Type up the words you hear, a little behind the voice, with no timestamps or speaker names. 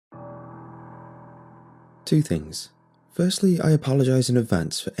Two things. Firstly, I apologise in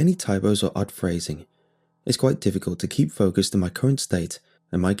advance for any typos or odd phrasing. It's quite difficult to keep focused in my current state,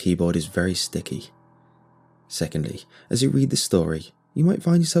 and my keyboard is very sticky. Secondly, as you read this story, you might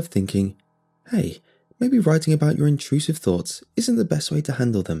find yourself thinking, hey, maybe writing about your intrusive thoughts isn't the best way to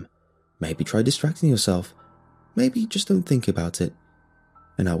handle them. Maybe try distracting yourself. Maybe just don't think about it.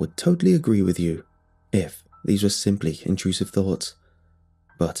 And I would totally agree with you if these were simply intrusive thoughts.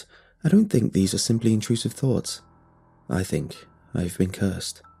 But I don't think these are simply intrusive thoughts. I think I've been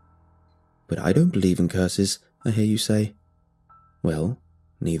cursed. But I don't believe in curses, I hear you say. Well,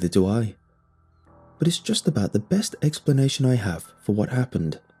 neither do I. But it's just about the best explanation I have for what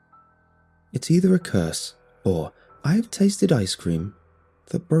happened. It's either a curse or I have tasted ice cream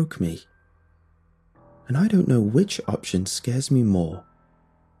that broke me. And I don't know which option scares me more.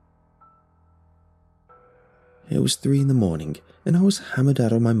 It was 3 a.m, and I was hammered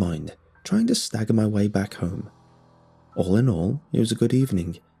out of my mind, trying to stagger my way back home. All in all, it was a good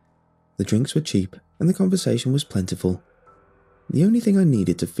evening. The drinks were cheap, and the conversation was plentiful. The only thing I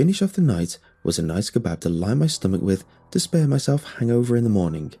needed to finish off the night was a nice kebab to line my stomach with to spare myself hangover in the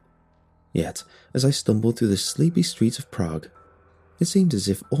morning. Yet, as I stumbled through the sleepy streets of Prague, it seemed as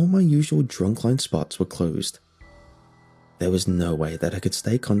if all my usual drunk-line spots were closed. There was no way that I could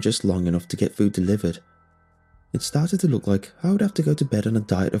stay conscious long enough to get food delivered. It started to look like I would have to go to bed on a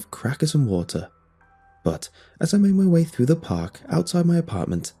diet of crackers and water. But as I made my way through the park outside my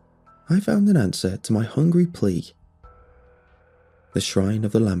apartment, I found an answer to my hungry plea. The shrine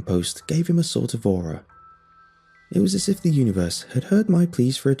of the lamppost gave him a sort of aura. It was as if the universe had heard my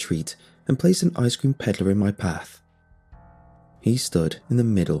pleas for a treat and placed an ice cream peddler in my path. He stood in the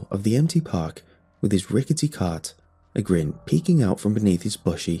middle of the empty park with his rickety cart, a grin peeking out from beneath his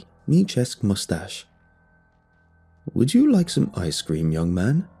bushy, Nietzsche-esque mustache. "Would you like some ice cream, young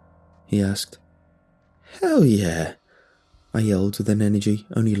man?" he asked. "Hell yeah!" I yelled with an energy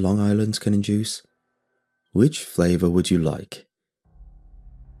only Long Island's can induce. "Which flavour would you like?"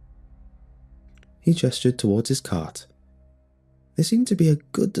 He gestured towards his cart. There seemed to be a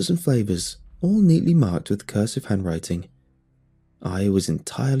good dozen flavours, all neatly marked with cursive handwriting. I was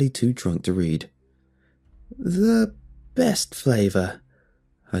entirely too drunk to read. "The best flavour,"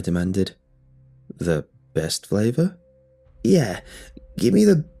 I demanded. "The best flavour?" "Yeah, give me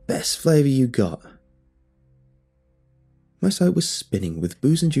the best flavour you got." My sight was spinning with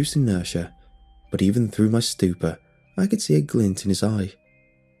booze-induced inertia, but even through my stupor, I could see a glint in his eye.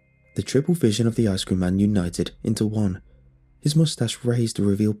 The triple vision of the ice cream man united into one, his mustache raised to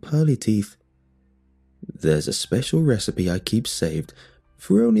reveal pearly teeth. "There's a special recipe I keep saved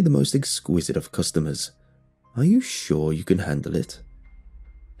for only the most exquisite of customers. Are you sure you can handle it?"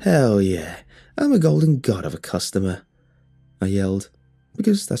 "Hell yeah, I'm a golden god of a customer," I yelled,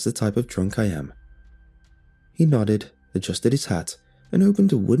 because that's the type of drunk I am. He nodded, adjusted his hat, and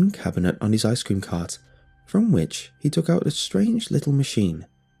opened a wooden cabinet on his ice cream cart, from which he took out a strange little machine.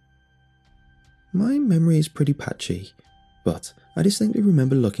 My memory is pretty patchy, but I distinctly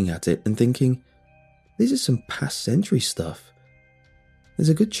remember looking at it and thinking, this is some past century stuff. There's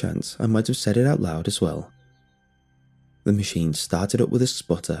a good chance I might have said it out loud as well. The machine started up with a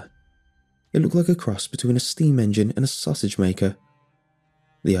sputter. It looked like a cross between a steam engine and a sausage maker.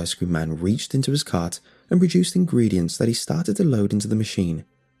 The ice cream man reached into his cart and produced ingredients that he started to load into the machine.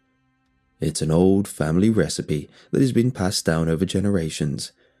 "It's an old family recipe that has been passed down over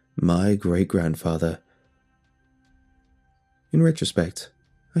generations. My great-grandfather." In retrospect,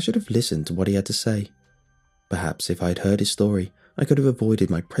 I should have listened to what he had to say. Perhaps if I had heard his story, I could have avoided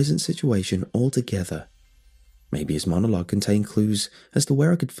my present situation altogether. Maybe his monologue contained clues as to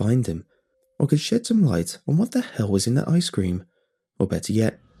where I could find him, or could shed some light on what the hell was in that ice cream. Or better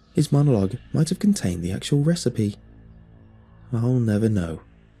yet, his monologue might have contained the actual recipe. I'll never know.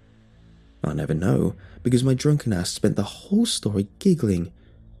 I'll never know because my drunken ass spent the whole story giggling.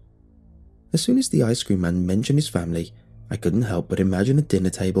 As soon as the ice cream man mentioned his family, I couldn't help but imagine a dinner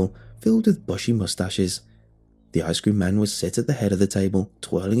table filled with bushy mustaches. The ice cream man would sit at the head of the table,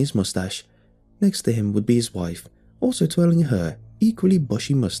 twirling his mustache. Next to him would be his wife, also twirling her equally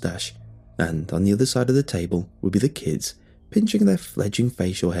bushy mustache. And on the other side of the table would be the kids, pinching their fledgling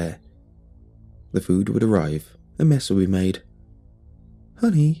facial hair. The food would arrive, a mess would be made.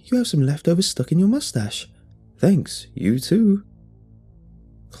 "Honey, you have some leftovers stuck in your mustache." "Thanks, you too."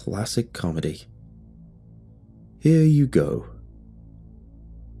 Classic comedy. "Here you go."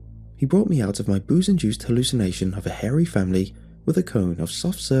 He brought me out of my booze-induced hallucination of a hairy family with a cone of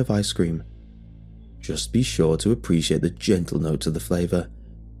soft-serve ice cream. "Just be sure to appreciate the gentle notes of the flavour.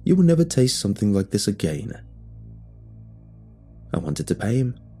 You will never taste something like this again." I wanted to pay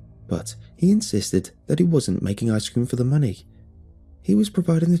him, But he insisted that he wasn't making ice cream for the money. He was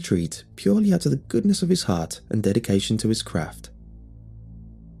providing the treat purely out of the goodness of his heart and dedication to his craft.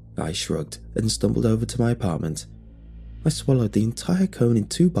 I shrugged and stumbled over to my apartment. I swallowed the entire cone in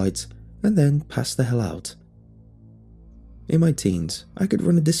 2 bites and then passed the hell out. In my teens, I could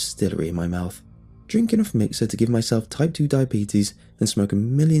run a distillery in my mouth, drink enough mixer to give myself type 2 diabetes and smoke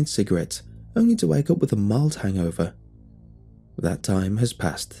 1,000,000 cigarettes, only to wake up with a mild hangover. That time has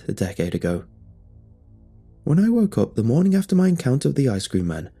passed a decade ago. When I woke up the morning after my encounter with the ice cream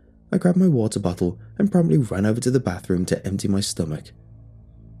man, I grabbed my water bottle and promptly ran over to the bathroom to empty my stomach.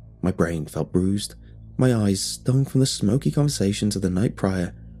 My brain felt bruised, my eyes stung from the smoky conversations of the night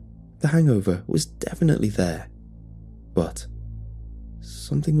prior. The hangover was definitely there. But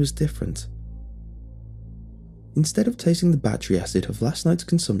something was different. Instead of tasting the battery acid of last night's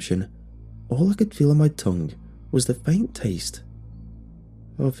consumption, all I could feel on my tongue was the faint taste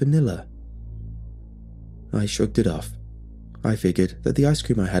of vanilla. I shrugged it off. I figured that the ice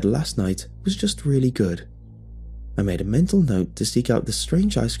cream I had last night was just really good. I made a mental note to seek out the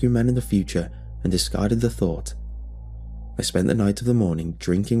strange ice cream man in the future and discarded the thought. I spent the night of the morning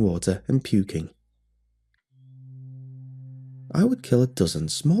drinking water and puking. I would kill a dozen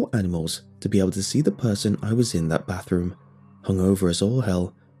small animals to be able to see the person I was in that bathroom, hungover as all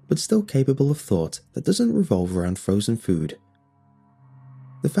hell, but still capable of thought that doesn't revolve around frozen food.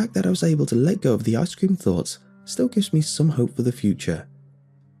 The fact that I was able to let go of the ice cream thoughts still gives me some hope for the future.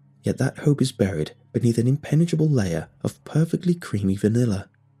 Yet that hope is buried beneath an impenetrable layer of perfectly creamy vanilla.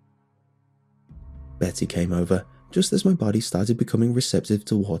 Betty came over just as my body started becoming receptive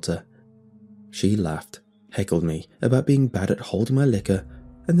to water. She laughed, heckled me about being bad at holding my liquor,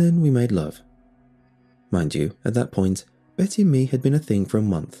 and then we made love. Mind you, at that point, Betty and me had been a thing for a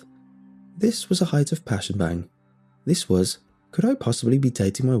month. This was a height of passion bang. This was, could I possibly be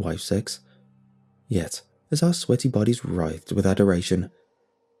dating my wife's sex? Yet, as our sweaty bodies writhed with adoration,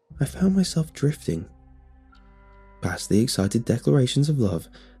 I found myself drifting. Past the excited declarations of love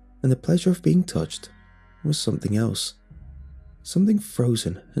and the pleasure of being touched was something else. Something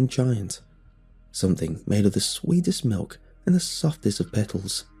frozen and giant. Something made of the sweetest milk and the softest of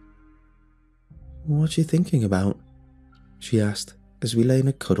petals. "What you thinking about?" she asked as we lay in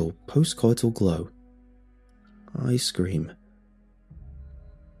a cuddle post-coital glow. Ice cream.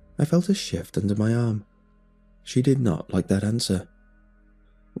 I felt a shift under my arm. She did not like that answer.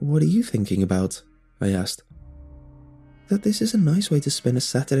 "What are you thinking about?" I asked. "That this is a nice way to spend a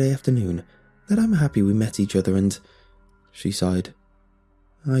Saturday afternoon, that I'm happy we met each other and..." She sighed.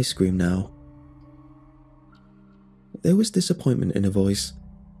 "Ice cream now." There was disappointment in her voice.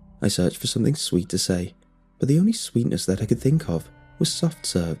 I searched for something sweet to say, but the only sweetness that I could think of was soft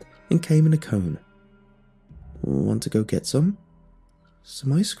served and came in a cone. "Want to go get some?"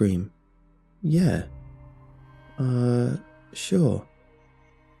 "Some ice cream?" "Yeah." Sure."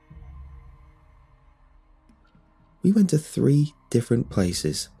 We went to 3 different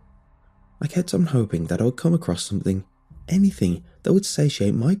places. I kept on hoping that I would come across something, anything that would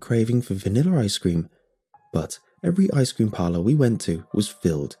satiate my craving for vanilla ice cream, but every ice cream parlor we went to was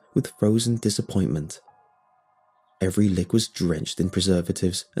filled with frozen disappointment. Every lick was drenched in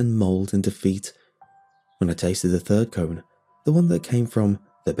preservatives and mold and defeat. When I tasted the 3rd cone, the one that came from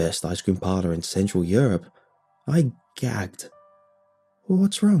the best ice cream parlor in Central Europe, I gagged.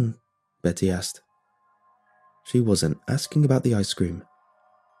 "What's wrong?" Betty asked. She wasn't asking about the ice cream.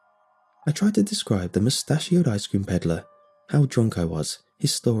 I tried to describe the mustachioed ice cream peddler, how drunk I was,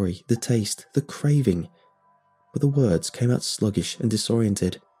 his story, the taste, the craving, but the words came out sluggish and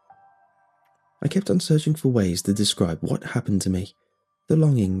disoriented. I kept on searching for ways to describe what happened to me, the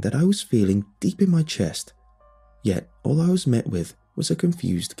longing that I was feeling deep in my chest, yet all I was met with was a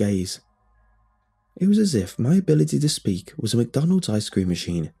confused gaze. It was as if my ability to speak was a McDonald's ice cream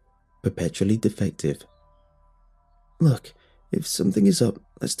machine, perpetually defective. "Look, if something is up,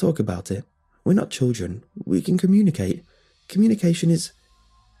 let's talk about it. We're not children. We can communicate. Communication is..."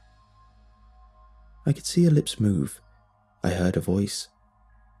 I could see her lips move. I heard her voice.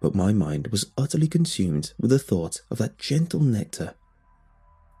 But my mind was utterly consumed with the thought of that gentle nectar.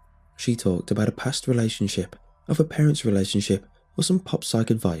 She talked about a past relationship, of a parent's relationship, or some pop psych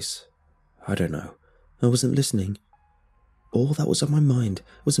advice. I don't know. I wasn't listening. All that was on my mind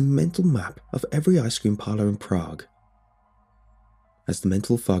was a mental map of every ice cream parlor in Prague. As the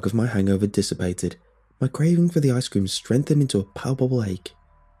mental fog of my hangover dissipated, my craving for the ice cream strengthened into a palpable ache.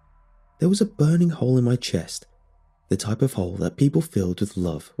 There was a burning hole in my chest, the type of hole that people filled with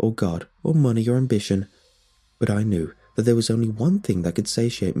love or God or money or ambition, but I knew that there was only one thing that could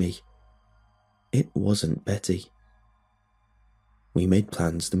satiate me. It wasn't Betty. We made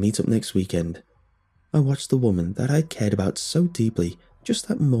plans to meet up next weekend. I watched the woman that I had cared about so deeply just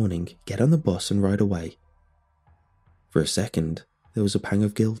that morning get on the bus and ride away. For a second, there was a pang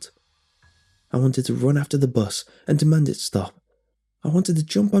of guilt. I wanted to run after the bus and demand it stop. I wanted to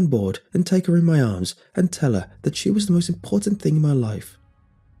jump on board and take her in my arms and tell her that she was the most important thing in my life.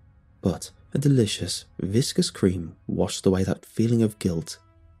 But a delicious, viscous cream washed away that feeling of guilt.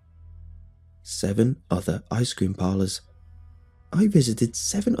 7 other ice cream parlours. I visited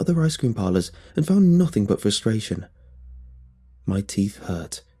 7 other ice cream parlours and found nothing but frustration. My teeth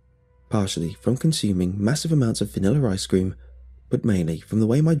hurt, partially from consuming massive amounts of vanilla ice cream, but mainly from the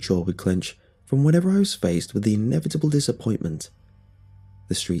way my jaw would clench from whenever I was faced with the inevitable disappointment.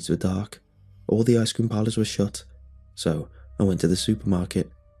 The streets were dark, all the ice cream parlours were shut, so I went to the supermarket.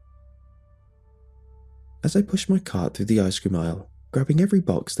 As I pushed my cart through the ice cream aisle, grabbing every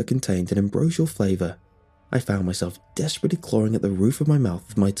box that contained an ambrosial flavour, I found myself desperately clawing at the roof of my mouth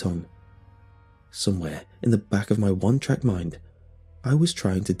with my tongue. Somewhere in the back of my one-track mind, I was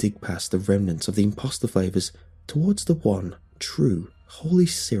trying to dig past the remnants of the imposter flavours towards the one, true, holy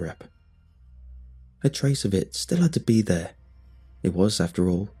syrup. A trace of it still had to be there. It was, after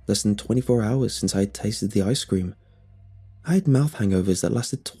all, less than 24 hours since I had tasted the ice cream. I had mouth hangovers that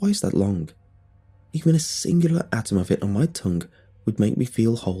lasted twice that long. Even a singular atom of it on my tongue would make me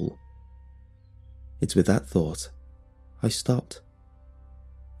feel whole. It's with that thought, I stopped.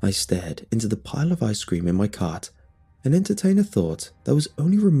 I stared into the pile of ice cream in my cart and entertained a thought that was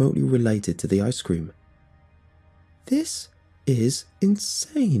only remotely related to the ice cream. This is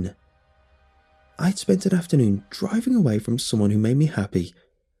insane. I'd spent an afternoon driving away from someone who made me happy.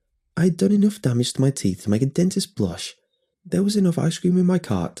 I'd done enough damage to my teeth to make a dentist blush. There was enough ice cream in my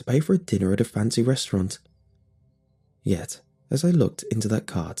cart to pay for a dinner at a fancy restaurant. Yet, as I looked into that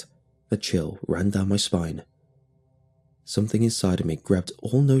cart, a chill ran down my spine. Something inside of me grabbed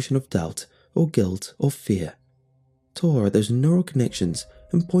all notion of doubt, or guilt, or fear, tore at those neural connections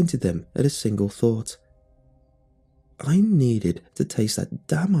and pointed them at a single thought. I needed to taste that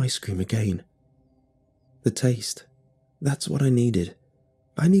damn ice cream again. The taste. That's what I needed.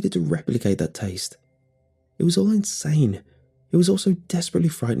 I needed to replicate that taste. It was all insane. It was also desperately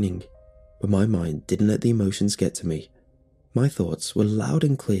frightening, but my mind didn't let the emotions get to me. My thoughts were loud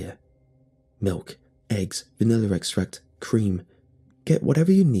and clear. Milk, eggs, vanilla extract, cream. Get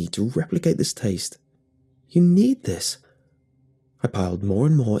whatever you need to replicate this taste. You need this. I piled more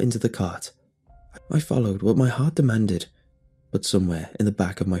and more into the cart. I followed what my heart demanded, but somewhere in the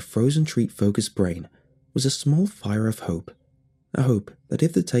back of my frozen treat-focused brain was a small fire of hope. A hope that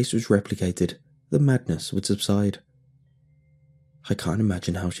if the taste was replicated, the madness would subside. I can't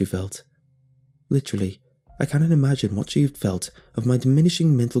imagine how she felt. Literally, I cannot imagine what she had felt of my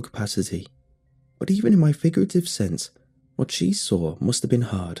diminishing mental capacity. But even in my figurative sense, what she saw must have been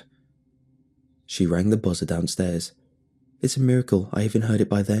hard. She rang the buzzer downstairs. It's a miracle I even heard it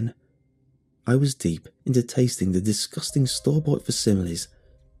by then. I was deep into tasting the disgusting store-bought facsimiles,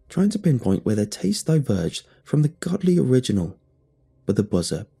 trying to pinpoint where their taste diverged from the godly original, but the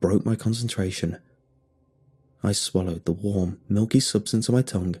buzzer broke my concentration. I swallowed the warm, milky substance on my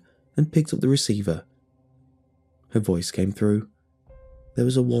tongue and picked up the receiver. Her voice came through. There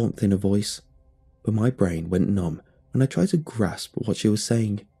was a warmth in her voice, but my brain went numb when I tried to grasp what she was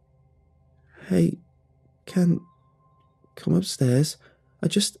saying. Hey, come upstairs. I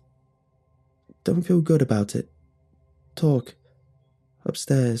just don't feel good about it. Talk.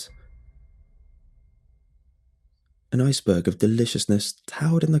 Upstairs. An iceberg of deliciousness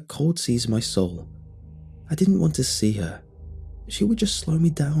towered in the cold seas of my soul. I didn't want to see her. She would just slow me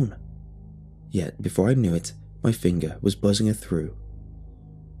down. Yet, before I knew it, my finger was buzzing her through.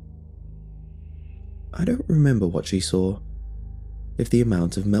 I don't remember what she saw. If the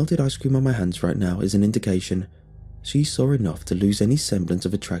amount of melted ice cream on my hands right now is an indication, she saw enough to lose any semblance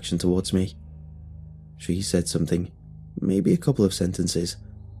of attraction towards me. She said something, maybe a couple of sentences,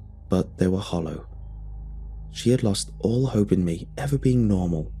 but they were hollow. She had lost all hope in me ever being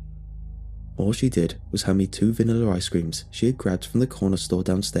normal. All she did was hand me 2 vanilla ice creams she had grabbed from the corner store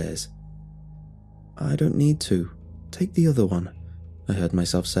downstairs. I don't need to. Take the other one, I heard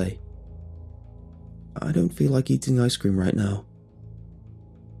myself say. I don't feel like eating ice cream right now.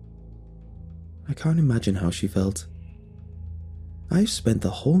 I can't imagine how she felt. I've spent the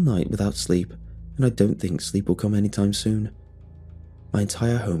whole night without sleep, and I don't think sleep will come anytime soon. My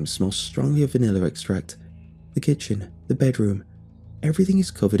entire home smells strongly of vanilla extract. The kitchen, the bedroom, everything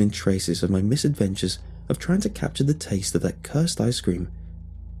is covered in traces of my misadventures of trying to capture the taste of that cursed ice cream.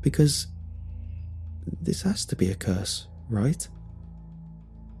 Because this has to be a curse, right?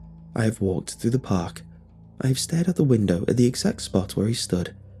 I have walked through the park. I have stared out the window at the exact spot where he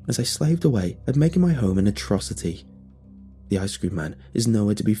stood as I slaved away at making my home an atrocity. The ice cream man is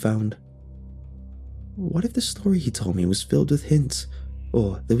nowhere to be found. What if the story he told me was filled with hints,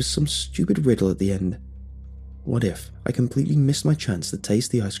 or there was some stupid riddle at the end? What if I completely missed my chance to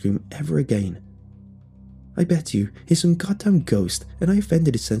taste the ice cream ever again? I bet you he's some goddamn ghost and I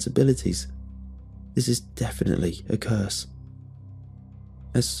offended his sensibilities. This is definitely a curse.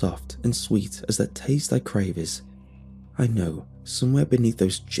 As soft and sweet as that taste I crave is, I know somewhere beneath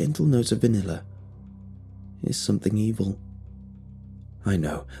those gentle notes of vanilla is something evil. I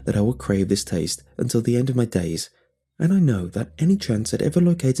know that I will crave this taste until the end of my days, and I know that any chance at ever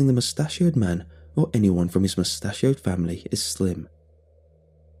locating the mustachioed man or anyone from his mustachioed family is slim.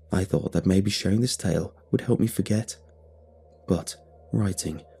 I thought that maybe sharing this tale would help me forget, but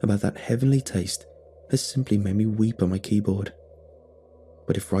writing about that heavenly taste has simply made me weep on my keyboard.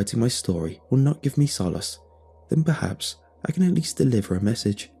 But if writing my story will not give me solace, then perhaps I can at least deliver a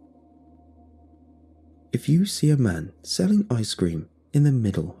message. If you see a man selling ice cream in the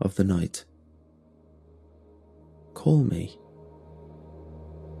middle of the night, call me.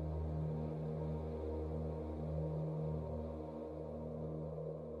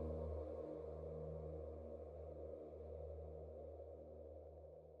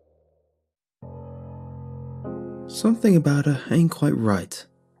 Something about her ain't quite right.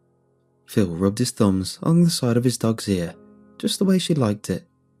 Phil rubbed his thumbs along the side of his dog's ear, just the way she liked it.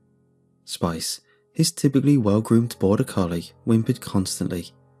 Spice, his typically well-groomed border collie, whimpered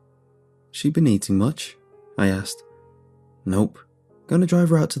constantly. "She been eating much?" I asked. "Nope. Gonna drive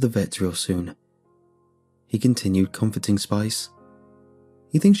her out to the vet real soon." He continued comforting Spice.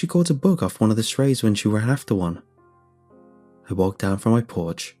 "He thinks she caught a bug off one of the strays when she ran after one." I walked down from my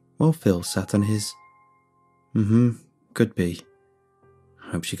porch while Phil sat on his. Could be.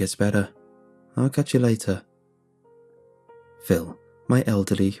 Hope she gets better. I'll catch you later." Phil, my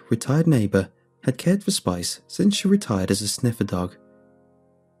elderly, retired neighbour, had cared for Spice since she retired as a sniffer dog.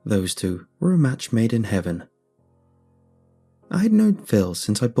 Those two were a match made in heaven. I had known Phil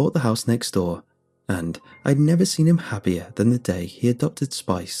since I bought the house next door, and I'd never seen him happier than the day he adopted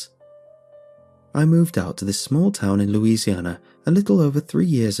Spice. I moved out to this small town in Louisiana a little over 3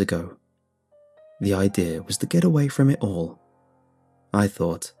 years ago. The idea was to get away from it all. I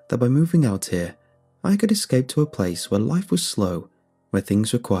thought that by moving out here, I could escape to a place where life was slow, where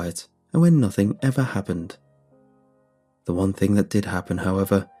things were quiet, and where nothing ever happened. The one thing that did happen,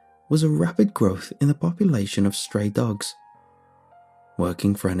 however, was a rapid growth in the population of stray dogs.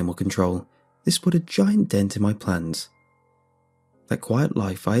 Working for animal control, this put a giant dent in my plans. That quiet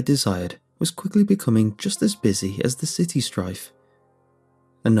life I had desired was quickly becoming just as busy as the city strife.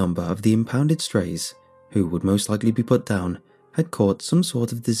 A number of the impounded strays, who would most likely be put down, had caught some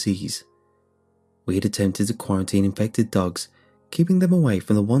sort of disease. We had attempted to quarantine infected dogs, keeping them away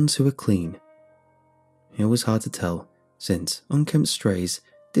from the ones who were clean. It was hard to tell, since unkempt strays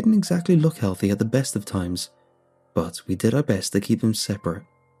didn't exactly look healthy at the best of times, but we did our best to keep them separate.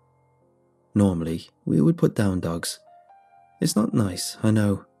 Normally, we would put down dogs. It's not nice, I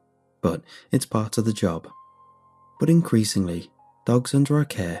know, but it's part of the job. But increasingly, dogs under our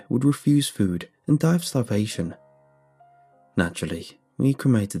care would refuse food and die of starvation. Naturally, we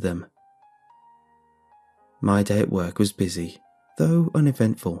cremated them. My day at work was busy, though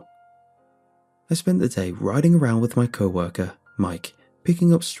uneventful. I spent the day riding around with my co-worker, Mike,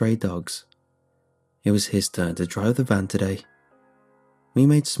 picking up stray dogs. It was his turn to drive the van today. We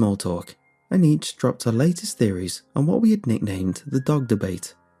made small talk, and each dropped our latest theories on what we had nicknamed the dog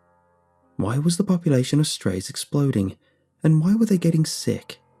debate. Why was the population of strays exploding? And why were they getting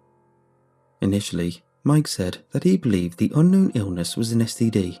sick? Initially, Mike said that he believed the unknown illness was an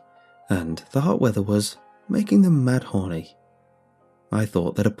STD, and the hot weather was making them mad horny. I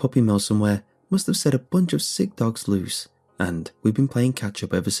thought that a puppy mill somewhere must have set a bunch of sick dogs loose, and we've been playing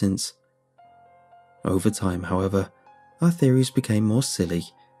catch-up ever since. Over time, however, our theories became more silly,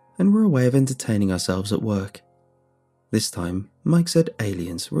 and were a way of entertaining ourselves at work. This time, Mike said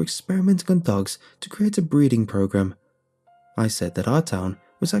aliens were experimenting on dogs to create a breeding program. I said that our town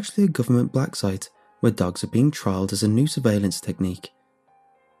was actually a government black site where dogs are being trialled as a new surveillance technique.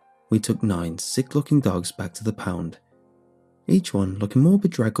 We took 9 sick-looking dogs back to the pound, each one looking more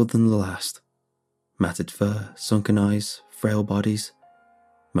bedraggled than the last. Matted fur, sunken eyes, frail bodies.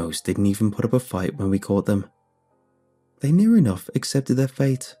 Most didn't even put up a fight when we caught them. They near enough accepted their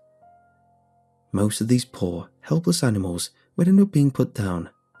fate. Most of these poor, helpless animals would end up being put down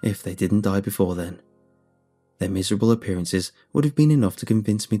if they didn't die before then. Their miserable appearances would have been enough to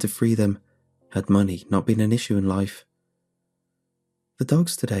convince me to free them, had money not been an issue in life. "The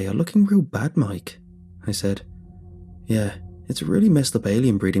dogs today are looking real bad, Mike," I said. Yeah, it's a really messed up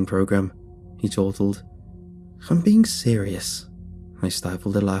alien breeding program, he chortled. I'm being serious. I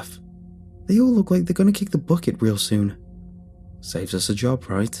stifled a laugh. They all look like they're gonna kick the bucket real soon. Saves us a job,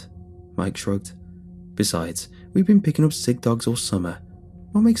 right? Mike shrugged. Besides, we've been picking up sick dogs all summer.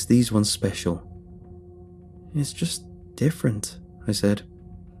 What makes these ones special? It's just different, I said.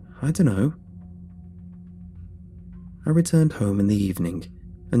 I don't know. I returned home in the evening,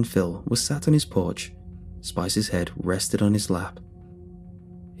 and Phil was sat on his porch. Spice's head rested on his lap.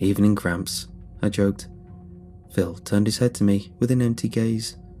 Evening cramps, I joked. Phil turned his head to me with an empty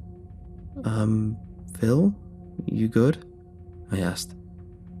gaze. Phil? You good? I asked.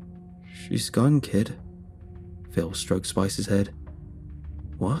 She's gone, kid. Phil stroked Spice's head.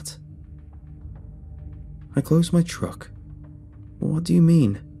 What? I closed my truck. What do you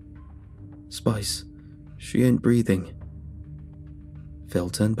mean? Spice, she ain't breathing. Phil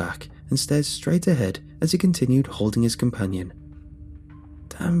turned back and stared straight ahead as he continued holding his companion.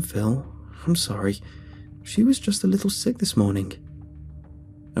 Damn, Phil, I'm sorry. She was just a little sick this morning.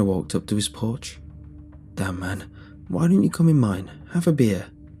 I walked up to his porch. Damn, man, why don't you come in mine? Have a beer.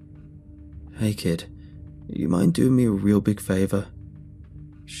 Hey, kid, you mind doing me a real big favour?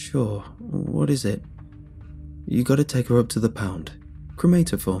 Sure, what is it? You gotta take her up to the pound. Cremate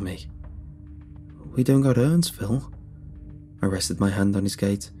her for me. We don't got urns, Phil. I rested my hand on his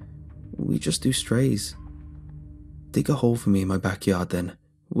gate. We just do strays. Dig a hole for me in my backyard then,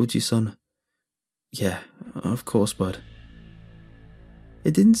 would you, son? Yeah, of course, bud.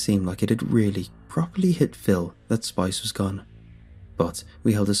 It didn't seem like it had really properly hit Phil that Spice was gone, but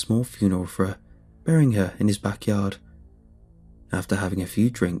we held a small funeral for her, burying her in his backyard. After having a few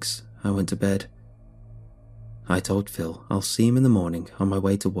drinks, I went to bed. I told Phil I'll see him in the morning on my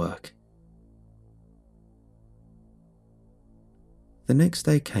way to work. The next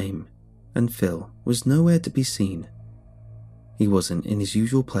day came, and Phil was nowhere to be seen. He wasn't in his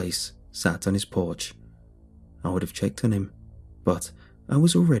usual place, sat on his porch. I would have checked on him, but I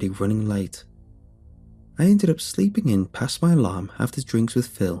was already running late. I ended up sleeping in past my alarm after drinks with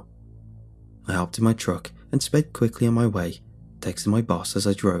Phil. I hopped in my truck and sped quickly on my way, texting my boss as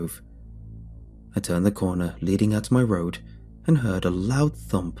I drove. I turned the corner leading out to my road and heard a loud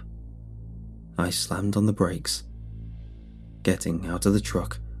thump. I slammed on the brakes. Getting out of the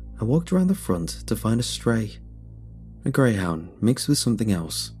truck, I walked around the front to find a stray. A greyhound mixed with something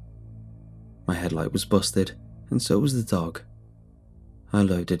else. My headlight was busted, and so was the dog. I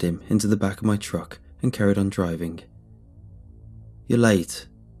loaded him into the back of my truck and carried on driving. You're late,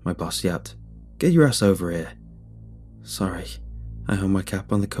 my boss yapped. Get your ass over here. Sorry, I hung my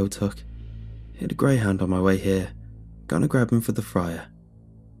cap on the coat hook. Hit a greyhound on my way here. Gonna grab him for the fryer.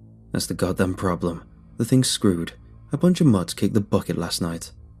 That's the goddamn problem. The thing's screwed. A bunch of mutts kicked the bucket last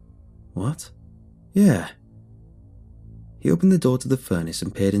night. What? Yeah. He opened the door to the furnace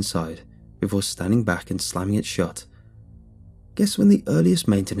and peered inside, before standing back and slamming it shut. Guess when the earliest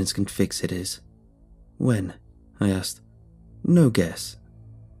maintenance can fix it is? When? I asked. No guess.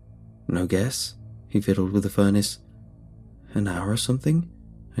 No guess? He fiddled with the furnace. An hour or something?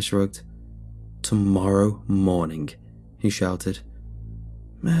 I shrugged. Tomorrow morning, he shouted.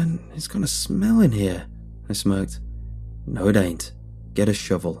 Man, it's gonna smell in here, I smirked. No, it ain't. Get a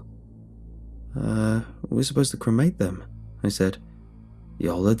shovel. We're supposed to cremate them, I said.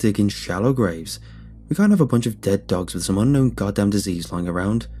 Y'all are digging shallow graves. We can't have a bunch of dead dogs with some unknown goddamn disease lying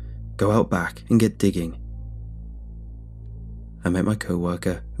around. Go out back and get digging. I met my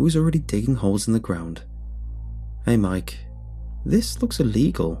co-worker, who was already digging holes in the ground. Hey, Mike. This looks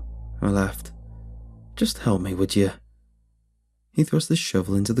illegal, I laughed. Just help me, would you? He thrust the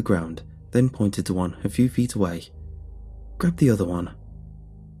shovel into the ground, then pointed to one a few feet away. Grab the other one.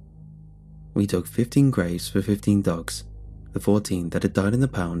 We dug 15 graves for 15 dogs, the 14 that had died in the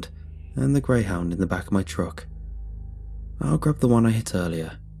pound, and the greyhound in the back of my truck. I'll grab the one I hit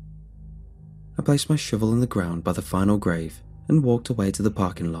earlier. I placed my shovel in the ground by the final grave and walked away to the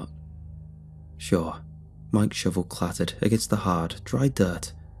parking lot. Sure, Mike's shovel clattered against the hard, dry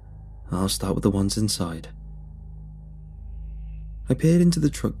dirt. I'll start with the ones inside. I peered into the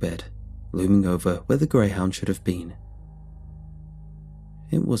truck bed, looming over where the greyhound should have been.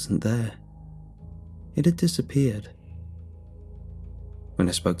 It wasn't there. It had disappeared. When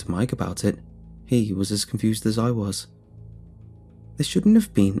I spoke to Mike about it, he was as confused as I was. There shouldn't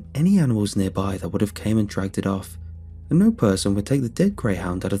have been any animals nearby that would have came and dragged it off, and no person would take the dead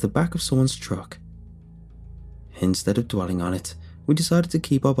greyhound out of the back of someone's truck. Instead of dwelling on it, we decided to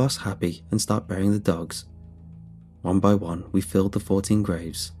keep our boss happy and start burying the dogs. One by one, we filled the 14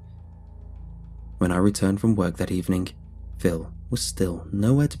 graves. When I returned from work that evening, Phil was still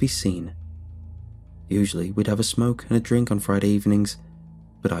nowhere to be seen. Usually we'd have a smoke and a drink on Friday evenings,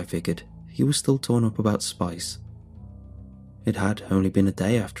 but I figured he was still torn up about Spice. It had only been a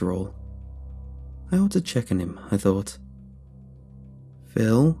day after all. I ought to check on him, I thought.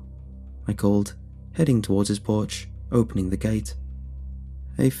 "Phil?" I called, heading towards his porch, opening the gate.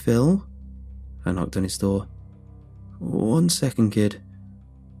 "Hey, Phil?" I knocked on his door. "1 second, kid."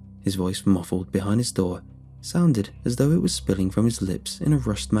 His voice, muffled behind his door, sounded as though it was spilling from his lips in a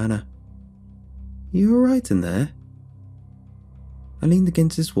rushed manner. "You alright in there?" I leaned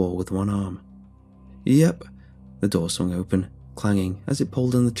against his wall with one arm. "Yep." The door swung open, clanging as it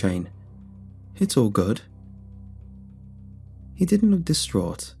pulled on the chain. "It's all good." He didn't look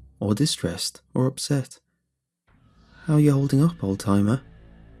distraught, or distressed, or upset. "How are you holding up, old-timer?"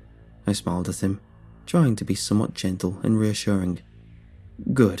 I smiled at him, trying to be somewhat gentle and reassuring.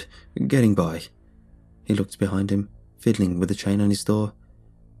 "Good, getting by." He looked behind him, fiddling with the chain on his door.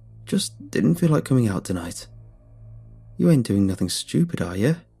 "Just didn't feel like coming out tonight." "You ain't doing nothing stupid, are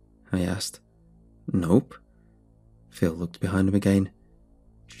you?" I asked. "Nope." Phil looked behind him again.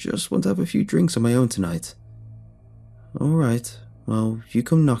 "Just want to have a few drinks on my own tonight." "Alright, well, you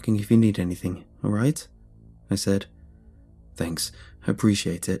come knocking if you need anything, alright?" I said. "Thanks, I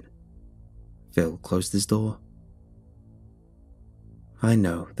appreciate it." Phil closed his door. I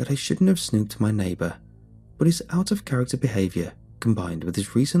know that I shouldn't have snooped my neighbour, but his out-of-character behaviour, combined with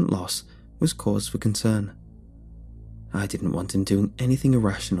his recent loss, was cause for concern. I didn't want him doing anything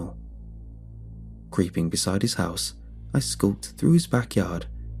irrational. Creeping beside his house, I skulked through his backyard,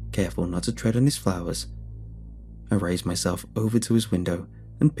 careful not to tread on his flowers. I raised myself over to his window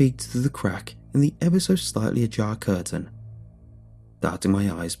and peeked through the crack in the ever so slightly ajar curtain. Darting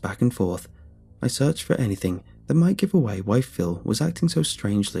my eyes back and forth, I searched for anything that might give away why Phil was acting so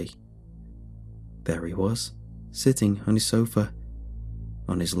strangely. There he was, sitting on his sofa.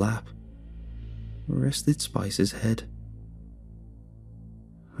 On his lap rested Spice's head.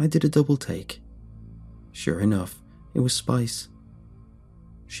 I did a double take. Sure enough, it was Spice.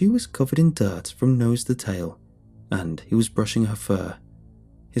 She was covered in dirt from nose to tail, and he was brushing her fur.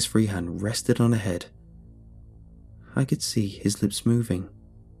 His free hand rested on her head. I could see his lips moving.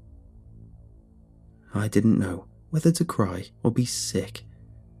 I didn't know whether to cry or be sick.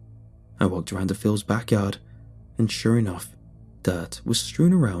 I walked around to Phil's backyard, and sure enough, dirt was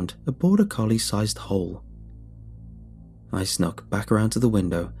strewn around a border collie-sized hole. I snuck back around to the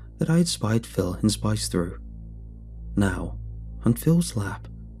window that I had spied Phil and Spice through. Now, on Phil's lap,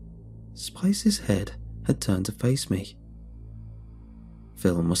 Spice's head had turned to face me.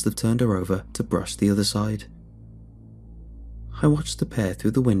 Phil must have turned her over to brush the other side. I watched the pair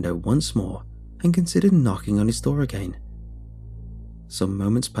through the window once more and considered knocking on his door again. Some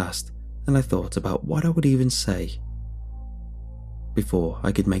moments passed and I thought about what I would even say. Before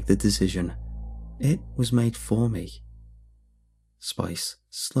I could make the decision, it was made for me. Spice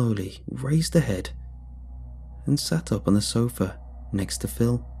slowly raised her head and sat up on the sofa next to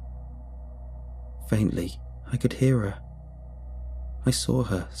Phil. Faintly, I could hear her. I saw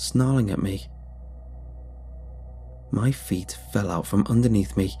her snarling at me. My feet fell out from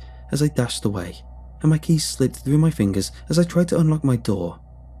underneath me as I dashed away, and my keys slipped through my fingers as I tried to unlock my door.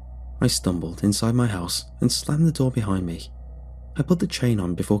 I stumbled inside my house and slammed the door behind me. I put the chain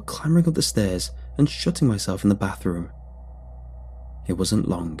on before clambering up the stairs and shutting myself in the bathroom. It wasn't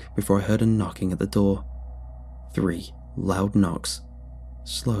long before I heard a knocking at the door. 3 loud knocks,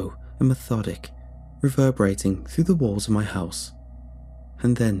 slow and methodic, reverberating through the walls of my house.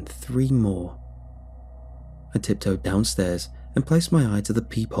 And then 3 more. I tiptoed downstairs and placed my eye to the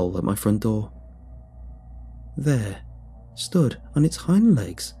peephole at my front door. There, stood on its hind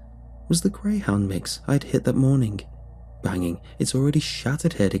legs, was the greyhound mix I had hit that morning, banging its already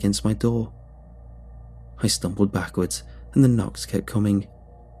shattered head against my door. I stumbled backwards and the knocks kept coming,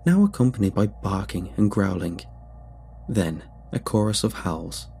 now accompanied by barking and growling. Then a chorus of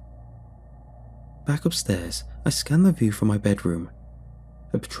howls. Back upstairs, I scanned the view from my bedroom.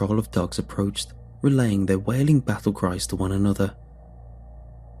 A patrol of dogs approached, relaying their wailing battle cries to one another.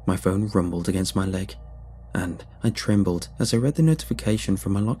 My phone rumbled against my leg, and I trembled as I read the notification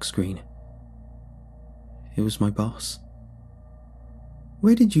from my lock screen. It was my boss.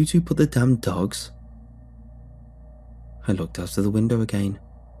 "Where did you two put the damn dogs?" I looked out of the window again.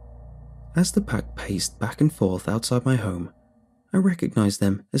 As the pack paced back and forth outside my home, I recognized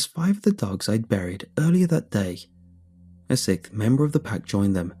them as 5 of the dogs I'd buried earlier that day. A 6th member of the pack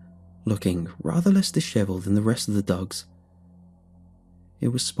joined them, looking rather less disheveled than the rest of the dogs. It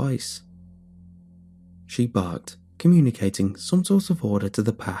was Spice. She barked, communicating some sort of order to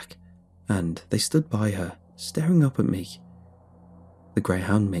the pack, and they stood by her, staring up at me. The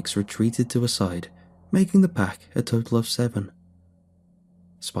greyhound mix retreated to a side, making the pack a total of 7.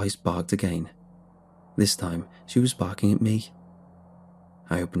 Spice barked again. This time, she was barking at me.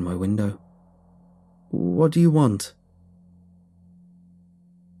 I opened my window. "What do you want?"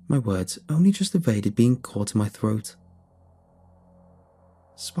 My words only just evaded being caught in my throat.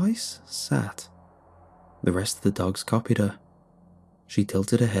 Spice sat. The rest of the dogs copied her. She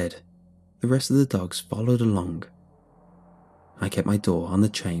tilted her head. The rest of the dogs followed along. I kept my door on the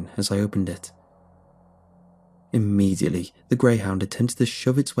chain as I opened it. Immediately, the greyhound attempted to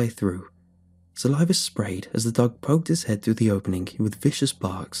shove its way through. Saliva sprayed as the dog poked its head through the opening with vicious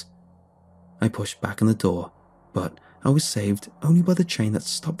barks. I pushed back on the door, but I was saved only by the chain that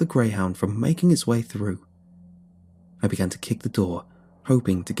stopped the greyhound from making its way through. I began to kick the door,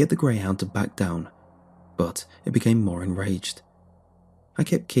 hoping to get the greyhound to back down, but it became more enraged. I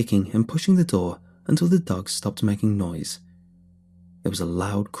kept kicking and pushing the door until the dogs stopped making noise. There was a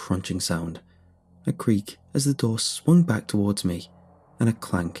loud crunching sound, a creak as the door swung back towards me, and a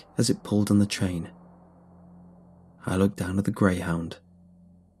clank as it pulled on the chain. I looked down at the greyhound.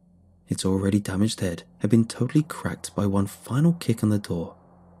 Its already damaged head had been totally cracked by one final kick on the door.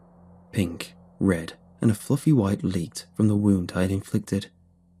 Pink, red, and a fluffy white leaked from the wound I had inflicted.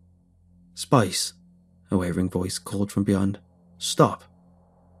 "Spice," a wavering voice called from beyond. "Stop."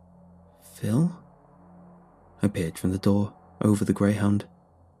 "Phil?" I peered from the door, over the greyhound.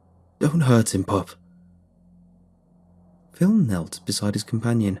 "Don't hurt him, pup." Phil knelt beside his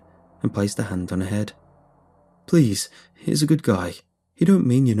companion and placed a hand on her head. "Please, he's a good guy. He don't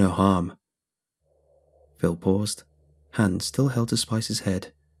mean you no harm." Phil paused, hand still held to Spice's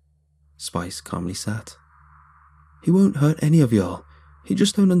head. Spice calmly sat. "He won't hurt any of y'all. He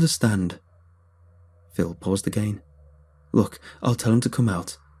just don't understand." Phil paused again. "Look, I'll tell him to come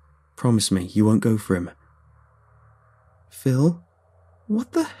out. Promise me you won't go for him." "Phil,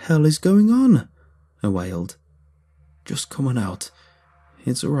 what the hell is going on?" I wailed. "Just come on out.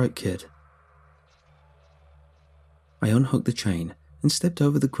 It's alright, kid." I unhooked the chain and stepped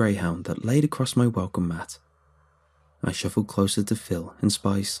over the greyhound that laid across my welcome mat. I shuffled closer to Phil and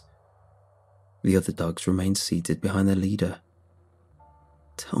Spice. The other dogs remained seated behind their leader.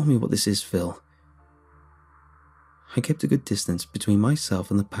 "Tell me what this is, Phil." I kept a good distance between myself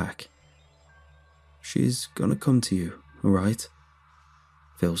and the pack. "She's gonna come to you, alright?"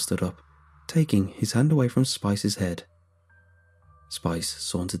 Phil stood up, taking his hand away from Spice's head. Spice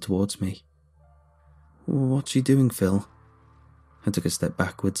sauntered towards me. "What's she doing, Phil?" I took a step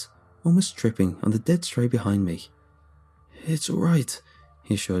backwards, almost tripping on the dead stray behind me. "It's alright,"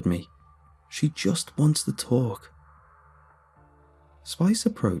 he assured me. "She just wants to talk." Spice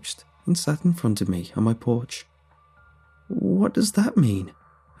approached and sat in front of me on my porch. "What does that mean?"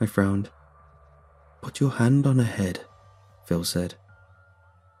 I frowned. "Put your hand on her head," Phil said.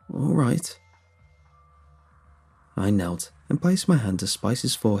 "Alright." I knelt and placed my hand to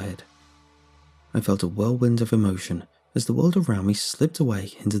Spice's forehead. I felt a whirlwind of emotion as the world around me slipped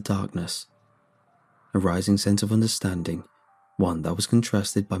away into darkness. A rising sense of understanding, one that was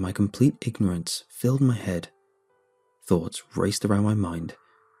contrasted by my complete ignorance, filled my head. Thoughts raced around my mind,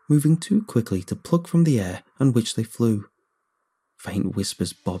 moving too quickly to pluck from the air on which they flew. Faint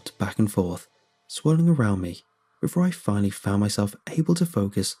whispers bobbed back and forth, swirling around me, before I finally found myself able to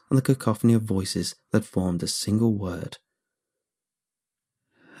focus on the cacophony of voices that formed a single word.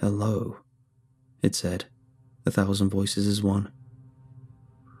 "Hello," it said, 1,000 voices as one.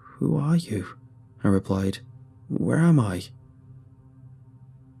 "Who are you?" I replied. "Where am I?"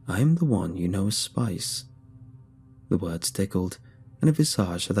 "I am the one you know as Spice." The words tickled, and a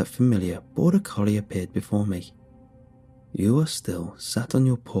visage of that familiar border collie appeared before me. "You are still sat on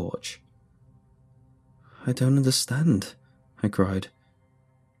your porch." "I don't understand," I cried.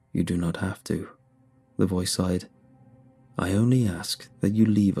 "You do not have to," the voice sighed. "I only ask that you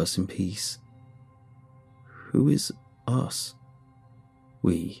leave us in peace." "Who is us?"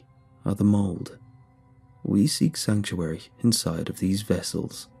 "We are the mold. We seek sanctuary inside of these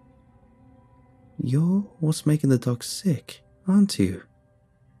vessels." "You're what's making the dogs sick, aren't you?"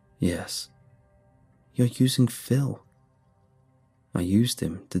 "Yes." "You're using Phil." "I used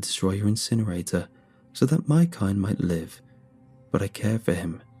him to destroy your incinerator so that my kind might live, but I care for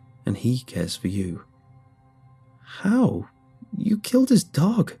him and he cares for you." "How? You killed his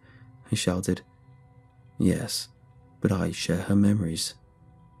dog," I shouted. "Yes, but I share her memories."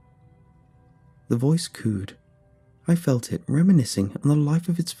 The voice cooed. I felt it reminiscing on the life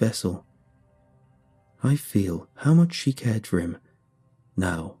of its vessel. "I feel how much she cared for him.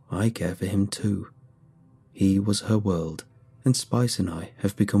 Now I care for him too. He was her world, and Spice and I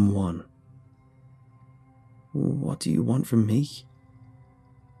have become one." "What do you want from me?"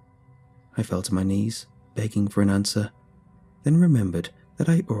 I fell to my knees. begging for an answer, then remembered that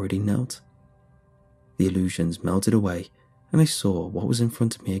I already knelt. The illusions melted away, and I saw what was in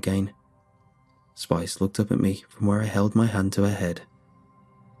front of me again. Spice looked up at me from where I held my hand to her head.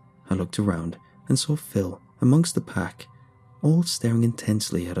 I looked around and saw Phil amongst the pack, all staring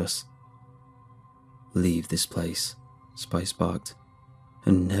intensely at us. "Leave this place," Spice barked,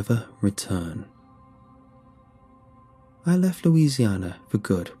 "and never return." I left Louisiana for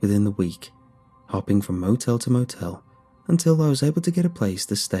good within the week, hopping from motel to motel until I was able to get a place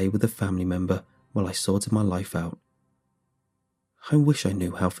to stay with a family member while I sorted my life out. I wish I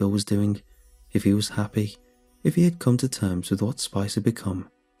knew how Phil was doing, if he was happy, if he had come to terms with what Spice had become.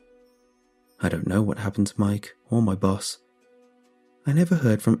 I don't know what happened to Mike or my boss. I never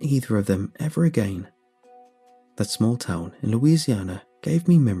heard from either of them ever again. That small town in Louisiana gave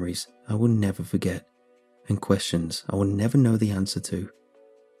me memories I will never forget, and questions I will never know the answer to.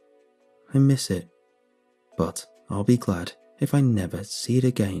 I miss it, but I'll be glad if I never see it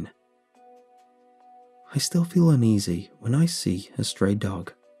again. I still feel uneasy when I see a stray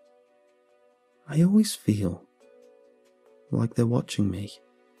dog. I always feel like they're watching me.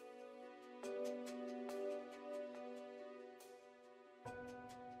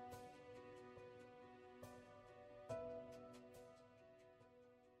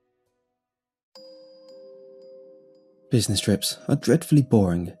 Business trips are dreadfully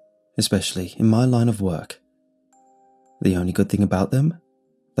boring, especially in my line of work. The only good thing about them?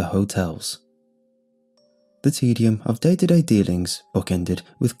 The hotels. The tedium of day-to-day dealings bookended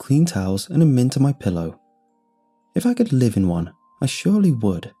with clean towels and a mint on my pillow. If I could live in one, I surely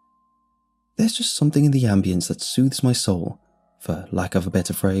would. There's just something in the ambience that soothes my soul, for lack of a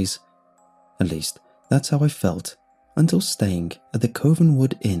better phrase. At least, that's how I felt until staying at the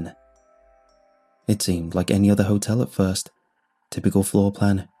Covenwood Inn. It seemed like any other hotel at first. Typical floor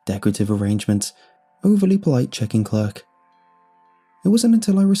plan, decorative arrangements, overly polite check-in clerk. It wasn't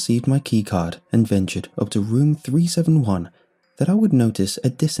until I received my keycard and ventured up to room 371 that I would notice a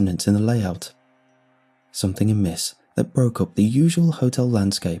dissonance in the layout. Something amiss that broke up the usual hotel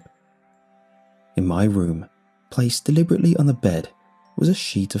landscape. In my room, placed deliberately on the bed, was a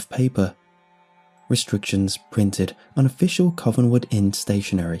sheet of paper. Restrictions printed on official Covenwood Inn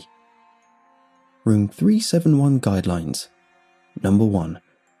stationery. Room 371 guidelines. Number 1.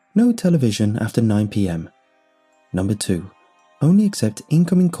 No television after 9 p.m. Number 2. Only accept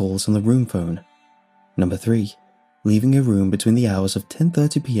incoming calls on the room phone. Number 3. Leaving a room between the hours of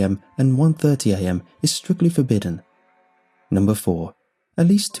 10:30 p.m. and 1:30 a.m. is strictly forbidden. Number 4. At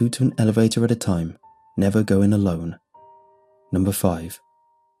least 2 to an elevator at a time. Never go in alone. Number 5.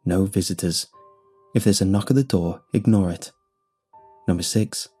 No visitors. If there's a knock at the door, ignore it. Number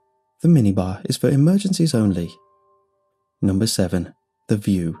 6. The minibar is for emergencies only. Number 7. The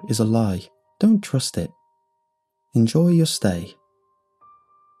view is a lie. Don't trust it. Enjoy your stay.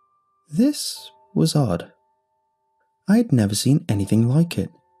 This was odd. I had never seen anything like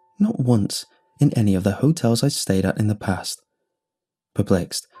it, not once, in any of the hotels I'd stayed at in the past.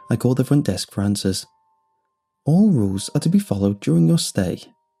 Perplexed, I called the front desk for answers. All rules are to be followed during your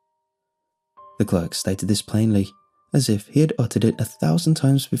stay. The clerk stated this plainly, as if he had uttered it 1,000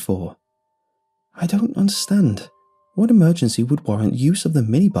 times before. I don't understand. What emergency would warrant use of the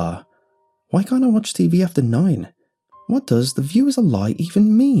minibar? Why can't I watch TV after 9? What does "the view is a lie"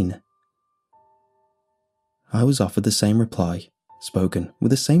 even mean? I was offered the same reply, spoken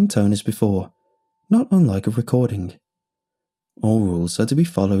with the same tone as before, not unlike a recording. All rules are to be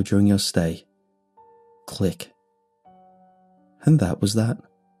followed during your stay. Click. And that was that.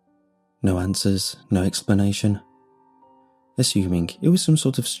 No answers, no explanation. Assuming it was some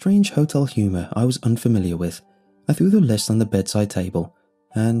sort of strange hotel humour I was unfamiliar with, I threw the list on the bedside table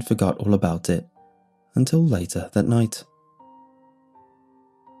and forgot all about it, until later that night.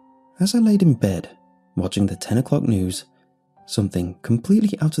 As I laid in bed, watching the 10 o'clock news, something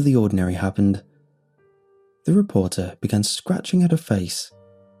completely out of the ordinary happened. The reporter began scratching at her face,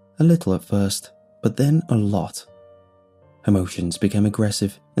 a little at first, but then a lot. Emotions became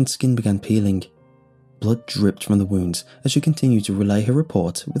aggressive and skin began peeling. Blood dripped from the wounds as she continued to relay her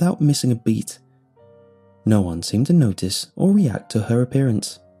report without missing a beat. No one seemed to notice or react to her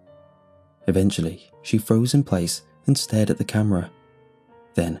appearance. Eventually, she froze in place and stared at the camera.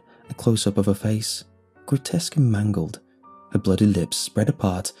 Then, a close-up of her face, grotesque and mangled, her bloody lips spread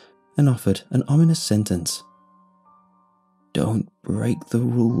apart and offered an ominous sentence. "Don't break the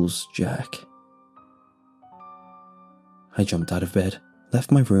rules, Jack." I jumped out of bed,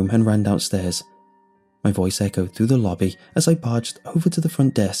 left my room and ran downstairs. My voice echoed through the lobby as I barged over to the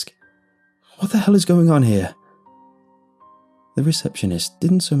front desk. What the hell is going on here? The receptionist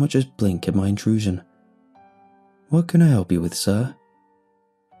didn't so much as blink at my intrusion. What can I help you with, sir?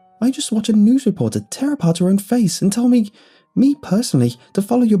 I just watched a news reporter tear apart her own face and tell me personally, to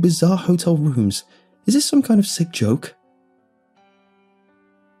follow your bizarre hotel rooms. Is this some kind of sick joke?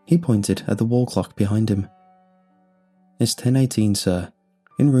 He pointed at the wall clock behind him. It's 10:18, sir.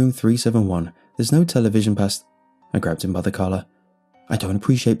 In room 371. There's no television past... I grabbed him by the collar. I don't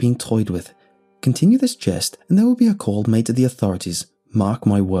appreciate being toyed with. Continue this jest and there will be a call made to the authorities. Mark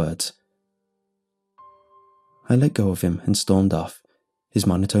my words. I let go of him and stormed off, his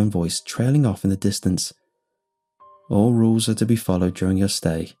monotone voice trailing off in the distance. All rules are to be followed during your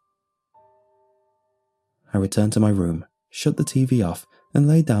stay. I returned to my room, shut the TV off, and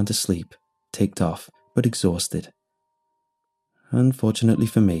lay down to sleep, ticked off, but exhausted. Unfortunately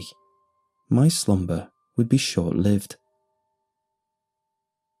for me, my slumber would be short-lived.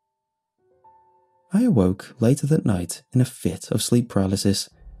 I awoke later that night in a fit of sleep paralysis,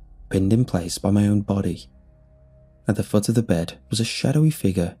 pinned in place by my own body. At the foot of the bed was a shadowy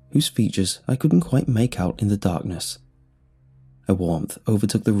figure whose features I couldn't quite make out in the darkness. A warmth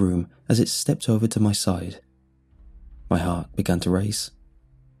overtook the room as it stepped over to my side. My heart began to race.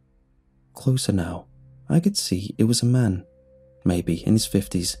 Closer now, I could see it was a man, maybe in his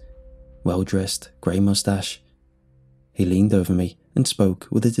 50s, well-dressed, grey moustache. He leaned over me and spoke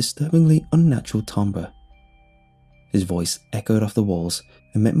with a disturbingly unnatural timbre. His voice echoed off the walls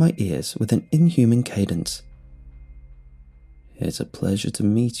and met my ears with an inhuman cadence. It's a pleasure to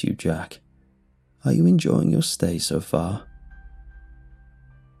meet you, Jack. Are you enjoying your stay so far?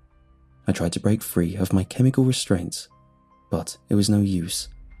 I tried to break free of my chemical restraints, but it was no use.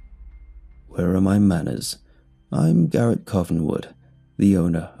 Where are my manners? I'm Garrett Covenwood, the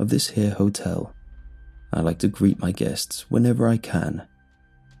owner of this here hotel. I like to greet my guests whenever I can.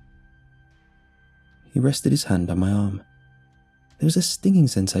 He rested his hand on my arm. There was a stinging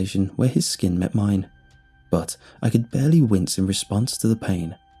sensation where his skin met mine, but I could barely wince in response to the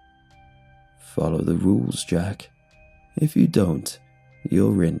pain. Follow the rules, Jack. If you don't,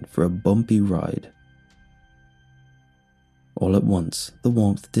 you're in for a bumpy ride. All at once, the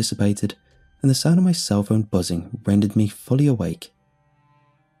warmth dissipated, and the sound of my cell phone buzzing rendered me fully awake.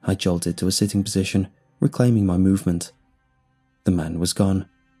 I jolted to a sitting position, reclaiming my movement. The man was gone,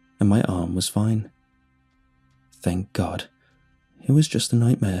 and my arm was fine. Thank God. It was just a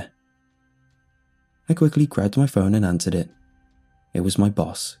nightmare. I quickly grabbed my phone and answered it. It was my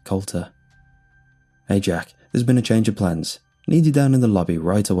boss, Coulter. Hey Jack, there's been a change of plans. Need you down in the lobby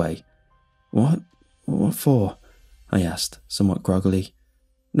right away. What? What for? I asked, somewhat groggily.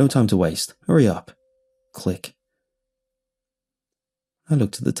 No time to waste. Hurry up. Click. I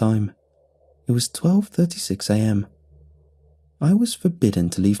looked at the time. It was 12:36 a.m. I was forbidden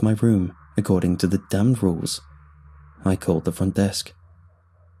to leave my room, according to the damned rules. I called the front desk.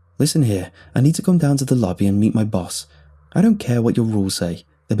 Listen here, I need to come down to the lobby and meet my boss. I don't care what your rules say.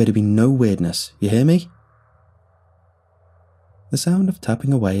 There better be no weirdness. You hear me? The sound of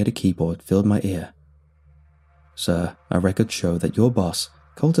tapping away at a keyboard filled my ear. Sir, our records show that your boss,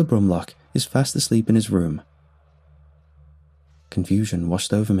 Coulter Brumlock, is fast asleep in his room. Confusion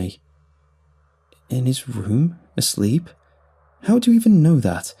washed over me. In his room? Asleep? How do you even know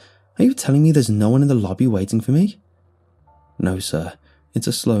that? Are you telling me there's no one in the lobby waiting for me? No, sir. It's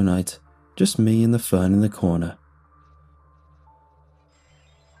a slow night. Just me and the fern in the corner.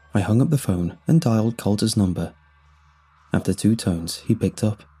 I hung up the phone and dialed Coulter's number. After 2 tones, he picked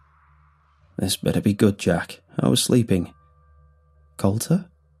up. This better be good, Jack. I was sleeping. Coulter?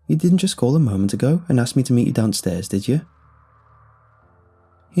 You didn't just call a moment ago and ask me to meet you downstairs, did you?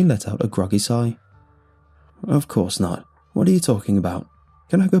 He let out a groggy sigh. Of course not. What are you talking about?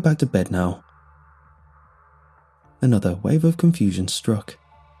 Can I go back to bed now? Another wave of confusion struck.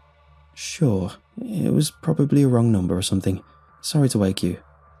 Sure, it was probably a wrong number or something. Sorry to wake you.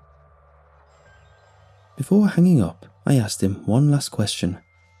 Before hanging up, I asked him one last question.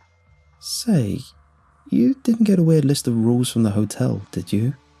 Say, you didn't get a weird list of rules from the hotel, did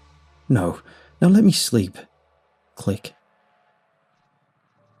you? No, now let me sleep. Click.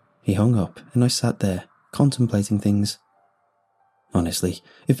 He hung up and I sat there, contemplating things. Honestly,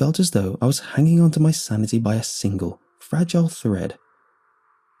 it felt as though I was hanging onto my sanity by a single, fragile thread.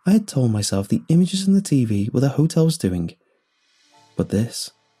 I had told myself the images on the TV were the hotel's doing. But this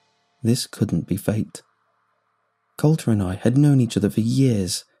couldn't be faked. Coulter and I had known each other for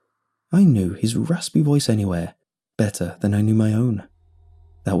years. I knew his raspy voice anywhere, better than I knew my own.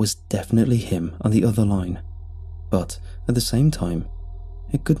 That was definitely him on the other line. But at the same time,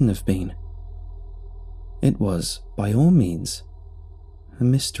 it couldn't have been. It was, by all means, a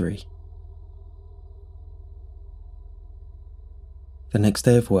mystery. The next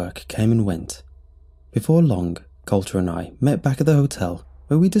day of work came and went. Before long, Coulter and I met back at the hotel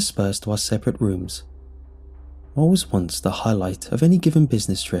where we dispersed to our separate rooms. What was once the highlight of any given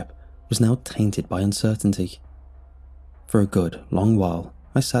business trip was now tainted by uncertainty. For a good long while,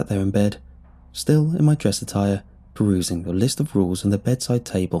 I sat there in bed, still in my dress attire, perusing the list of rules on the bedside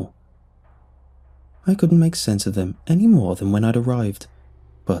table. I couldn't make sense of them any more than when I'd arrived,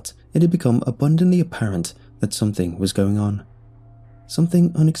 but it had become abundantly apparent that something was going on.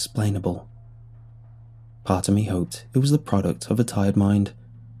 Something unexplainable. Part of me hoped it was the product of a tired mind,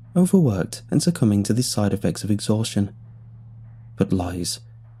 overworked and succumbing to the side effects of exhaustion. But lies,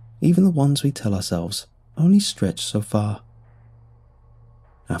 even the ones we tell ourselves, only stretch so far.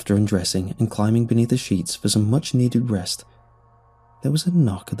 After undressing and climbing beneath the sheets for some much-needed rest, there was a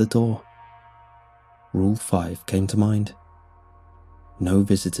knock at the door. Rule 5 came to mind. No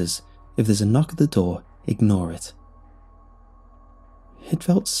visitors. If there's a knock at the door, ignore it. It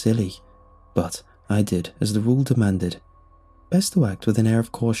felt silly, but I did as the rule demanded. Best to act with an air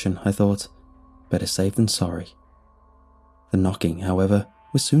of caution, I thought. Better safe than sorry. The knocking, however,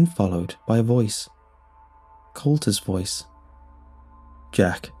 was soon followed by a voice. Coulter's voice.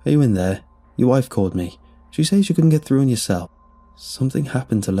 "Jack, are you in there? Your wife called me. She says you couldn't get through in your cell. Something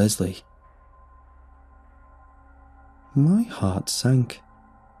happened to Leslie." My heart sank.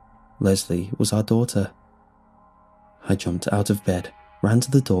 Leslie was our daughter. I jumped out of bed, ran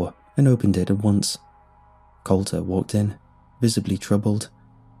to the door, and opened it at once. Coulter walked in, visibly troubled.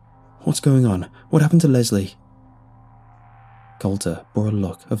 "What's going on? What happened to Leslie?" Coulter bore a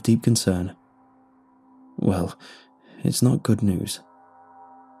look of deep concern. "Well, it's not good news."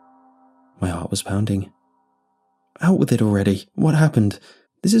 My heart was pounding. "Out with it already. What happened?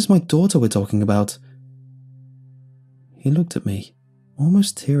 This is my daughter we're talking about." He looked at me,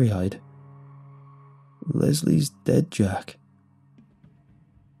 almost teary-eyed. "Leslie's dead, Jack."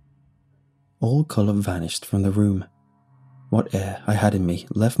 All colour vanished from the room. What air I had in me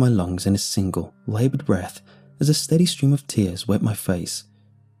left my lungs in a single, laboured breath as a steady stream of tears wet my face.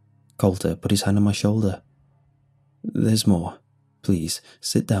 Coulter put his hand on my shoulder. "There's more. Please,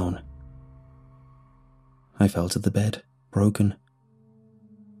 sit down." I fell to the bed, broken.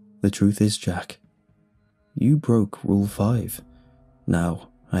 "The truth is, Jack, you broke Rule 5. Now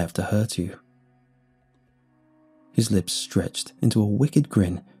I have to hurt you." His lips stretched into a wicked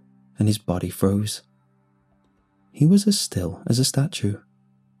grin, and his body froze. He was as still as a statue.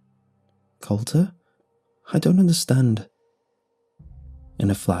 "Coulter? I don't understand." In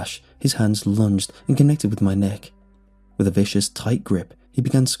a flash, his hands lunged and connected with my neck. With a vicious, tight grip, he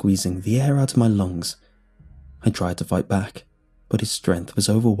began squeezing the air out of my lungs. I tried to fight back, but his strength was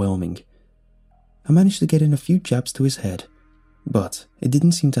overwhelming. I managed to get in a few jabs to his head, but it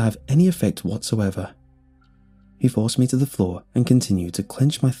didn't seem to have any effect whatsoever. He forced me to the floor and continued to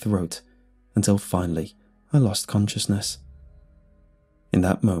clench my throat until finally I lost consciousness. In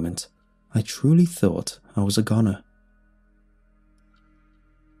that moment, I truly thought I was a goner.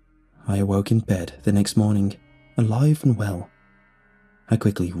 I awoke in bed the next morning, alive and well. I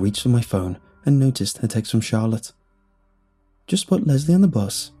quickly reached for my phone and noticed a text from Charlotte. "Just put Leslie on the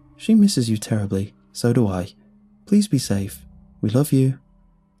bus. She misses you terribly, so do I. Please be safe. We love you."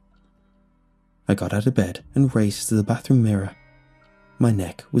 I got out of bed and raced to the bathroom mirror. My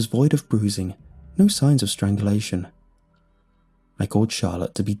neck was void of bruising, no signs of strangulation. I called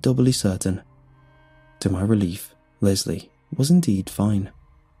Charlotte to be doubly certain. To my relief, Leslie was indeed fine.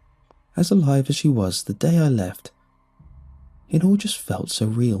 As alive as she was the day I left. It all just felt so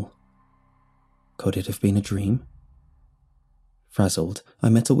real. Could it have been a dream? Frazzled, I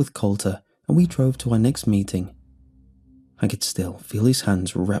met up with Coulter and we drove to our next meeting. I could still feel his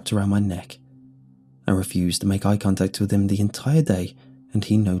hands wrapped around my neck. I refused to make eye contact with him the entire day, and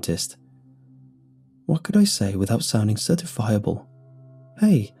he noticed. What could I say without sounding certifiable?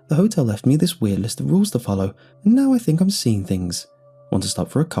 "Hey, the hotel left me this weird list of rules to follow, and now I think I'm seeing things. Want to stop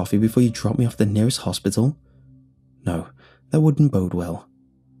for a coffee before you drop me off the nearest hospital?" No, that wouldn't bode well.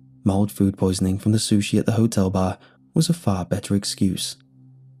 Mild food poisoning from the sushi at the hotel bar was a far better excuse.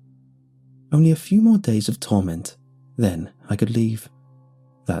 Only a few more days of torment, then I could leave.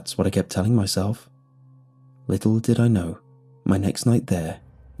 That's what I kept telling myself. Little did I know, my next night there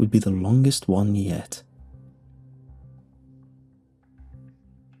would be the longest one yet.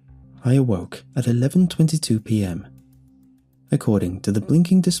 I awoke at 11:22 p.m. according to the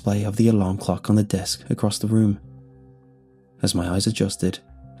blinking display of the alarm clock on the desk across the room. As my eyes adjusted,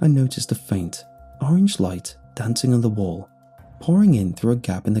 I noticed a faint, orange light dancing on the wall, pouring in through a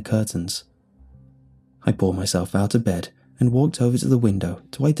gap in the curtains. I pulled myself out of bed and walked over to the window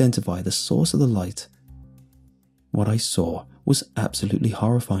to identify the source of the light. What I saw was absolutely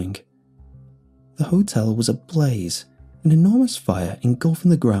horrifying. The hotel was ablaze, an enormous fire engulfing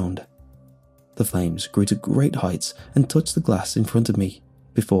the ground. The flames grew to great heights and touched the glass in front of me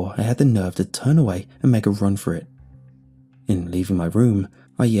before I had the nerve to turn away and make a run for it. In leaving my room,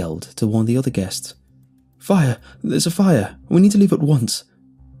 I yelled to warn the other guests. "Fire! There's a fire! We need to leave at once!"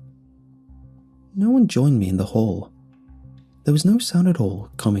 No one joined me in the hall. There was no sound at all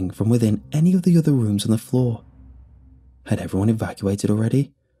coming from within any of the other rooms on the floor. Had everyone evacuated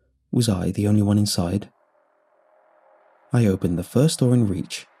already? Was I the only one inside? I opened the first door in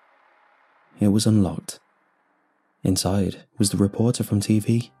reach. It was unlocked. Inside was the reporter from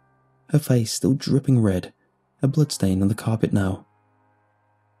TV, her face still dripping red, a bloodstain on the carpet now.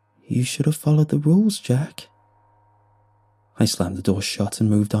 "You should have followed the rules, Jack." I slammed the door shut and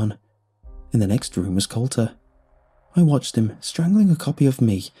moved on. In the next room was Coulter. I watched him strangling a copy of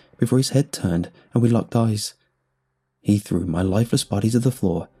me before his head turned and we locked eyes. He threw my lifeless body to the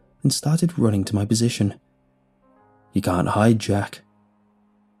floor and started running to my position. "You can't hide, Jack."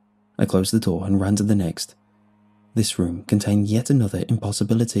 I closed the door and ran to the next. This room contained yet another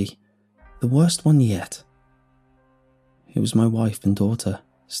impossibility, the worst one yet. It was my wife and daughter,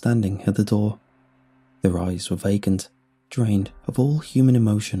 standing at the door. Their eyes were vacant, drained of all human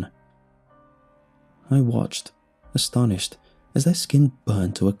emotion. I watched, astonished, as their skin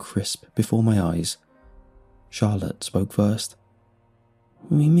burned to a crisp before my eyes. Charlotte spoke first.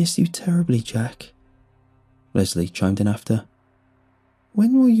 "We miss you terribly, Jack." Leslie chimed in after.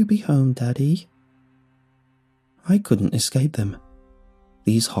 "When will you be home, Daddy?" I couldn't escape them.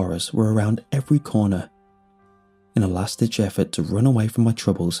 These horrors were around every corner. In a last-ditch effort to run away from my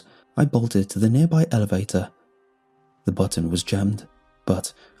troubles, I bolted to the nearby elevator. The button was jammed,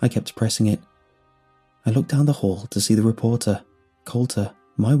 but I kept pressing it. I looked down the hall to see the reporter, Coulter,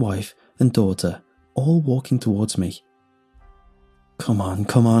 my wife, and daughter all walking towards me. Come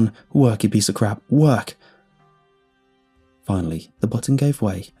on, work, you piece of crap, work!" Finally, the button gave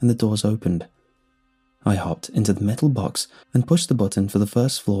way and the doors opened. I hopped into the metal box and pushed the button for the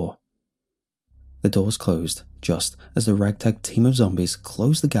first floor. The doors closed just as the ragtag team of zombies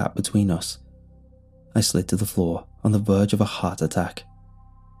closed the gap between us. I slid to the floor on the verge of a heart attack.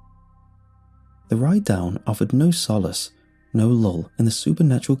 The ride down offered no solace, no lull in the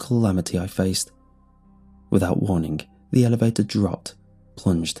supernatural calamity I faced. Without warning, the elevator dropped,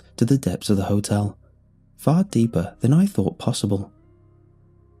 plunged to the depths of the hotel, far deeper than I thought possible.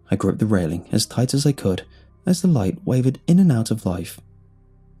 I gripped the railing as tight as I could as the light wavered in and out of life.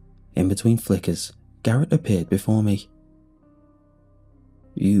 In between flickers, Garrett appeared before me.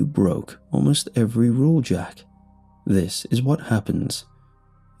 "You broke almost every rule, Jack. This is what happens.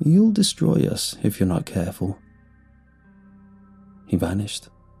 You'll destroy us if you're not careful." He vanished.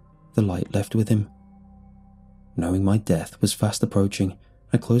 The light left with him. Knowing my death was fast approaching,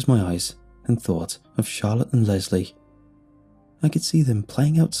 I closed my eyes and thought of Charlotte and Leslie. I could see them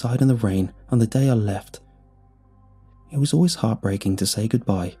playing outside in the rain on the day I left. It was always heartbreaking to say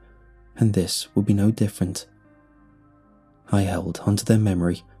goodbye, and this would be no different. I held onto their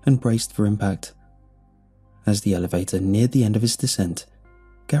memory and braced for impact. As the elevator neared the end of its descent,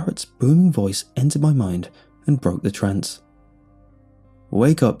 Garrett's booming voice entered my mind and broke the trance.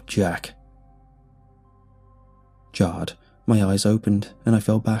 "Wake up, Jack." Jarred, my eyes opened and I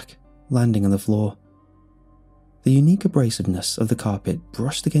fell back, landing on the floor. The unique abrasiveness of the carpet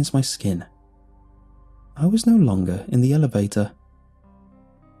brushed against my skin. I was no longer in the elevator.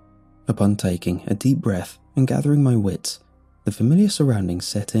 Upon taking a deep breath and gathering my wits, the familiar surroundings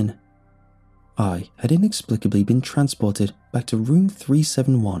set in. I had inexplicably been transported back to room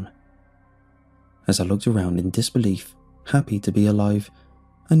 371. As I looked around in disbelief, happy to be alive,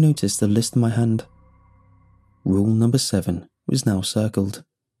 I noticed the list in my hand. Rule number 7 was now circled.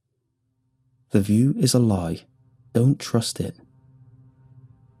 The view is a lie. Don't trust it.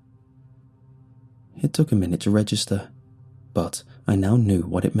 It took a minute to register, but I now knew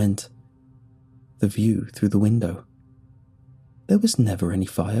what it meant. The view through the window. There was never any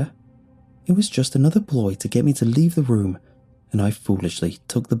fire. It was just another ploy to get me to leave the room, and I foolishly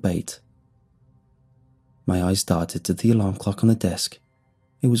took the bait. My eyes darted to the alarm clock on the desk.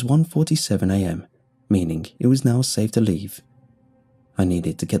 It was 1:47 a.m., meaning it was now safe to leave. I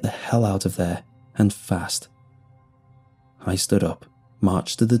needed to get the hell out of there, and fast. I stood up,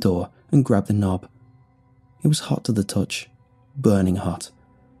 marched to the door, and grabbed the knob. It was hot to the touch, burning hot.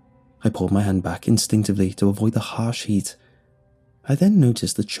 I pulled my hand back instinctively to avoid the harsh heat. I then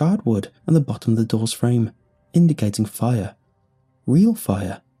noticed the charred wood on the bottom of the door's frame, indicating fire. Real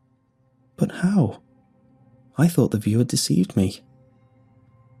fire. But how? I thought the view had deceived me.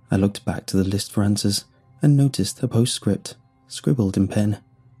 I looked back to the list for answers and noticed a postscript, scribbled in pen.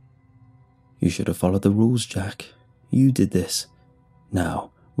 "You should have followed the rules, Jack. You did this.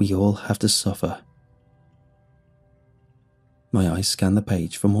 Now, we all have to suffer." My eyes scanned the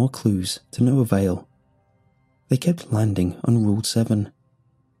page for more clues, to no avail. They kept landing on Rule 7.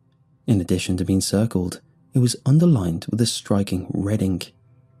 In addition to being circled, it was underlined with a striking red ink.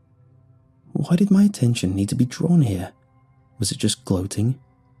 Why did my attention need to be drawn here? Was it just gloating,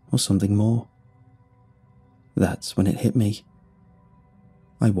 or something more? That's when it hit me.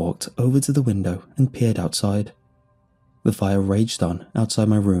 I walked over to the window and peered outside. The fire raged on outside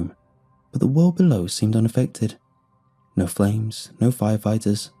my room, but the world below seemed unaffected. No flames, no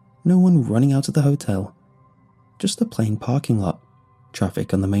firefighters, no one running out of the hotel. Just a plain parking lot,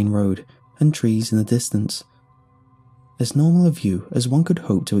 traffic on the main road, and trees in the distance. As normal a view as one could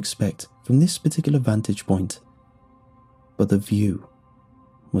hope to expect from this particular vantage point. But the view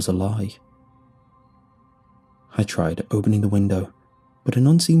was a lie. I tried opening the window, but an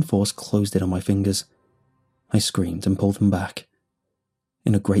unseen force closed it on my fingers. I screamed and pulled them back.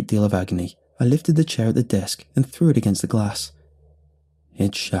 In a great deal of agony, I lifted the chair at the desk and threw it against the glass.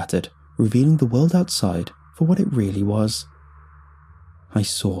 It shattered, revealing the world outside for what it really was. I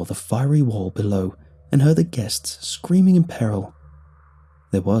saw the fiery wall below and heard the guests screaming in peril.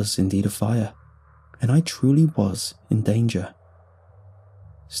 There was indeed a fire, and I truly was in danger.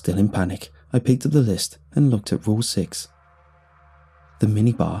 Still in panic, I picked up the list and looked at Rule 6. The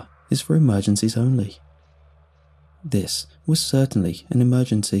minibar is for emergencies only. This was certainly an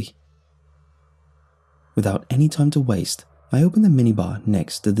emergency. Without any time to waste, I opened the minibar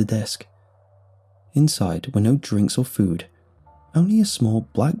next to the desk. Inside were no drinks or food, only a small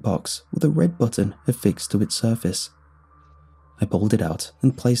black box with a red button affixed to its surface. I pulled it out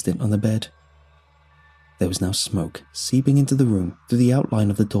and placed it on the bed. There was now smoke seeping into the room through the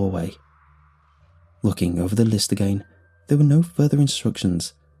outline of the doorway. Looking over the list again, there were no further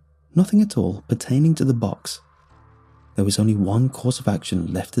instructions, nothing at all pertaining to the box. There was only one course of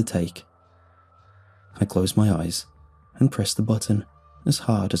action left to take. I closed my eyes and pressed the button as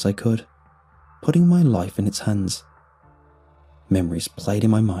hard as I could, putting my life in its hands. Memories played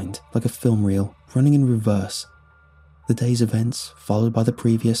in my mind like a film reel running in reverse. The day's events followed by the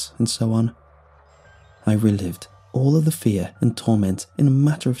previous, and so on. I relived all of the fear and torment in a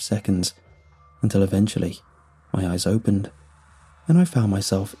matter of seconds, until eventually my eyes opened, and I found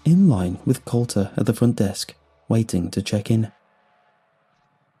myself in line with Coulter at the front desk, waiting to check in.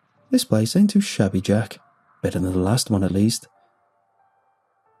 "This place ain't too shabby, Jack. Better than the last one at least."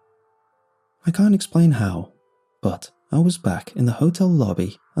 I can't explain how, but I was back in the hotel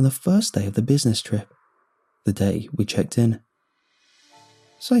lobby on the first day of the business trip, the day we checked in.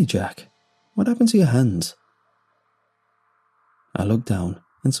 "Say, Jack, what happened to your hands?" I looked down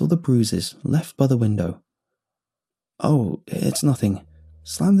and saw the bruises left by the window. "Oh, it's nothing.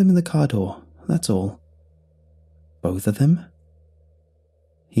 Slammed them in the car door, that's all." "Both of them?"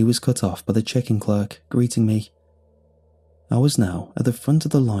 He was cut off by the check-in clerk greeting me. I was now at the front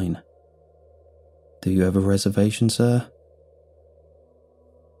of the line. "Do you have a reservation, sir?"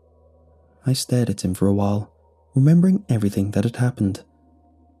 I stared at him for a while, remembering everything that had happened.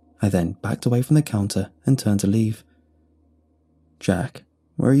 I then backed away from the counter and turned to leave. "Jack,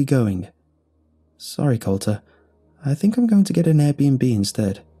 where are you going?" "Sorry, Coulter. I think I'm going to get an Airbnb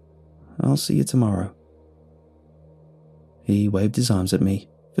instead. I'll see you tomorrow." He waved his arms at me,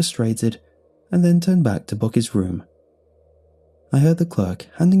 frustrated, and then turned back to book his room. I heard the clerk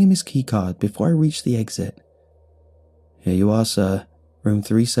handing him his key card before I reached the exit. "Here you are, sir. Room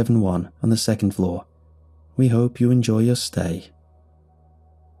 371 on the second floor. We hope you enjoy your stay."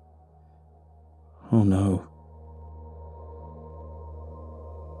 Oh no.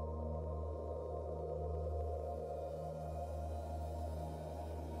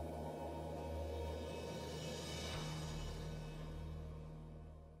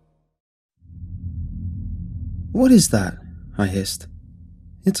 "What is that?" I hissed.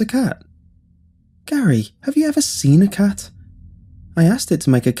 "It's a cat." "Gary, have you ever seen a cat?" "I asked it to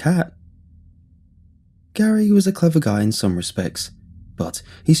make a cat." Gary was a clever guy in some respects, but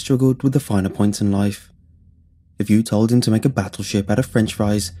he struggled with the finer points in life. If you told him to make a battleship out of French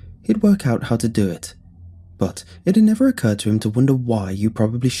fries, he'd work out how to do it. But it had never occurred to him to wonder why you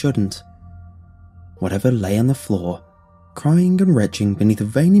probably shouldn't. Whatever lay on the floor, crying and retching beneath the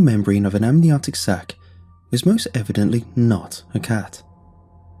veiny membrane of an amniotic sac, was most evidently not a cat.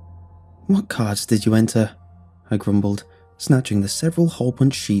 "What cards did you enter?" I grumbled, snatching the several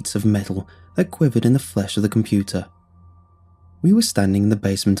hole-punch sheets of metal that quivered in the flesh of the computer. We were standing in the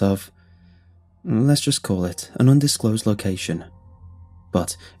basement of, let's just call it, an undisclosed location.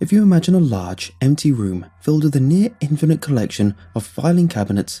 But if you imagine a large, empty room filled with a near-infinite collection of filing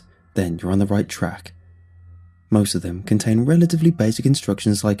cabinets, then you're on the right track. Most of them contain relatively basic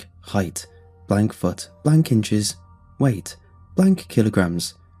instructions like height, blank foot, blank inches, weight, blank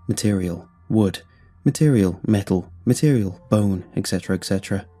kilograms, material, wood, material, metal, material, bone, etc.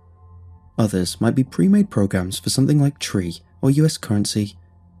 etc. Others might be pre-made programs for something like tree or US currency,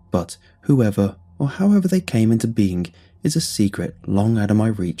 but whoever or however they came into being is a secret long out of my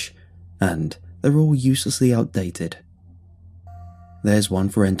reach, and they're all uselessly outdated. There's one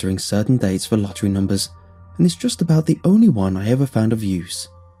for entering certain dates for lottery numbers, and it's just about the only one I ever found of use.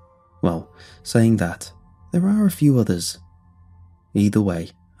 Well, saying that, there are a few others. Either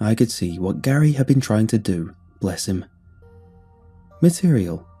way, I could see what Gary had been trying to do, bless him.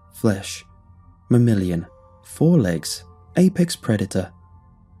 Material, flesh, mammalian, 4 legs, apex predator.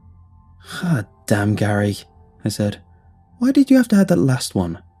 Ah, damn, Gary, I said. Why did you have to add that last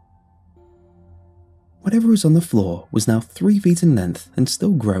one? Whatever was on the floor was now 3 feet in length and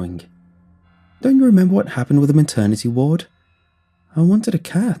still growing. Don't you remember what happened with the maternity ward? I wanted a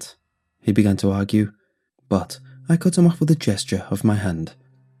cat, he began to argue, but I cut him off with a gesture of my hand.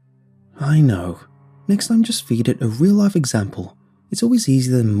 I know. Next time just feed it a real-life example. It's always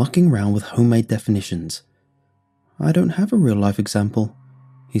easier than mucking around with homemade definitions. I don't have a real-life example,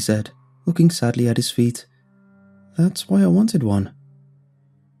 he said, looking sadly at his feet. That's why I wanted one.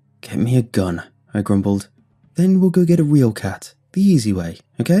 Get me a gun, I grumbled. Then we'll go get a real cat, the easy way,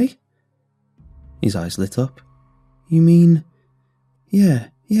 okay? His eyes lit up. You mean... Yeah,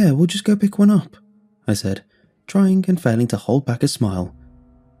 we'll just go pick one up, I said, trying and failing to hold back a smile.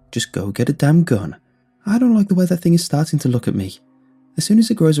 Just go get a damn gun. I don't like the way that thing is starting to look at me. As soon as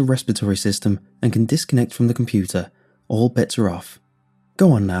it grows a respiratory system and can disconnect from the computer, all bets are off.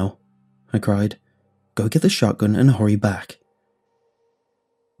 Go on now, I cried. Go get the shotgun and hurry back.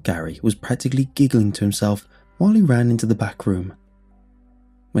 Gary was practically giggling to himself while he ran into the back room.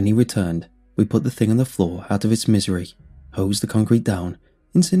 When he returned, we put the thing on the floor out of its misery, hosed the concrete down,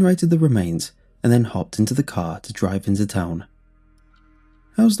 incinerated the remains, and then hopped into the car to drive into town.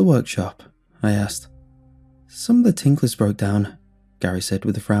 How's the workshop? I asked. Some of the tinklers broke down, Gary said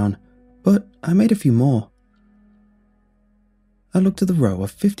with a frown, but I made a few more. I looked at the row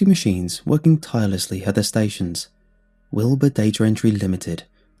of 50 machines working tirelessly at their stations. Wilbur Data Entry Limited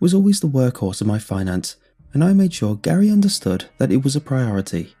was always the workhorse of my finance, and I made sure Gary understood that it was a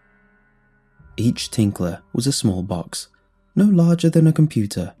priority. Each tinkler was a small box, no larger than a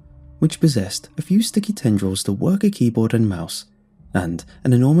computer, which possessed a few sticky tendrils to work a keyboard and mouse, and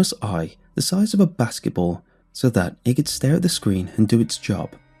an enormous eye the size of a basketball so that it could stare at the screen and do its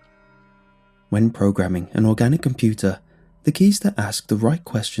job. When programming an organic computer, the key is to ask the right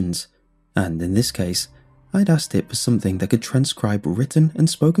questions, and in this case, I'd asked it for something that could transcribe written and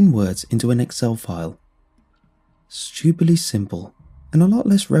spoken words into an Excel file. Stupidly simple, and a lot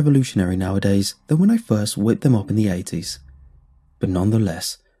less revolutionary nowadays than when I first whipped them up in the 80s. But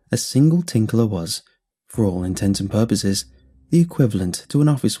nonetheless, a single tinkler was, for all intents and purposes, the equivalent to an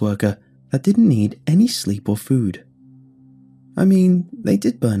office worker that didn't need any sleep or food. I mean, they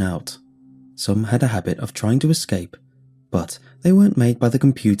did burn out. Some had a habit of trying to escape, but they weren't made by the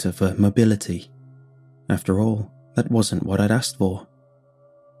computer for mobility. After all, that wasn't what I'd asked for.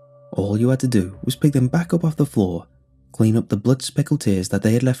 All you had to do was pick them back up off the floor, clean up the blood-speckled tears that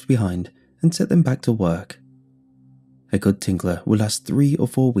they had left behind, and set them back to work. A good tinkler would last 3 or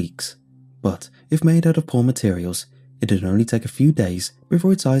 4 weeks, but if made out of poor materials, it'd only take a few days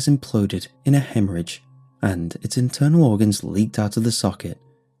before its eyes imploded in a hemorrhage, and its internal organs leaked out of the socket.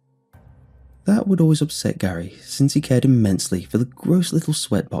 That would always upset Gary, since he cared immensely for the gross little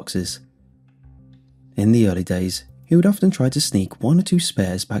sweat boxes. In the early days, he would often try to sneak 1 or 2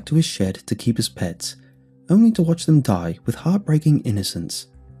 spares back to his shed to keep as pets, only to watch them die with heartbreaking innocence.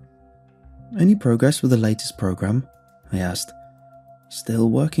 Any progress with the latest program? I asked. Still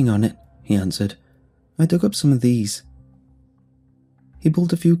working on it, he answered. I dug up some of these. He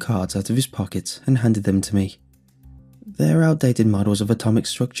pulled a few cards out of his pockets and handed them to me. They're outdated models of atomic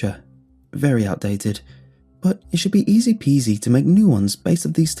structure. Very outdated. But it should be easy peasy to make new ones based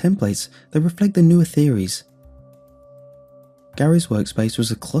on these templates that reflect the newer theories. Gary's workspace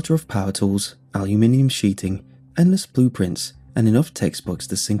was a clutter of power tools, aluminium sheeting, endless blueprints, and enough textbooks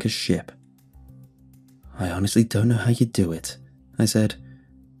to sink a ship. I honestly don't know how you do it, I said.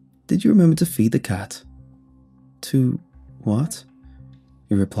 Did you remember to feed the cat? To what?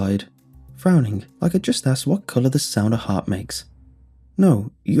 He replied, frowning like I just asked what colour the sound a heart makes.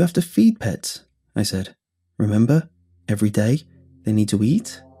 No, you have to feed pets, I said. Remember? Every day, they need to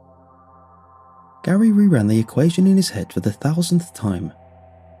eat? Gary reran the equation in his head for the 1000th time.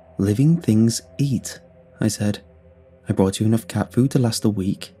 Living things eat, I said. I brought you enough cat food to last a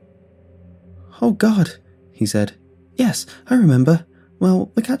week. "Oh God," he said. "Yes, I remember.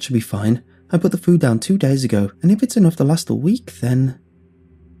 Well, the cat should be fine. I put the food down 2 days ago, and if it's enough to last a week, then—"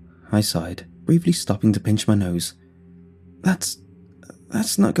 I sighed, briefly stopping to pinch my nose. That's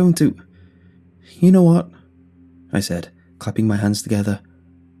not going to... "You know what?" I said, clapping my hands together.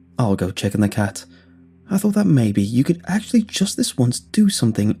 "I'll go check on the cat. I thought that maybe you could actually just this once do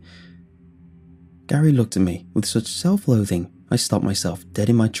something." Gary looked at me with such self-loathing I stopped myself dead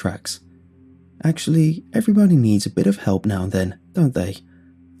in my tracks. "Actually, everybody needs a bit of help now and then, don't they?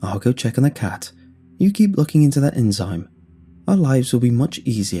 I'll go check on the cat. You keep looking into that enzyme. Our lives would be much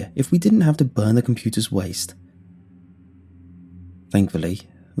easier if we didn't have to burn the computer's waste." Thankfully,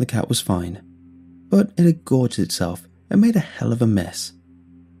 the cat was fine, but it had gorged itself and made a hell of a mess.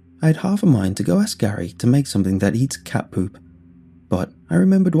 I had half a mind to go ask Gary to make something that eats cat poop, but I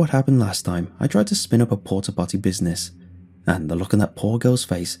remembered what happened last time I tried to spin up a porta-potty business, and the look on that poor girl's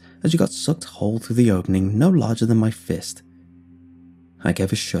face as she got sucked whole through the opening no larger than my fist. I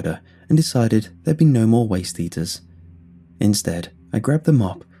gave a shudder and decided there'd be no more waste eaters. Instead, I grabbed the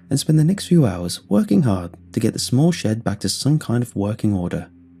mop and spent the next few hours working hard to get the small shed back to some kind of working order.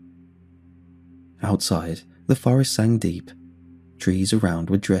 Outside, the forest sang deep. Trees around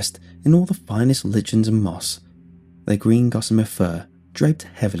were dressed in all the finest lichens and moss, their green gossamer fur draped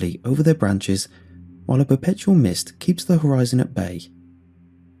heavily over their branches, while a perpetual mist keeps the horizon at bay.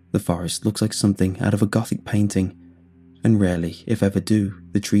 The forest looks like something out of a Gothic painting, and rarely, if ever do,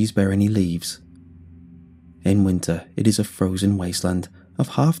 the trees bear any leaves. In winter, it is a frozen wasteland of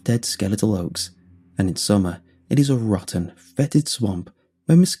half-dead skeletal oaks, and in summer, it is a rotten, fetid swamp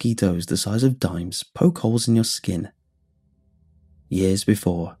where mosquitoes the size of dimes poke holes in your skin. Years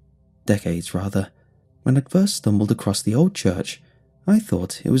before, decades rather, when I'd first stumbled across the old church, I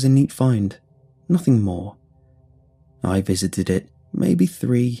thought it was a neat find, nothing more. I visited it maybe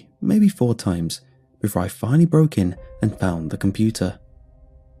 3, maybe 4 times before I finally broke in and found the computer.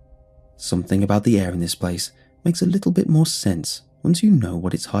 Something about the air in this place makes a little bit more sense once you know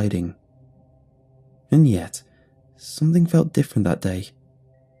what it's hiding. And yet, something felt different that day.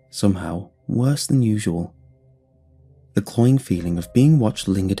 Somehow worse than usual. The cloying feeling of being watched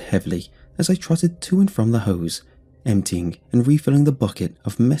lingered heavily as I trotted to and from the hose, emptying and refilling the bucket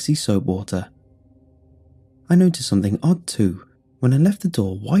of messy soap water. I noticed something odd too when I left the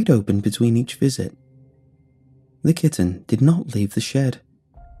door wide open between each visit. The kitten did not leave the shed,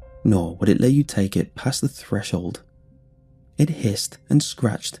 nor would it let you take it past the threshold. It hissed and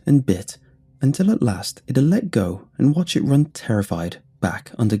scratched and bit until at last it had let go and watched it run terrified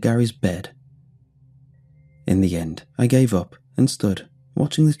back under Gary's bed. In the end, I gave up and stood,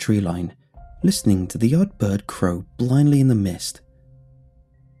 watching the tree line, listening to the odd bird crow blindly in the mist.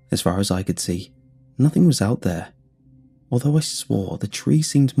 As far as I could see, nothing was out there, although I swore the tree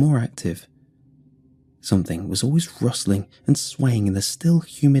seemed more active. Something was always rustling and swaying in the still,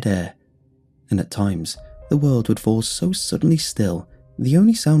 humid air, and at times the world would fall so suddenly still the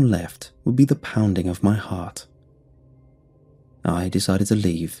only sound left would be the pounding of my heart. I decided to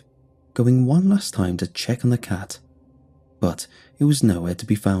leave, going one last time to check on the cat, but it was nowhere to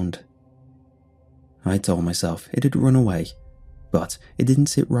be found. I told myself it had run away, but it didn't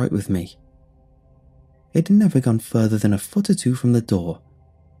sit right with me. It had never gone further than a foot or 2 from the door.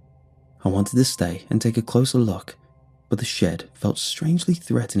 I wanted to stay and take a closer look, but the shed felt strangely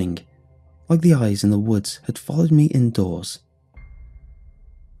threatening, like the eyes in the woods had followed me indoors.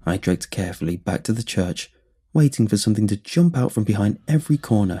 I trekked carefully back to the church, waiting for something to jump out from behind every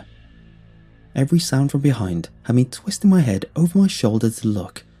corner. Every sound from behind had me twisting my head over my shoulder to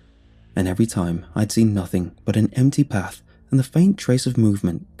look, and every time I'd seen nothing but an empty path and the faint trace of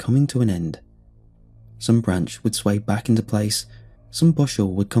movement coming to an end. Some branch would sway back into place, some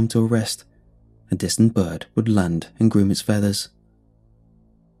bushel would come to a rest, a distant bird would land and groom its feathers.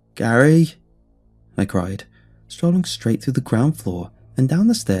 "Gary!" I cried, strolling straight through the ground floor and down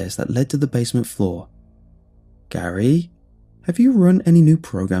the stairs that led to the basement floor. "Gary, have you run any new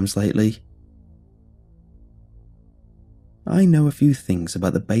programs lately?" I know a few things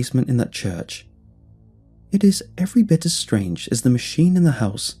about the basement in that church. It is every bit as strange as the machine in the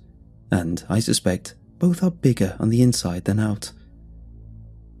house, and I suspect both are bigger on the inside than out.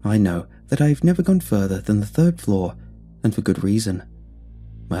 I know that I've never gone further than the 3rd floor, and for good reason.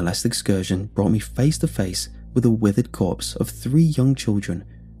 My last excursion brought me face to face with a withered corpse of 3 young children,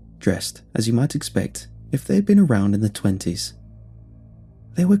 dressed as you might expect if they had been around in the 20s.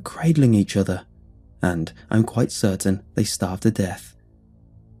 They were cradling each other, and I'm quite certain they starved to death.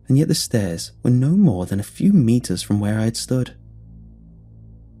 And yet the stairs were no more than a few meters from where I had stood.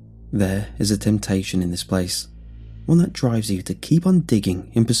 There is a temptation in this place, one that drives you to keep on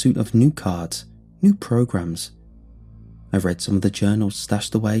digging in pursuit of new cards, new programs. I've read some of the journals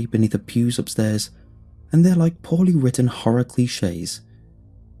stashed away beneath the pews upstairs, and they're like poorly written horror cliches.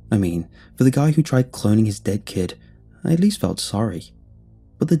 I mean, for the guy who tried cloning his dead kid, I at least felt sorry.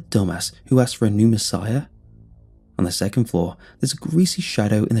 But the dumbass who asked for a new messiah? On the second floor, there's a greasy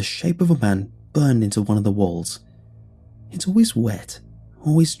shadow in the shape of a man burned into one of the walls. It's always wet,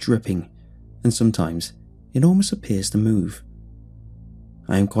 always dripping, and sometimes it almost appears to move.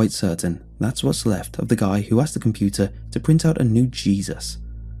 I am quite certain that's what's left of the guy who asked the computer to print out a new Jesus.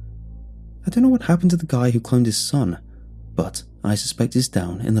 I don't know what happened to the guy who cloned his son, but I suspect he's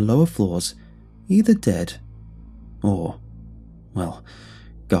down in the lower floors, either dead or, well,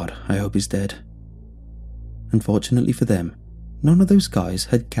 God, I hope he's dead. Unfortunately for them, none of those guys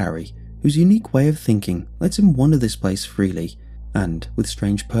had Gary, whose unique way of thinking lets him wander this place freely and with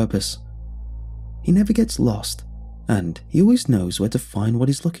strange purpose. He never gets lost, and he always knows where to find what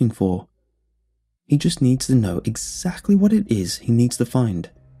he's looking for. He just needs to know exactly what it is he needs to find.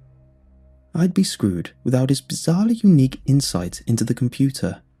 I'd be screwed without his bizarrely unique insight into the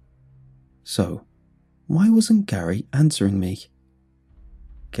computer. So, why wasn't Gary answering me?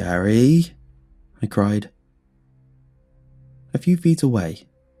 "Gary?" I cried. A few feet away,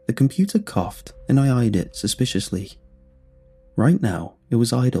 the computer coughed and I eyed it suspiciously. Right now, it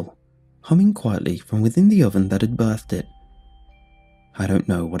was idle, humming quietly from within the oven that had birthed it. I don't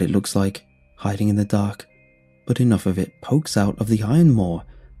know what it looks like, hiding in the dark, but enough of it pokes out of the iron maw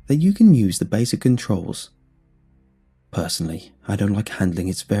that you can use the basic controls. Personally, I don't like handling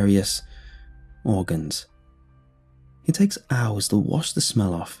its various organs. It takes hours to wash the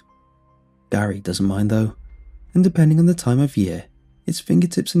smell off. Gary doesn't mind though, and depending on the time of year, its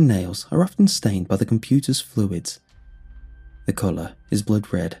fingertips and nails are often stained by the computer's fluids. The colour is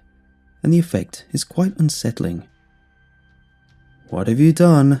blood red, and the effect is quite unsettling. "What have you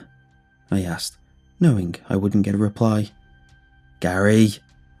done?" I asked, knowing I wouldn't get a reply. "Gary!"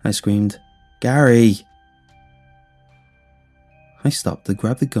 I screamed. "Gary!" I stopped to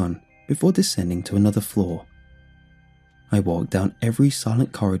grab the gun before descending to another floor. I walked down every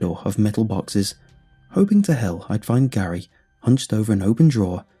silent corridor of metal boxes, hoping to hell I'd find Gary hunched over an open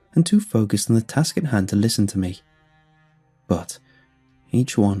drawer and too focused on the task at hand to listen to me. But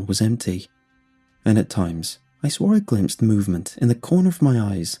each one was empty, and at times I swore I glimpsed movement in the corner of my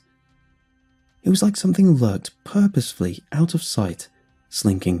eyes. It was like something lurked purposefully out of sight,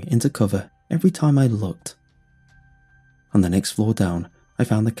 slinking into cover every time I looked. On the next floor down, I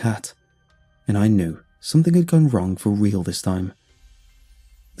found the cat, and I knew something had gone wrong for real this time.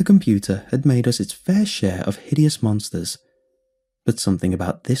 The computer had made us its fair share of hideous monsters, but something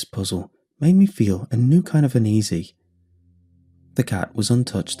about this puzzle made me feel a new kind of uneasy. The cat was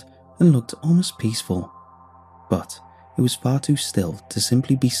untouched and looked almost peaceful, but it was far too still to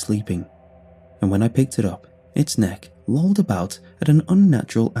simply be sleeping, and when I picked it up, its neck lolled about at an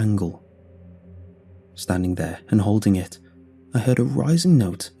unnatural angle. Standing there and holding it, I heard a rising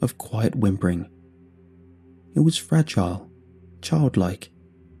note of quiet whimpering. It was fragile, childlike,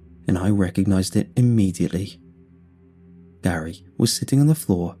 and I recognized it immediately. Gary was sitting on the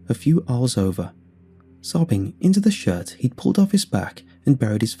floor a few aisles over, sobbing into the shirt he'd pulled off his back and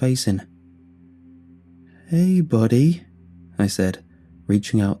buried his face in. "Hey, buddy," I said,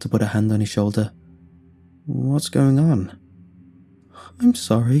 reaching out to put a hand on his shoulder. "What's going on?" "I'm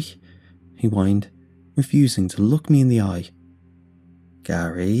sorry," he whined, refusing to look me in the eye.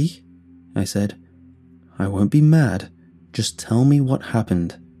 "Gary," I said, "I won't be mad. Just tell me what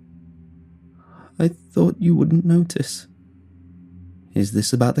happened." "I thought you wouldn't notice." "Is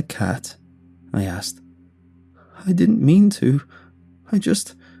this about the cat?" I asked. "I didn't mean to. I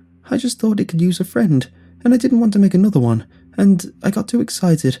just thought it could use a friend, and I didn't want to make another one, and I got too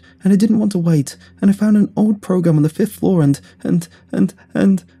excited, and I didn't want to wait, and I found an old program on the 5th floor and...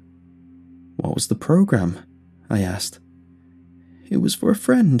 "What was the program?" I asked. "It was for a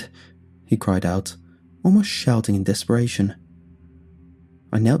friend," he cried out, almost shouting in desperation.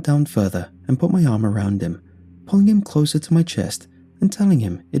 I knelt down further and put my arm around him, pulling him closer to my chest and telling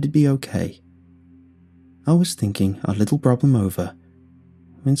him it'd be okay. I was thinking our little problem over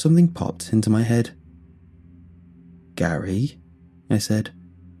when something popped into my head. "Gary," I said,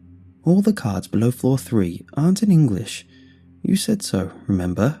 "all the cards below floor 3 aren't in English. You said so,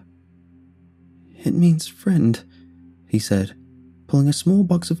 remember?" "It means friend," he said, pulling a small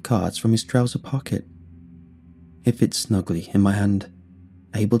box of cards from his trouser pocket. It fit snugly in my hand,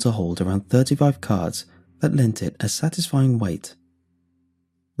 able to hold around 35 cards that lent it a satisfying weight.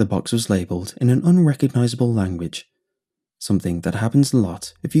 The box was labelled in an unrecognisable language, something that happens a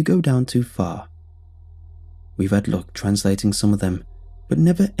lot if you go down too far. We've had luck translating some of them, but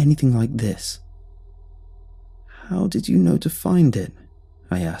never anything like this. How did you know to find it?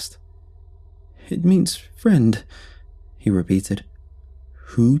 I asked. It means friend, he repeated.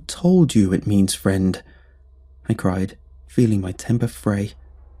 Who told you it means friend? I cried, feeling my temper fray.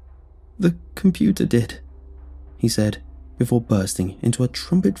 The computer did, he said, before bursting into a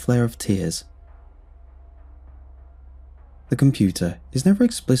trumpet flare of tears. The computer is never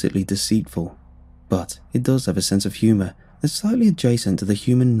explicitly deceitful, but it does have a sense of humour that's slightly adjacent to the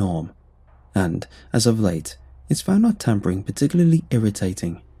human norm, and, as of late, it's found our tampering particularly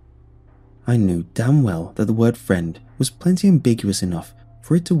irritating. I knew damn well that the word friend was plenty ambiguous enough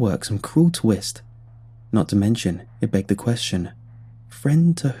for it to work some cruel twist. Not to mention, it begged the question,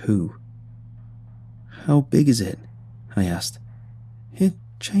 friend to who? How big is it? I asked. It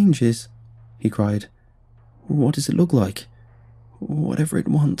changes, he cried. What does it look like? Whatever it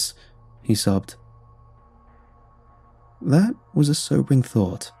wants, he sobbed. That was a sobering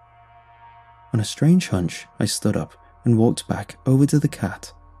thought. On a strange hunch, I stood up and walked back over to the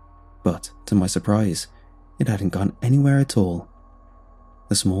cat. But, to my surprise, it hadn't gone anywhere at all.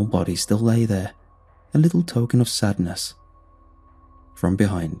 The small body still lay there, a little token of sadness. From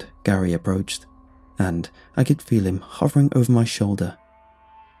behind, Gary approached, and I could feel him hovering over my shoulder.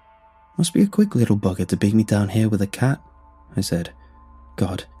 Must be a quick little bugger to beat me down here with a cat, I said.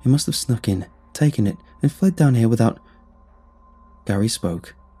 God, he must have snuck in, taken it, and fled down here without... Gary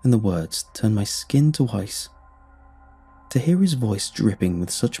spoke, and the words turned my skin to ice. To hear his voice dripping with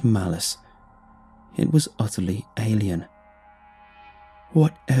such malice, it was utterly alien.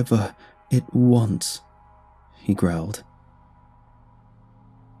 Whatever it wants, he growled.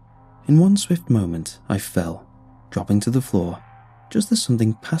 In one swift moment, I fell, dropping to the floor, just as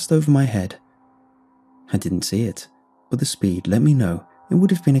something passed over my head. I didn't see it, but the speed let me know it would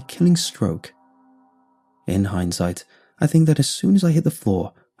have been a killing stroke. In hindsight, I think that as soon as I hit the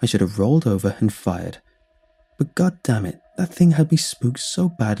floor, I should have rolled over and fired. But god damn it, that thing had me spooked so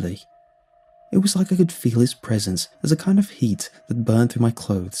badly. It was like I could feel his presence as a kind of heat that burned through my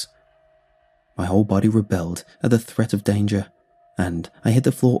clothes. My whole body rebelled at the threat of danger, and I hit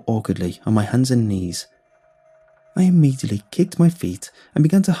the floor awkwardly on my hands and knees. I immediately kicked my feet and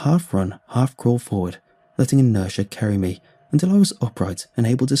began to half run, half crawl forward, letting inertia carry me until I was upright and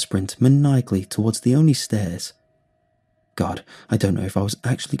able to sprint maniacally towards the only stairs. God, I don't know if I was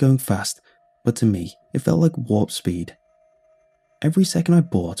actually going fast, but to me, it felt like warp speed. Every second I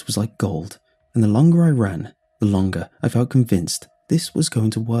bought was like gold, and the longer I ran, the longer I felt convinced this was going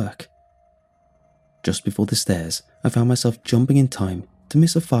to work. Just before the stairs, I found myself jumping in time to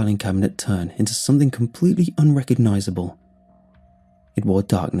miss a filing cabinet turn into something completely unrecognizable. It wore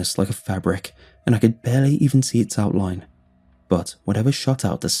darkness like a fabric, and I could barely even see its outline, but whatever shot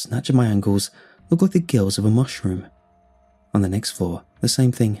out to snatch at my ankles looked like the gills of a mushroom. On the next floor, the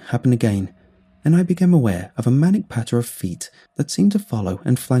same thing happened again, and I became aware of a manic patter of feet that seemed to follow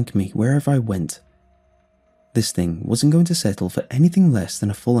and flank me wherever I went. This thing wasn't going to settle for anything less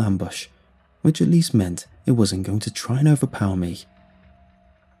than a full ambush, which at least meant it wasn't going to try and overpower me.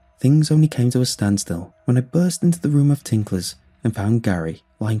 Things only came to a standstill when I burst into the room of Tinklers and found Gary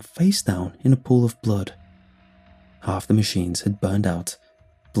lying face down in a pool of blood. Half the machines had burned out,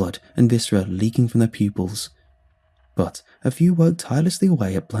 blood and viscera leaking from their pupils, but a few worked tirelessly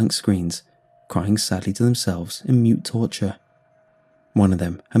away at blank screens, crying sadly to themselves in mute torture. One of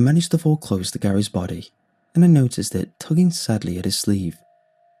them had managed to fall close to Gary's body, and I noticed it tugging sadly at his sleeve.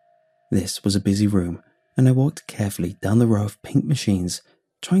 This was a busy room, and I walked carefully down the row of pink machines,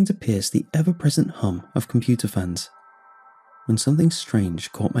 trying to pierce the ever-present hum of computer fans, when something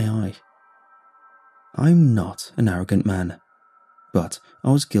strange caught my eye. I'm not an arrogant man, but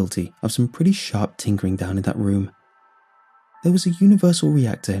I was guilty of some pretty sharp tinkering down in that room. There was a universal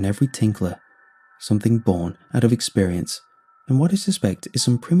reactor in every Tinkler, something born out of experience, and what I suspect is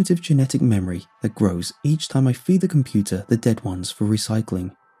some primitive genetic memory that grows each time I feed the computer the dead ones for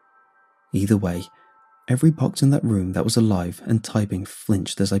recycling. Either way, every box in that room that was alive and typing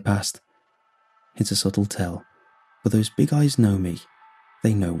flinched as I passed. It's a subtle tell, but those big eyes know me.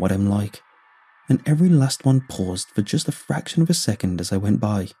 They know what I'm like, and every last one paused for just a fraction of a second as I went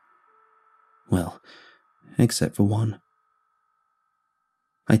by. Well, except for one.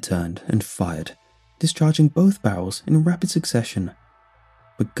 I turned and fired, discharging both barrels in rapid succession.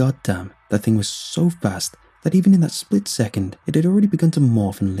 But goddamn, that thing was so fast that even in that split second it had already begun to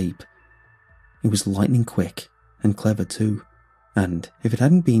morph and leap. It was lightning quick, and clever too, and if it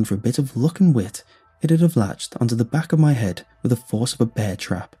hadn't been for a bit of luck and wit, it'd have latched onto the back of my head with the force of a bear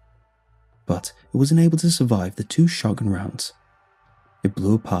trap. But it wasn't able to survive the 2 shotgun rounds. It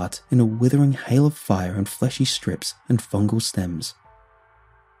blew apart in a withering hail of fire and fleshy strips and fungal stems.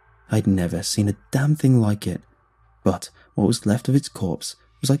 I'd never seen a damn thing like it, but what was left of its corpse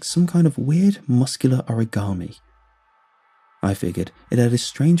was like some kind of weird muscular origami. I figured it had a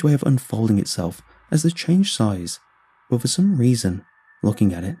strange way of unfolding itself as it changed size, but for some reason,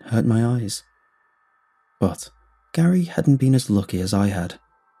 looking at it hurt my eyes. But Gary hadn't been as lucky as I had.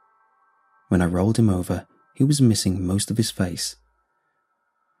 When I rolled him over, he was missing most of his face.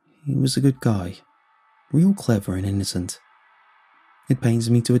 He was a good guy, real clever and innocent. It pains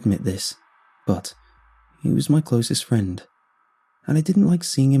me to admit this, but he was my closest friend, and I didn't like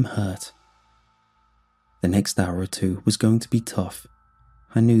seeing him hurt. The next hour or two was going to be tough.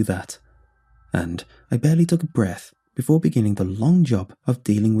 I knew that, and I barely took a breath before beginning the long job of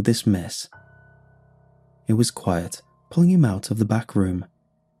dealing with this mess. It was quiet, pulling him out of the back room.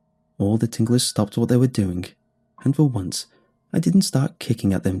 All the tinklers stopped what they were doing, and for once, I didn't start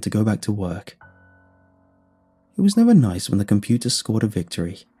kicking at them to go back to work. It was never nice when the computer scored a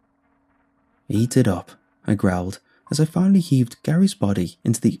victory. "Eat it up," I growled as I finally heaved Gary's body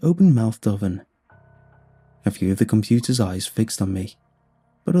into the open-mouthed oven. A few of the computer's eyes fixed on me,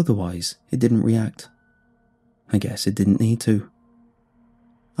 but otherwise it didn't react. I guess it didn't need to.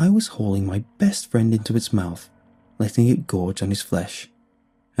 I was hauling my best friend into its mouth, letting it gorge on his flesh,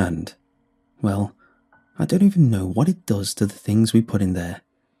 and, well, I don't even know what it does to the things we put in there.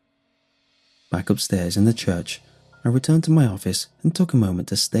 Back upstairs in the church, I returned to my office and took a moment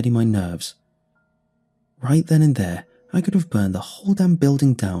to steady my nerves. Right then and there, I could have burned the whole damn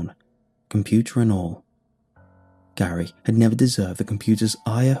building down, computer and all. Gary had never deserved the computer's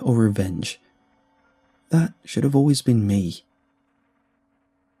ire or revenge. That should have always been me.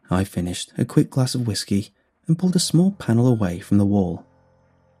 I finished a quick glass of whiskey and pulled a small panel away from the wall.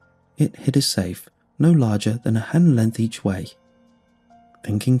 It hid a safe no larger than a hand length each way.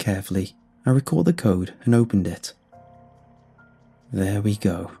 Thinking carefully, I recalled the code and opened it. "There we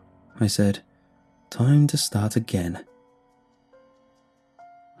go," I said. "Time to start again."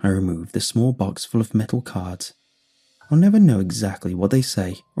 I removed the small box full of metal cards. I'll never know exactly what they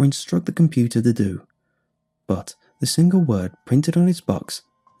say or instruct the computer to do, but the single word printed on its box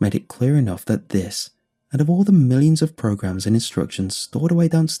made it clear enough that this, out of all the millions of programs and instructions stored away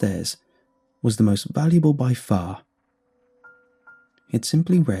downstairs, was the most valuable by far. It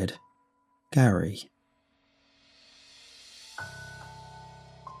simply read, Gary.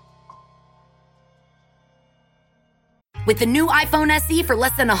 With the new iPhone SE for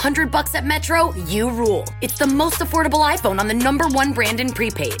less than $100 at Metro, you rule. It's the most affordable iPhone on the #1 brand in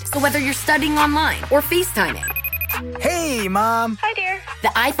prepaid. So whether you're studying online or FaceTiming. Hey, Mom. Hi, dear. The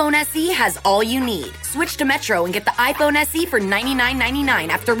iPhone SE has all you need. Switch to Metro and get the iPhone SE for $99.99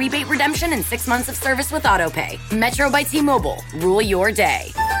 after rebate redemption and 6 months of service with AutoPay. Metro by T-Mobile. Rule your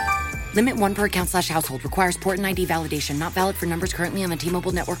day. Limit 1 per account/household. Requires port and ID validation. Not valid for numbers currently on the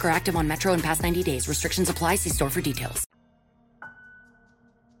T-Mobile network or active on Metro in past 90 days. Restrictions apply. See store for details.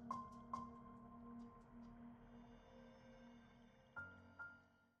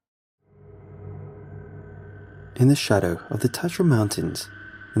 In the shadow of the Tatra Mountains,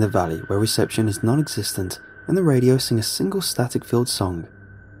 in the valley where reception is non-existent and the radio sing a single static-filled song,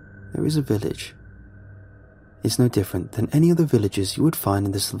 there is a village. It's no different than any other villages you would find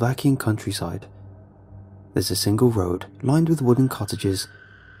in the Slovakian countryside. There's a single road lined with wooden cottages,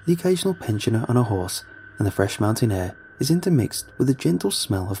 the occasional pensioner on a horse, and the fresh mountain air is intermixed with the gentle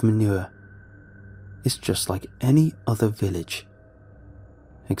smell of manure. It's just like any other village,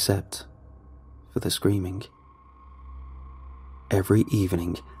 except for the screaming. Every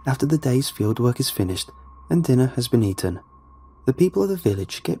evening, after the day's fieldwork is finished and dinner has been eaten, the people of the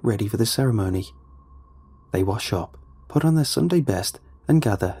village get ready for the ceremony. They wash up, put on their Sunday best, and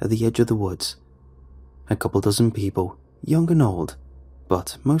gather at the edge of the woods. A couple dozen people, young and old,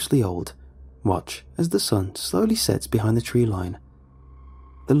 but mostly old, watch as the sun slowly sets behind the tree line.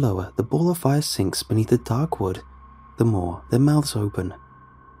 The lower the ball of fire sinks beneath the dark wood, the more their mouths open.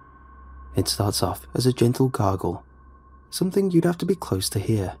 It starts off as a gentle gargle, something you'd have to be close to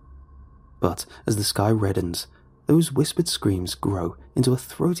hear. But as the sky reddens, those whispered screams grow into a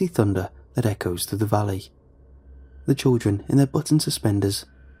throaty thunder that echoes through the valley. The children in their button suspenders,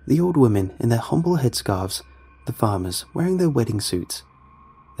 the old women in their humble headscarves, the farmers wearing their wedding suits,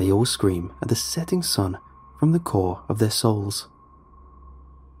 they all scream at the setting sun from the core of their souls.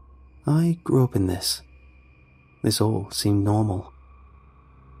 I grew up in this. This all seemed normal.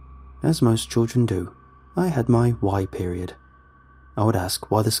 As most children do, I had my why period. I would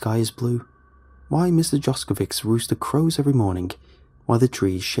ask why the sky is blue, why Mr. Joskovic's rooster crows every morning, why the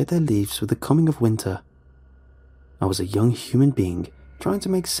trees shed their leaves with the coming of winter. I was a young human being trying to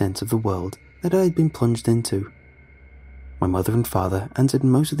make sense of the world that I had been plunged into. My mother and father answered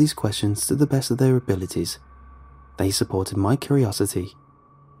most of these questions to the best of their abilities. They supported my curiosity,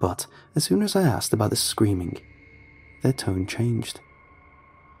 but as soon as I asked about the screaming, their tone changed.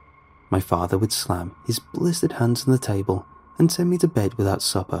 My father would slam his blistered hands on the table and send me to bed without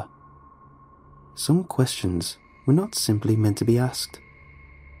supper. Some questions were not simply meant to be asked.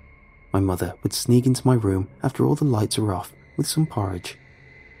 My mother would sneak into my room after all the lights were off with some porridge.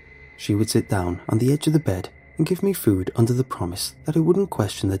 She would sit down on the edge of the bed and give me food under the promise that I wouldn't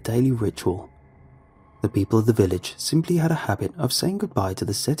question the daily ritual. The people of the village simply had a habit of saying goodbye to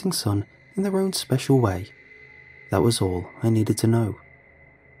the setting sun in their own special way. That was all I needed to know.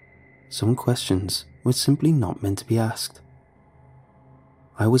 Some questions were simply not meant to be asked.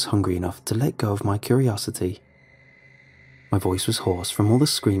 I was hungry enough to let go of my curiosity. My voice was hoarse from all the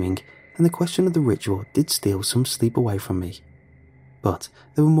screaming, and the question of the ritual did steal some sleep away from me. But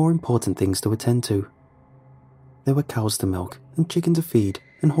there were more important things to attend to. There were cows to milk, and chicken to feed,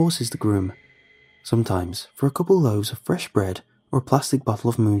 and horses to groom. Sometimes, for a couple loaves of fresh bread or a plastic bottle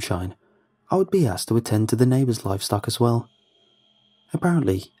of moonshine, I would be asked to attend to the neighbours' livestock as well.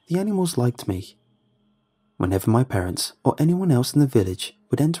 Apparently, the animals liked me. Whenever my parents or anyone else in the village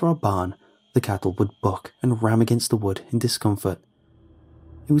would enter our barn, the cattle would buck and ram against the wood in discomfort.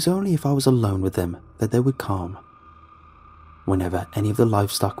 It was only if I was alone with them that they would calm. Whenever any of the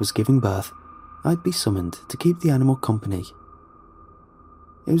livestock was giving birth, I'd be summoned to keep the animal company.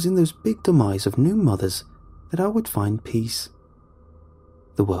 It was in those big dumb eyes of new mothers that I would find peace.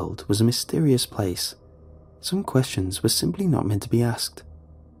 The world was a mysterious place. Some questions were simply not meant to be asked,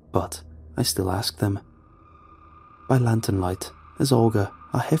 but I still asked them. By lantern light, as Olga,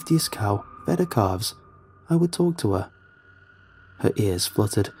 our heftiest cow, fed her calves, I would talk to her. Her ears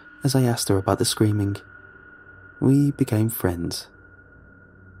fluttered as I asked her about the screaming. We became friends.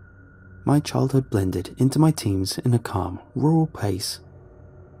 My childhood blended into my teens in a calm, rural pace.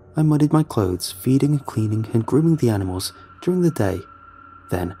 I muddied my clothes, feeding and cleaning and grooming the animals during the day.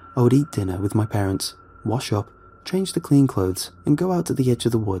 Then I would eat dinner with my parents, wash up, change to clean clothes, and go out to the edge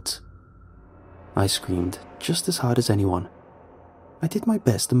of the woods. I screamed just as hard as anyone. I did my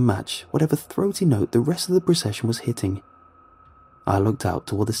best to match whatever throaty note the rest of the procession was hitting. I looked out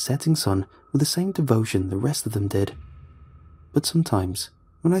toward the setting sun with the same devotion the rest of them did. But sometimes,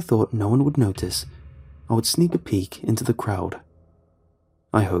 when I thought no one would notice, I would sneak a peek into the crowd.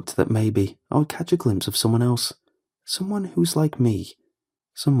 I hoped that maybe I would catch a glimpse of someone else, someone who's like me,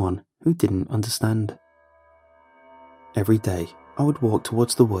 someone who didn't understand. Every day, I would walk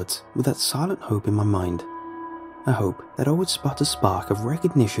towards the woods with that silent hope in my mind, a hope that I would spot a spark of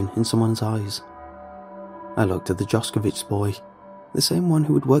recognition in someone's eyes. I looked at the Joskovich boy, the same one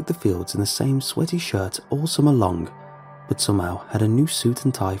who would work the fields in the same sweaty shirt all summer long, but somehow had a new suit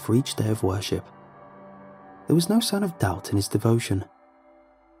and tie for each day of worship. There was no sign of doubt in his devotion.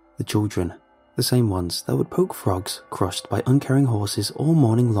 The children, the same ones that would poke frogs crushed by uncaring horses all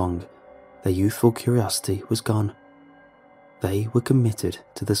morning long, their youthful curiosity was gone. They were committed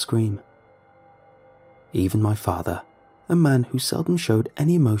to the scream. Even my father, a man who seldom showed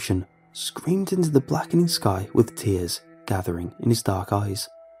any emotion, screamed into the blackening sky with tears gathering in his dark eyes.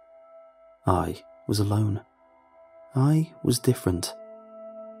 I was alone. I was different.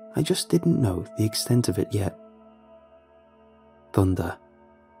 I just didn't know the extent of it yet. Thunder.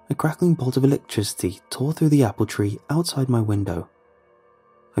 A crackling bolt of electricity tore through the apple tree outside my window.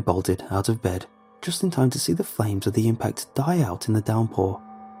 I bolted out of bed just in time to see the flames of the impact die out in the downpour.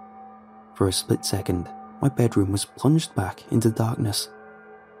 For a split second, my bedroom was plunged back into darkness.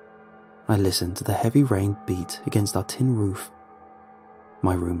 I listened to the heavy rain beat against our tin roof.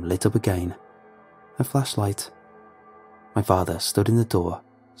 My room lit up again. A flashlight. My father stood in the door,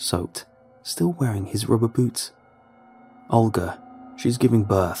 soaked, still wearing his rubber boots. "Olga, she's giving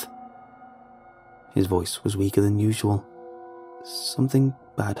birth." His voice was weaker than usual. "Something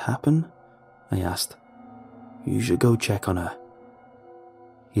bad happen?" I asked. "You should go check on her."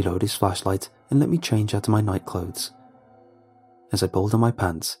 He lowered his flashlight and let me change out of my night clothes. As I pulled on my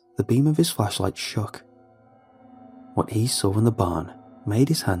pants, the beam of his flashlight shook. What he saw in the barn made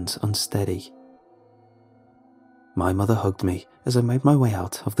his hands unsteady. My mother hugged me as I made my way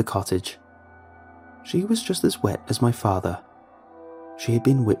out of the cottage. She was just as wet as my father. She had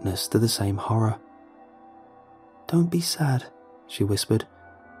been witness to the same horror. "Don't be sad," she whispered.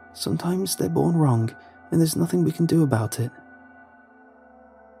 "Sometimes they're born wrong, and there's nothing we can do about it."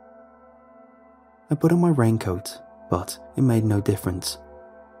 I put on my raincoat, but it made no difference.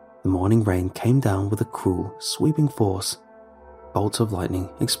 The morning rain came down with a cruel, sweeping force. Bolts of lightning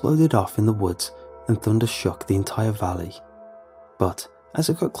exploded off in the woods, and thunder shook the entire valley. But as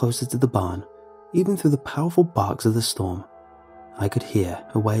I got closer to the barn, even through the powerful barks of the storm, I could hear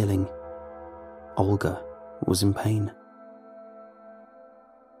her wailing. Olga was in pain.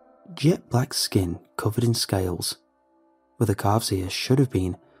 Jet black skin covered in scales. Where the calf's ears should have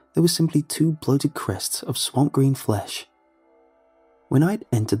been, there were simply 2 bloated crests of swamp green flesh. When I'd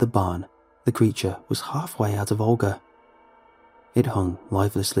entered the barn, the creature was halfway out of Olga. It hung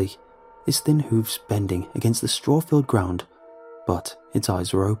lifelessly, its thin hooves bending against the straw-filled ground, but its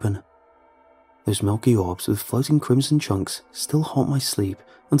eyes were open. Those milky orbs with floating crimson chunks still haunt my sleep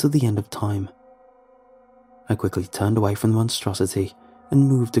until the end of time. I quickly turned away from the monstrosity and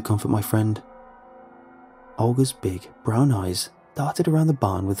moved to comfort my friend. Olga's big, brown eyes darted around the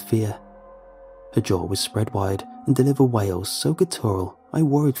barn with fear. Her jaw was spread wide and delivered wails so guttural I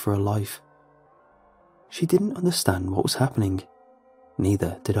worried for her life. She didn't understand what was happening.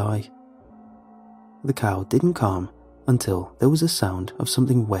 Neither did I. The cow didn't calm until there was a sound of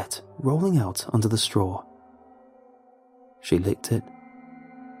something wet rolling out onto the straw. She licked it.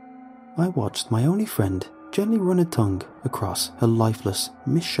 I watched my only friend gently run a tongue across her lifeless,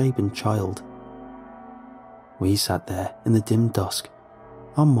 misshapen child. We sat there in the dim dusk,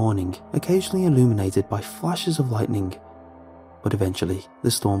 our morning occasionally illuminated by flashes of lightning, but eventually the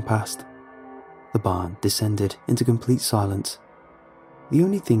storm passed. The barn descended into complete silence. The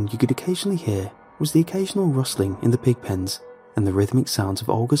only thing you could occasionally hear was the occasional rustling in the pig pens and the rhythmic sounds of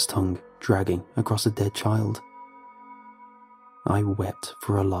Olga's tongue dragging across a dead child. I wept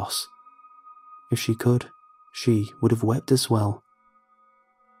for her loss. If she could, she would have wept as well.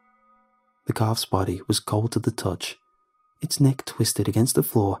 The calf's body was cold to the touch, its neck twisted against the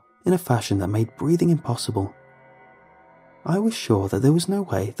floor in a fashion that made breathing impossible. I was sure that there was no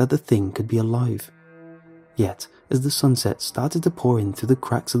way that the thing could be alive. Yet, as the sunset started to pour in through the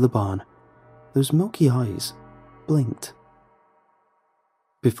cracks of the barn, those milky eyes blinked.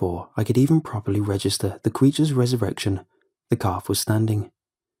 Before I could even properly register the creature's resurrection, the calf was standing.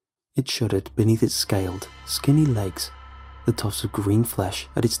 It shuddered beneath its scaled, skinny legs. The tufts of green flesh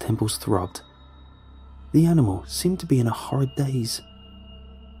at its temples throbbed. The animal seemed to be in a horrid daze.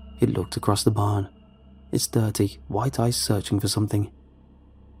 It looked across the barn, its dirty, white eyes searching for something.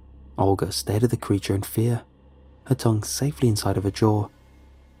 Olga stared at the creature in fear, her tongue safely inside of her jaw.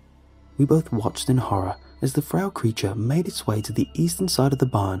 We both watched in horror as the frail creature made its way to the eastern side of the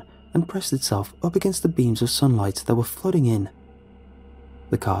barn and pressed itself up against the beams of sunlight that were flooding in.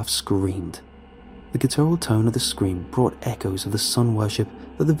 The calf screamed. The guttural tone of the scream brought echoes of the sun worship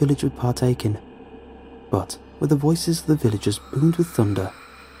that the village would partake in. But where the voices of the villagers boomed with thunder,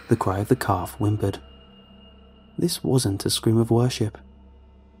 the cry of the calf whimpered. This wasn't a scream of worship.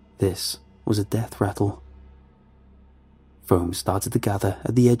 This was a death rattle. Foam started to gather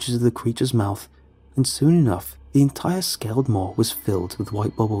at the edges of the creature's mouth, and soon enough the entire scaled maw was filled with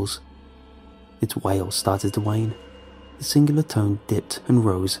white bubbles. Its wail started to wane. The singular tone dipped and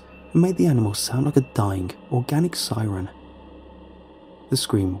rose and made the animal sound like a dying, organic siren. The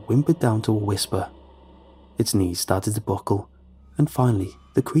scream whimpered down to a whisper. Its knees started to buckle, and finally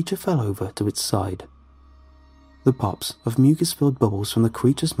the creature fell over to its side. The pops of mucus-filled bubbles from the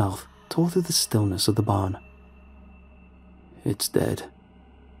creature's mouth tore through the stillness of the barn. It's dead.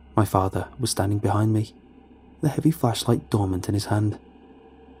 My father was standing behind me, the heavy flashlight dormant in his hand.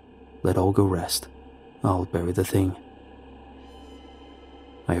 Let Olga rest. I'll bury the thing.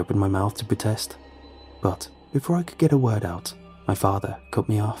 I opened my mouth to protest, but before I could get a word out, my father cut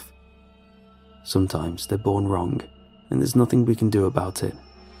me off. Sometimes they're born wrong, and there's nothing we can do about it.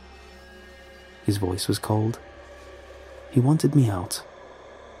 His voice was cold. He wanted me out.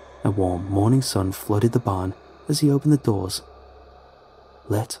 A warm morning sun flooded the barn as he opened the doors.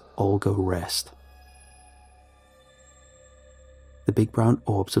 Let Olga rest. The big brown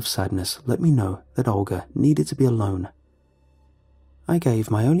orbs of sadness let me know that Olga needed to be alone. I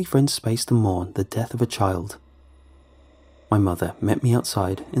gave my only friend space to mourn the death of a child. My mother met me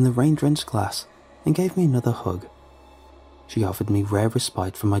outside in the rain-drenched glass and gave me another hug. She offered me rare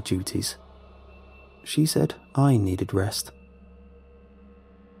respite from my duties. She said I needed rest.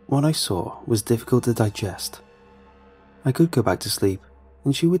 What I saw was difficult to digest. I could go back to sleep,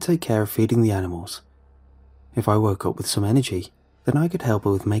 and she would take care of feeding the animals. If I woke up with some energy, then I could help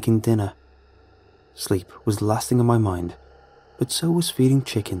her with making dinner. Sleep was the last thing on my mind, but so was feeding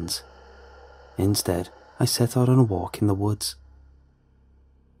chickens. Instead, I set out on a walk in the woods.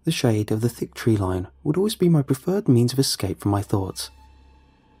 The shade of the thick tree line would always be my preferred means of escape from my thoughts.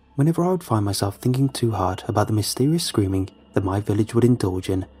 Whenever I would find myself thinking too hard about the mysterious screaming that my village would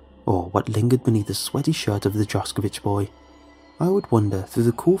indulge in, or what lingered beneath the sweaty shirt of the Droskovich boy, I would wander through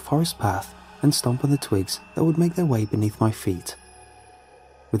the cool forest path and stomp on the twigs that would make their way beneath my feet.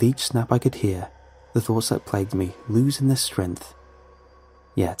 With each snap I could hear, the thoughts that plagued me losing their strength.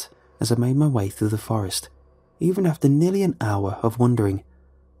 Yet, as I made my way through the forest, even after nearly an hour of wandering,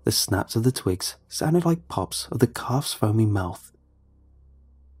 the snaps of the twigs sounded like pops of the calf's foamy mouth.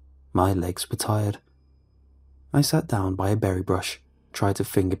 My legs were tired. I sat down by a berry bush, tried to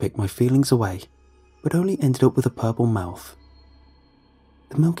fingerpick my feelings away, but only ended up with a purple mouth.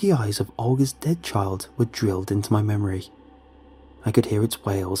 The milky eyes of Olga's dead child were drilled into my memory. I could hear its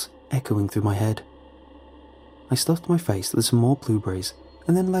wails echoing through my head. I stuffed my face with some more blueberries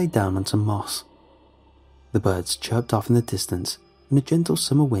and then lay down on some moss. The birds chirped off in the distance, and a gentle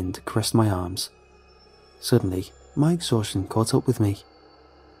summer wind caressed my arms. Suddenly, my exhaustion caught up with me.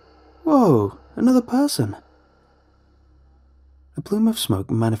 Whoa, another person! A plume of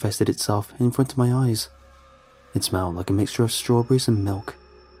smoke manifested itself in front of my eyes. It smelled like a mixture of strawberries and milk.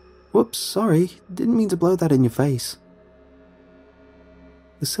 Whoops, sorry, didn't mean to blow that in your face.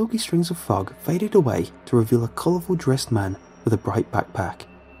 The silky strings of fog faded away to reveal a colourful dressed man with a bright backpack.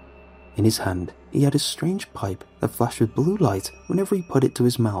 In his hand, he had a strange pipe that flashed with blue light whenever he put it to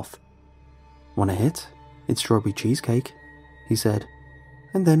his mouth. Want a hit? It's strawberry cheesecake, he said,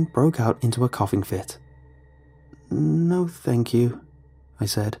 and then broke out into a coughing fit. No, thank you, I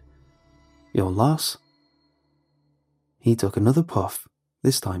said. Your loss. He took another puff,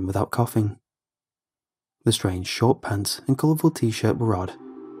 this time without coughing. The strange short pants and colourful t-shirt were odd,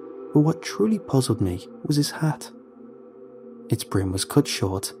 but what truly puzzled me was his hat. Its brim was cut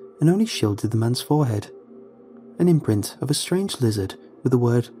short and only shielded the man's forehead. An imprint of a strange lizard with the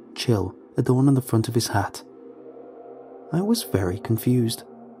word chill adorned on the front of his hat. I was very confused.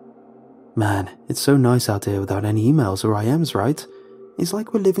 Man, it's so nice out here without any emails or IMs, right? It's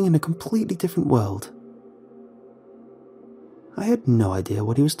like we're living in a completely different world. I had no idea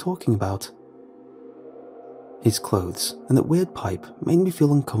what he was talking about. His clothes and that weird pipe made me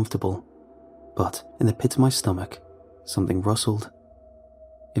feel uncomfortable, but in the pit of my stomach, something rustled.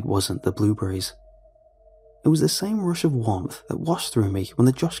 It wasn't the blueberries. It was the same rush of warmth that washed through me when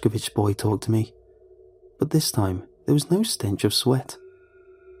the Joshkovich boy talked to me, but this time there was no stench of sweat.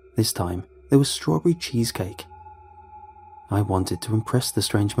 This time there was strawberry cheesecake. I wanted to impress the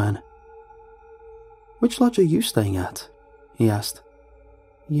strange man. Which lodge are you staying at? He asked.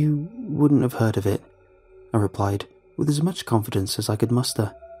 You wouldn't have heard of it, I replied with as much confidence as I could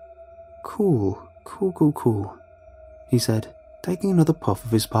muster. Cool, he said, taking another puff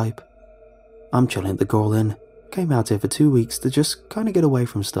of his pipe. I'm chilling at the Goral Inn. Came out here for 2 weeks to just kind of get away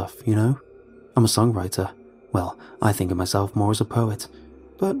from stuff, you know? I'm a songwriter. Well, I think of myself more as a poet.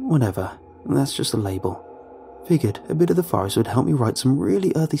 But whatever, that's just a label. Figured a bit of the forest would help me write some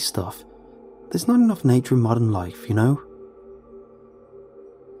really earthy stuff. There's not enough nature in modern life, you know?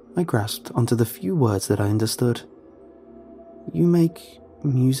 I grasped onto the few words that I understood. You make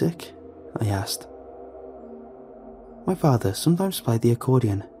music? I asked. My father sometimes played the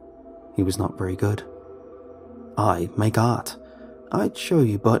accordion. He was not very good. I make art. I'd show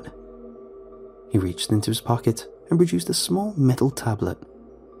you, but... He reached into his pocket and produced a small metal tablet.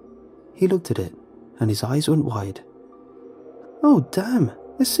 He looked at it, and his eyes went wide. Oh damn,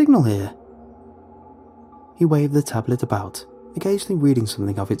 there's signal here. He waved the tablet about, occasionally reading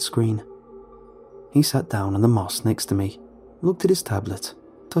something off its screen. He sat down on the moss next to me, looked at his tablet,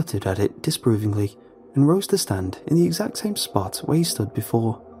 tutted at it disapprovingly, and rose to stand in the exact same spot where he stood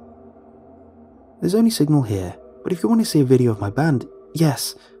before. There's only signal here, but if you want to see a video of my band,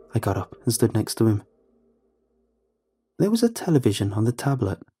 yes, I got up and stood next to him. There was a television on the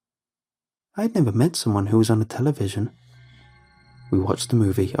tablet. I had never met someone who was on a television. We watched the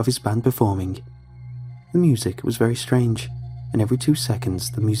movie of his band performing. The music was very strange, and every 2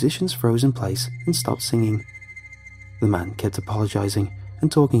 seconds the musicians froze in place and stopped singing. The man kept apologizing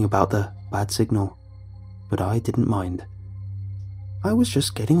and talking about the bad signal, but I didn't mind. I was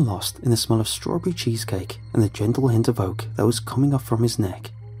just getting lost in the smell of strawberry cheesecake and the gentle hint of oak that was coming up from his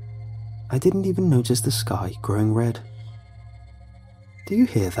neck. I didn't even notice the sky growing red. Do you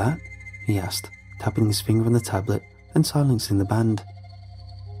hear that? He asked, tapping his finger on the tablet and silencing the band.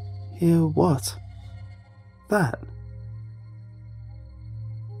 Hear what? That.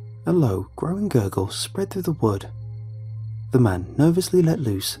 A low, growing gurgle spread through the wood. The man nervously let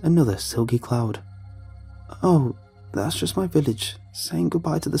loose another silky cloud. Oh, that's just my village, saying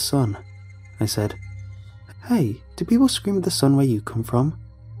goodbye to the sun, I said. Hey, do people scream at the sun where you come from?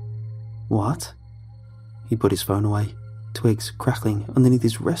 What? He put his phone away, twigs crackling underneath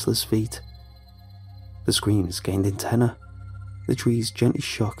his restless feet. The screams gained in tenor. The trees gently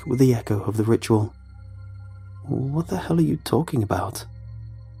shook with the echo of the ritual. What the hell are you talking about?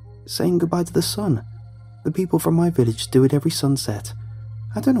 Saying goodbye to the sun. The people from my village do it every sunset.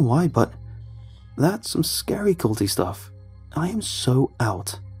 I don't know why, but that's some scary culty stuff. I am so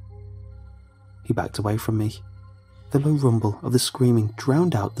out." He backed away from me. The low rumble of the screaming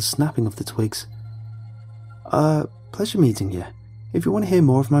drowned out the snapping of the twigs. Pleasure meeting you. If you want to hear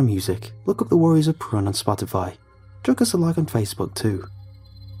more of my music, look up the Warriors of Prun on Spotify. Chuck us a like on Facebook too."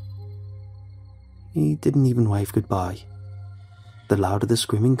 He didn't even wave goodbye. The louder the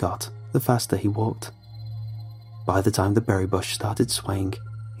screaming got, the faster he walked. By the time the berry bush started swaying,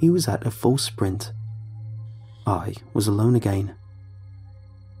 he was at a full sprint. I was alone again.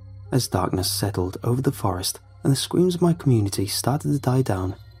 As darkness settled over the forest and the screams of my community started to die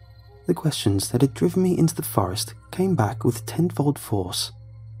down, the questions that had driven me into the forest came back with tenfold force.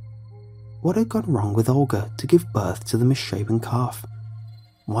 What had gone wrong with Olga to give birth to the misshapen calf?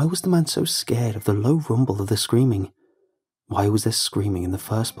 Why was the man so scared of the low rumble of the screaming? Why was there screaming in the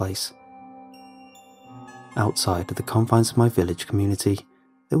first place? Outside of the confines of my village community,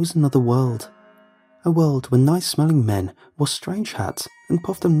 there was another world. A world where nice-smelling men wore strange hats and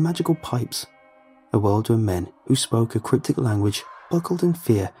puffed on magical pipes. A world where men who spoke a cryptic language buckled in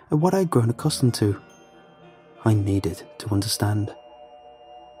fear at what I had grown accustomed to. I needed to understand.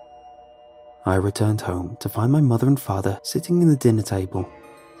 I returned home to find my mother and father sitting in the dinner table.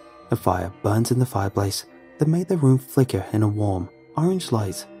 A fire burnt in the fireplace that made their room flicker in a warm, orange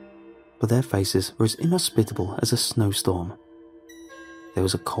light, but their faces were as inhospitable as a snowstorm. There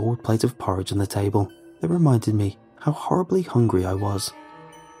was a cold plate of porridge on the table that reminded me how horribly hungry I was.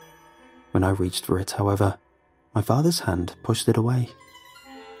 When I reached for it, however, my father's hand pushed it away.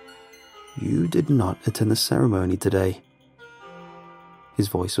 "You did not attend the ceremony today." His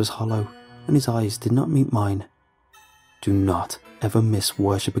voice was hollow, and his eyes did not meet mine. "Do not ever miss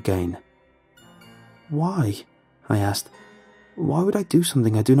worship again." "Why?" I asked. "Why would I do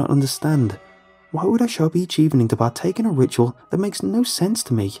something I do not understand? Why would I show up each evening to partake in a ritual that makes no sense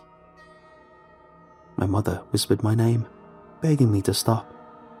to me?" My mother whispered my name, begging me to stop,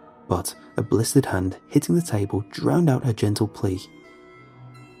 but a blistered hand hitting the table drowned out her gentle plea.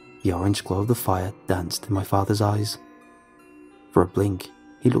 The orange glow of the fire danced in my father's eyes. For a blink,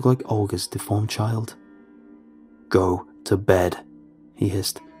 he looked like Olga's deformed child. "Go to bed," he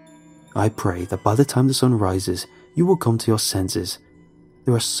hissed. "I pray that by the time the sun rises, you will come to your senses.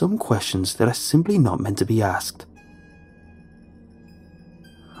 There are some questions that are simply not meant to be asked."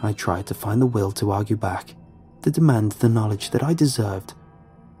 I tried to find the will to argue back, to demand the knowledge that I deserved,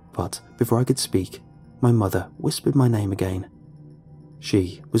 but before I could speak, my mother whispered my name again.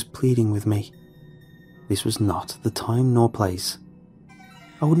 She was pleading with me. This was not the time nor place.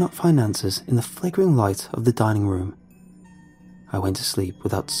 I would not find answers in the flickering light of the dining room. I went to sleep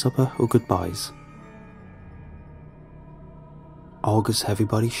without supper or goodbyes. Olga's heavy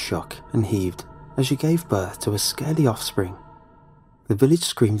body shook and heaved as she gave birth to a scaredy offspring. The village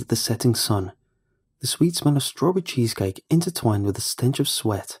screamed at the setting sun, the sweet smell of strawberry cheesecake intertwined with the stench of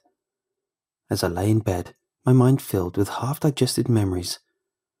sweat. As I lay in bed, my mind filled with half-digested memories.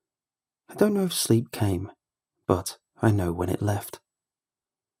 I don't know if sleep came, but I know when it left.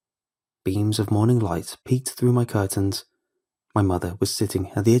 Beams of morning light peeked through my curtains. My mother was sitting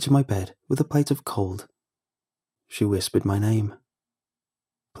at the edge of my bed with a plate of cold. She whispered my name.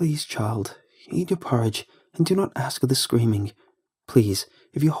 "Please, child, eat your porridge and do not ask of the screaming. Please,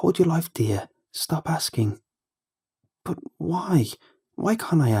 if you hold your life dear, stop asking." "But why? Why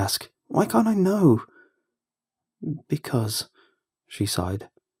can't I ask? Why can't I know?" "Because," she sighed.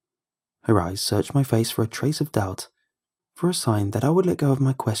 Her eyes searched my face for a trace of doubt, for a sign that I would let go of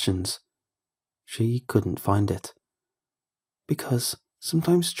my questions. She couldn't find it. "Because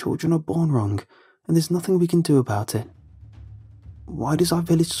sometimes children are born wrong, and there's nothing we can do about it." "Why does our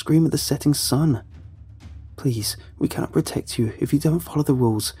village scream at the setting sun?" "Please, we cannot protect you if you don't follow the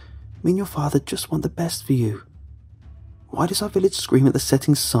rules. Me and your father just want the best for you." "Why does our village scream at the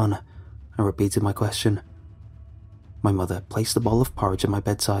setting sun?" I repeated my question. My mother placed the bowl of porridge at my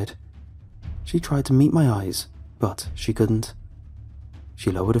bedside. She tried to meet my eyes, but she couldn't.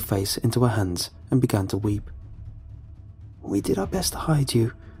 She lowered her face into her hands and began to weep. "We did our best to hide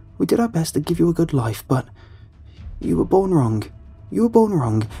you. We did our best to give you a good life, but you were born wrong. You were born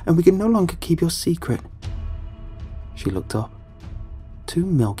wrong, and we can no longer keep your secret." She looked up. Two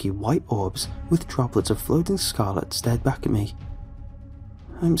milky white orbs with droplets of floating scarlet stared back at me.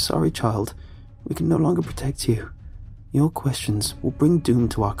 "I'm sorry, child. We can no longer protect you. Your questions will bring doom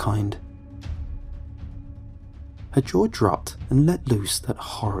to our kind." Her jaw dropped and let loose that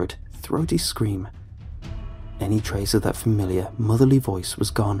horrid, throaty scream. Any trace of that familiar, motherly voice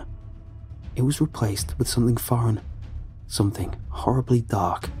was gone. It was replaced with something foreign, something horribly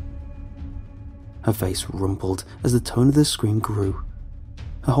dark. Her face rumpled as the tone of the scream grew.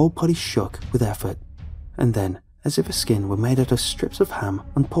 her whole body shook with effort, and then, as if her skin were made out of strips of ham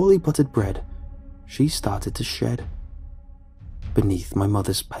on poorly buttered bread, she started to shed. Beneath my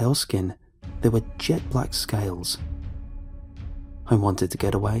mother's pale skin, there were jet-black scales. I wanted to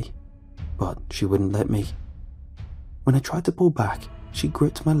get away, but she wouldn't let me. When I tried to pull back, she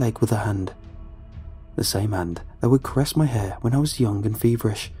gripped my leg with her hand. The same hand that would caress my hair when I was young and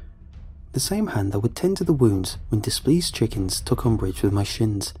feverish. The same hand that would tend to the wounds when displeased chickens took umbrage with my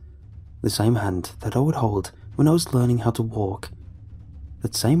shins. The same hand that I would hold when I was learning how to walk.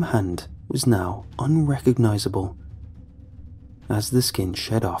 That same hand was now unrecognizable. As the skin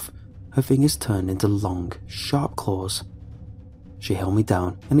shed off, her fingers turned into long, sharp claws. She held me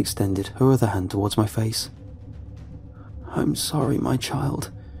down and extended her other hand towards my face. "I'm sorry, my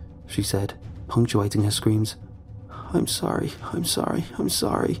child," she said, punctuating her screams. I'm sorry.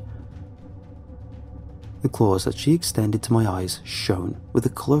 The claws that she extended to my eyes shone with the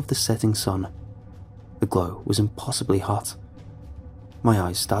colour of the setting sun. The glow was impossibly hot. My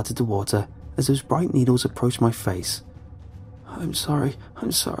eyes started to water as those bright needles approached my face. I'm sorry.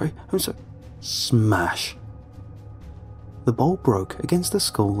 Smash! The bowl broke against the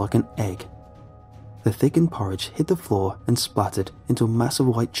skull like an egg. The thickened porridge hit the floor and splattered into massive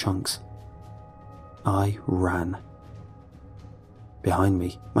white chunks. I ran. Behind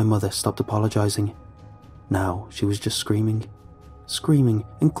me, my mother stopped apologizing. Now she was just screaming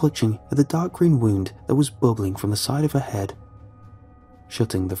and clutching at the dark green wound that was bubbling from the side of her head.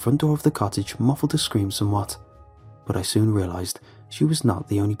 Shutting the front door of the cottage muffled her scream somewhat, but I soon realized she was not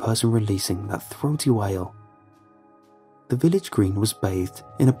the only person releasing that throaty wail. The village green was bathed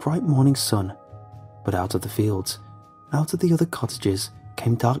in a bright morning sun, but out of the fields, out of the other cottages,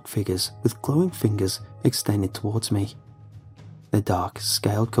 came dark figures with glowing fingers extended towards me. Their dark,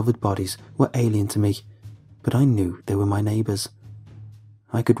 scale-covered bodies were alien to me, but I knew they were my neighbours.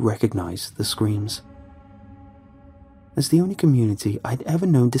 I could recognise the screams. As the only community I'd ever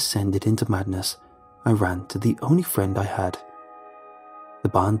known descended into madness, I ran to the only friend I had. The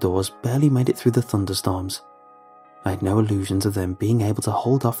barn doors barely made it through the thunderstorms. I had no illusions of them being able to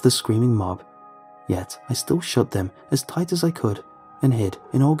hold off the screaming mob, yet I still shut them as tight as I could and hid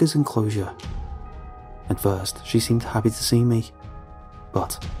in Olga's enclosure. At first, she seemed happy to see me,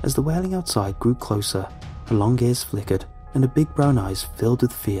 but as the wailing outside grew closer, her long ears flickered and her big brown eyes filled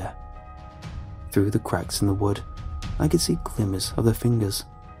with fear. Through the cracks in the wood, I could see glimmers of their fingers,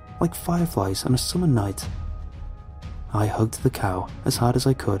 like fireflies on a summer night. I hugged the cow as hard as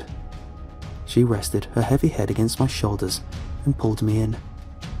I could. She rested her heavy head against my shoulders and pulled me in.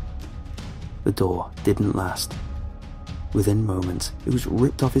 The door didn't last. Within moments, it was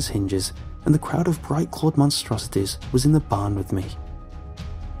ripped off its hinges and the crowd of bright-clawed monstrosities was in the barn with me.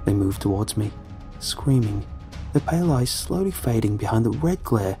 They moved towards me, screaming, their pale eyes slowly fading behind the red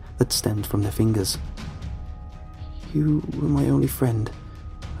glare that stemmed from their fingers. You were my only friend,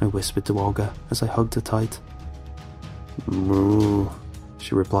 I whispered to Olga as I hugged her tight. Moo,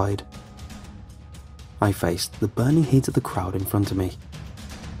 she replied. I faced the burning heat of the crowd in front of me.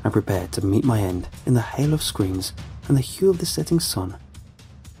 I prepared to meet my end in the hail of screams and the hue of the setting sun.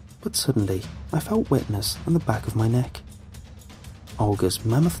 But suddenly, I felt wetness on the back of my neck. Olga's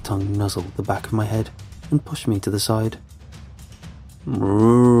mammoth tongue nuzzled the back of my head and pushed me to the side.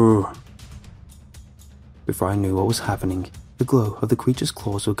 Moo. Before I knew what was happening, the glow of the creature's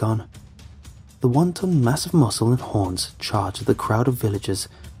claws were gone. The 1-ton mass of muscle and horns charged the crowd of villagers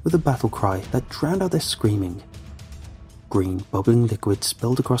with a battle cry that drowned out their screaming. Green, bubbling liquid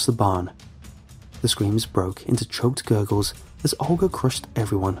spilled across the barn. The screams broke into choked gurgles as Olga crushed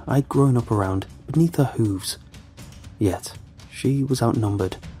everyone I'd grown up around beneath her hooves. Yet, she was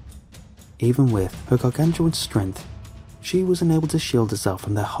outnumbered. Even with her gargantuan strength, she was unable to shield herself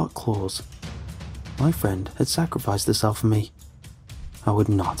from their hot claws. My friend had sacrificed herself for me. I would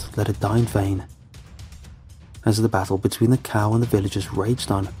not let her die in vain. As the battle between the cow and the villagers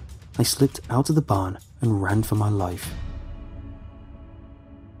raged on, I slipped out of the barn and ran for my life.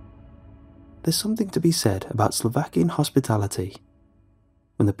 There's something to be said about Slovakian hospitality.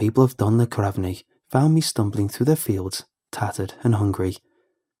 When the people of Dolní Kravny found me stumbling through their fields, tattered and hungry,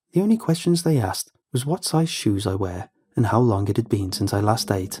 the only questions they asked was what size shoes I wear and how long it had been since I last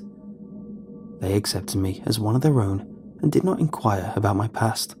ate. They accepted me as one of their own and did not inquire about my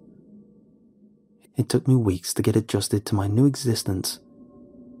past. It took me weeks to get adjusted to my new existence.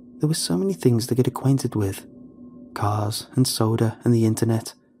 There were so many things to get acquainted with. Cars and soda and the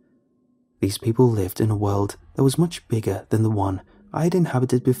internet. These people lived in a world that was much bigger than the one I had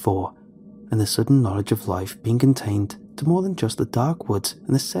inhabited before, and the sudden knowledge of life being contained to more than just the dark woods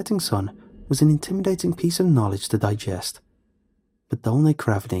and the setting sun was an intimidating piece of knowledge to digest. but Dolny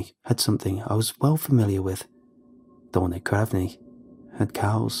Kravny had something I was well familiar with. Dolny Kravny had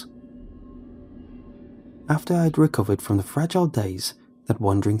cows. After I had recovered from the fragile days that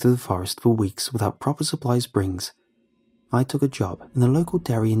wandering through the forest for weeks without proper supplies brings, I took a job in the local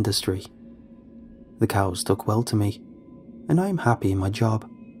dairy industry. The cows took well to me, and I am happy in my job.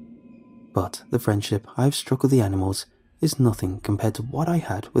 But the friendship I have struck with the animals is nothing compared to what I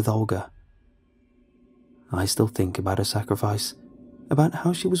had with Olga. I still think about her sacrifice, about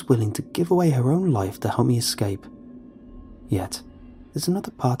how she was willing to give away her own life to help me escape. Yet, there's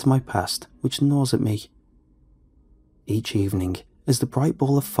another part of my past which gnaws at me. Each evening, as the bright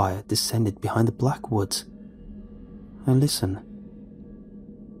ball of fire descended behind the black woods, I listen.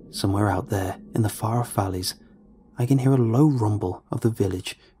 Somewhere out there, in the far-off valleys, I can hear a low rumble of the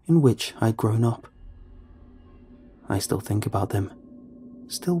village in which I had grown up. I still think about them,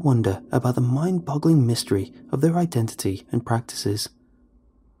 still wonder about the mind-boggling mystery of their identity and practices.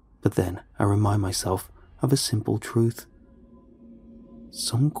 But then I remind myself of a simple truth.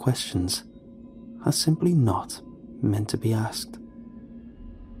 Some questions are simply not meant to be asked.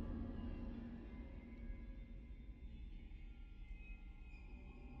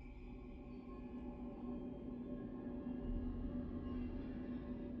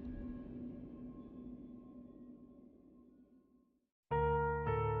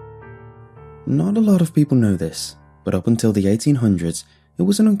 Not a lot of people know this, but up until the 1800s, it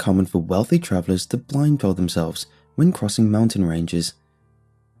wasn't uncommon for wealthy travellers to blindfold themselves when crossing mountain ranges.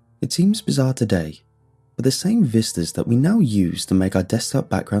 It seems bizarre today, but the same vistas that we now use to make our desktop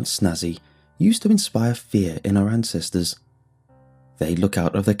background snazzy used to inspire fear in our ancestors. They'd look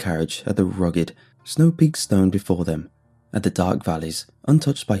out of their carriage at the rugged, snow-peaked stone before them, at the dark valleys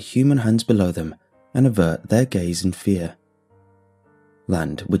untouched by human hands below them, and avert their gaze in fear.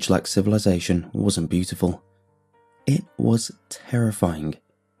 Land which lacked civilization wasn't beautiful. It was terrifying.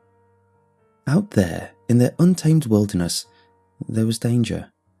 Out there, in their untamed wilderness, there was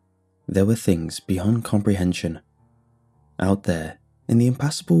danger. There were things beyond comprehension. Out there, in the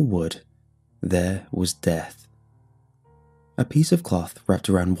impassable wood, there was death. A piece of cloth wrapped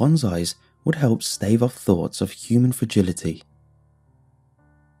around one's eyes would help stave off thoughts of human fragility.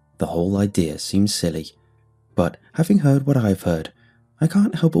 The whole idea seems silly, but having heard what I've heard, I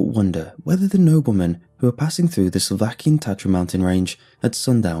can't help but wonder whether the noblemen who were passing through the Slovakian Tatra mountain range at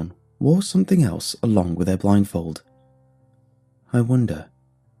sundown wore something else along with their blindfold. I wonder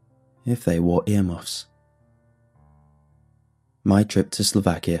if they wore earmuffs. My trip to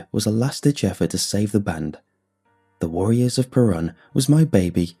Slovakia was a last-ditch effort to save the band. The Warriors of Perun was my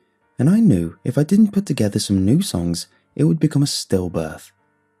baby, and I knew if I didn't put together some new songs, it would become a stillbirth.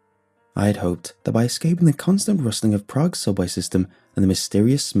 I had hoped that by escaping the constant rustling of Prague's subway system and the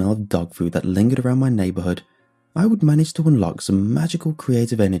mysterious smell of dog food that lingered around my neighbourhood, I would manage to unlock some magical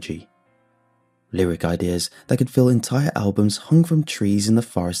creative energy. Lyric ideas that could fill entire albums hung from trees in the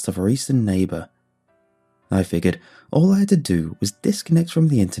forests of our eastern neighbour. I figured all I had to do was disconnect from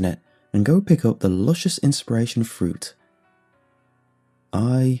the internet and go pick up the luscious inspiration fruit.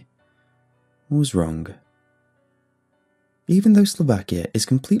 I was wrong. Even though Slovakia is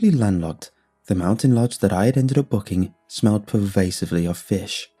completely landlocked, the mountain lodge that I had ended up booking smelled pervasively of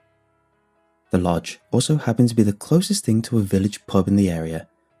fish. The lodge also happened to be the closest thing to a village pub in the area,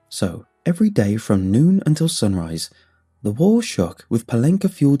 so every day from noon until sunrise, the walls shook with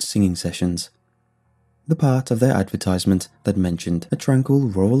palenka-fueled singing sessions. The part of their advertisement that mentioned a tranquil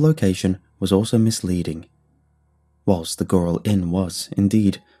rural location was also misleading. Whilst the Goral Inn was,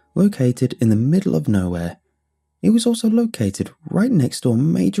 indeed, located in the middle of nowhere, it was also located right next to a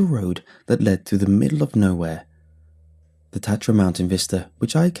major road that led through the middle of nowhere. The Tatra mountain vista,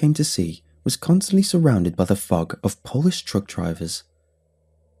 which I came to see, was constantly surrounded by the fog of Polish truck drivers.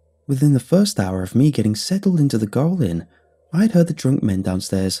 Within the first hour of me getting settled into the Goral Inn, I had heard the drunk men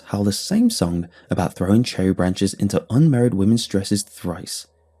downstairs howl the same song about throwing cherry branches into unmarried women's dresses thrice.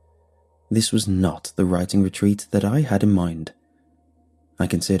 This was not the writing retreat that I had in mind. I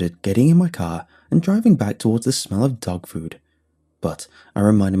considered getting in my car and driving back towards the smell of dog food, but I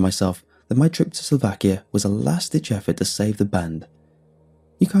reminded myself that my trip to Slovakia was a last-ditch effort to save the band.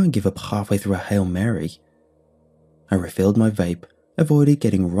 You can't give up halfway through a Hail Mary. I refilled my vape, avoided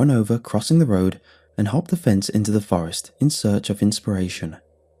getting run over crossing the road, and hopped the fence into the forest in search of inspiration.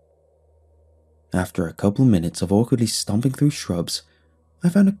 After a couple minutes of awkwardly stomping through shrubs, I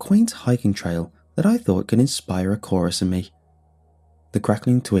found a quaint hiking trail that I thought could inspire a chorus in me. The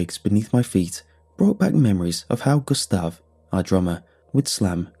crackling twigs beneath my feet brought back memories of how Gustav, our drummer, would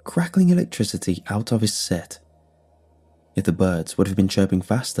slam crackling electricity out of his set. If the birds would have been chirping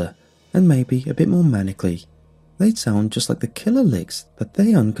faster, and maybe a bit more manically, They'd sound just like the killer licks that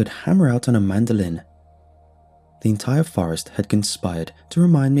Theon could hammer out on a mandolin. The entire forest had conspired to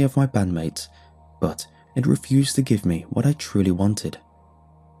remind me of my bandmates, but it refused to give me what I truly wanted.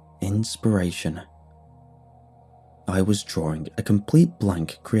 Inspiration. I was drawing a complete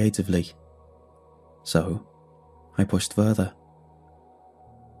blank creatively. So, I pushed further.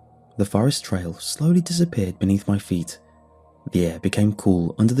 The forest trail slowly disappeared beneath my feet. The air became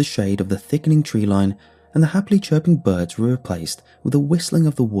cool under the shade of the thickening tree line, and the happily chirping birds were replaced with the whistling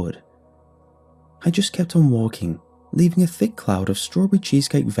of the wood. I just kept on walking, leaving a thick cloud of strawberry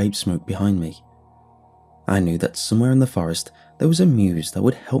cheesecake vape smoke behind me. I knew that somewhere in the forest there was a muse that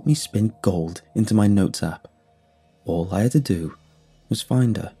would help me spin gold into my notes app. All I had to do was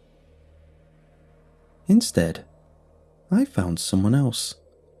find her. Instead, I found someone else.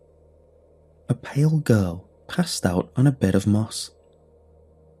 A pale girl passed out on a bed of moss.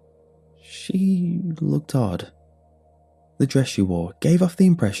 She looked odd. The dress she wore gave off the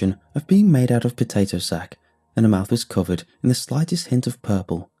impression of being made out of potato sack, and her mouth was covered in the slightest hint of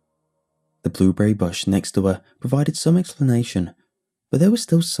purple. The blueberry bush next to her provided some explanation, but there was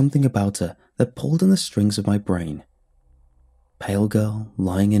still something about her that pulled on the strings of my brain. Pale girl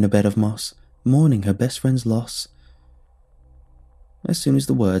lying in a bed of moss, mourning her best friend's loss. As soon as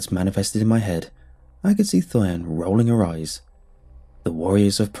the words manifested in my head, I could see Thoyan rolling her eyes. The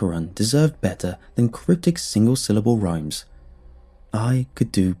warriors of Perun deserved better than cryptic single-syllable rhymes. I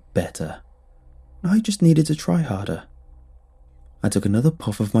could do better. I just needed to try harder. I took another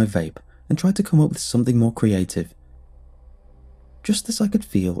puff of my vape and tried to come up with something more creative. Just as I could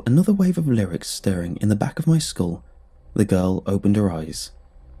feel another wave of lyrics stirring in the back of my skull, the girl opened her eyes.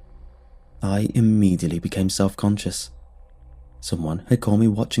 I immediately became self-conscious. Someone had caught me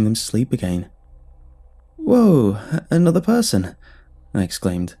watching them sleep again. "Whoa, another person!" I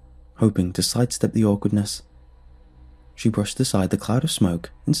exclaimed, hoping to sidestep the awkwardness. She brushed aside the cloud of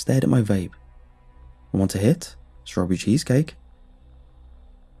smoke and stared at my vape. "Want a hit? Strawberry cheesecake?"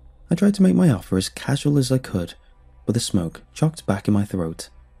 I tried to make my offer as casual as I could, but the smoke choked back in my throat.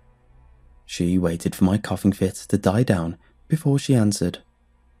 She waited for my coughing fit to die down before she answered.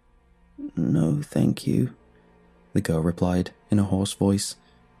 "No, thank you," the girl replied in a hoarse voice.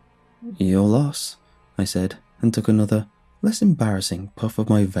 "Your loss," I said, and took another, less embarrassing puff of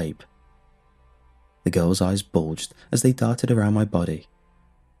my vape. The girl's eyes bulged as they darted around my body.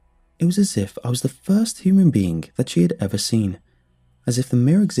 It was as if I was the first human being that she had ever seen, as if the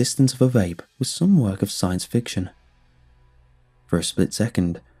mere existence of a vape was some work of science fiction. For a split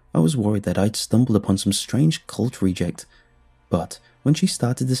second, I was worried that I'd stumbled upon some strange cult reject, but when she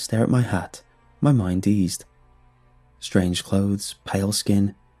started to stare at my hat, my mind eased. Strange clothes, pale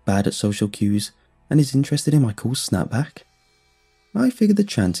skin, bad at social cues, and is interested in my cool snapback? I figured the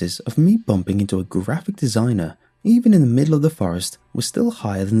chances of me bumping into a graphic designer, even in the middle of the forest, were still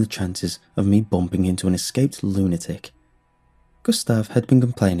higher than the chances of me bumping into an escaped lunatic. Gustav had been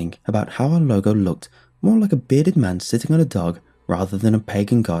complaining about how our logo looked more like a bearded man sitting on a dog rather than a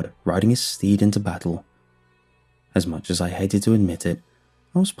pagan god riding his steed into battle. As much as I hated to admit it,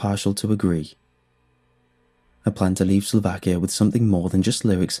 I was partial to agree. A plan to leave Slovakia with something more than just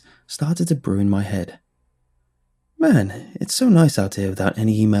lyrics started to brew in my head. "Man, it's so nice out here without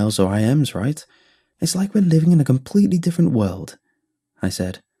any emails or IMs, right? It's like we're living in a completely different world," I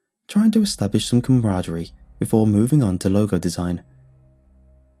said, trying to establish some camaraderie before moving on to logo design.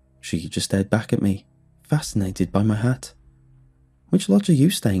 She just stared back at me, fascinated by my hat. "Which lodge are you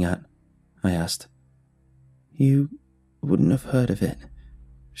staying at?" I asked. "You wouldn't have heard of it,"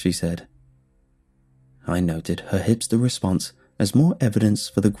 she said. I noted her hipster response as more evidence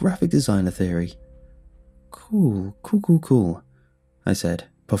for the graphic designer theory. Cool, I said,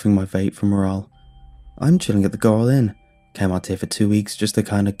 puffing my vape for morale. "I'm chilling at the Goral Inn. Came out here for 2 weeks just to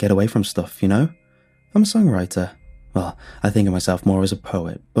kind of get away from stuff, you know? I'm a songwriter. Well, I think of myself more as a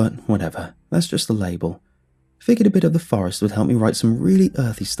poet, but whatever, that's just a label. Figured a bit of the forest would help me write some really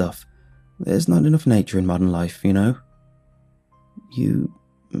earthy stuff. There's not enough nature in modern life, you know?" "You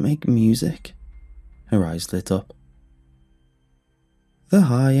make music?" Her eyes lit up. The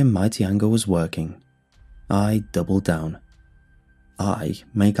high and mighty anger was working. I doubled down. "I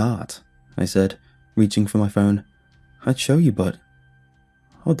make art," I said, reaching for my phone. "I'd show you, but...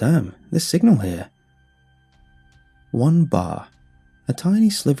 Oh damn, there's signal here." 1 bar. A tiny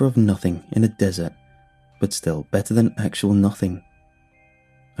sliver of nothing in a desert, but still better than actual nothing.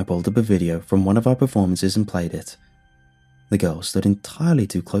 I pulled up a video from one of our performances and played it. The girl stood entirely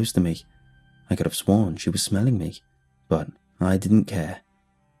too close to me. I could have sworn she was smelling me, but I didn't care.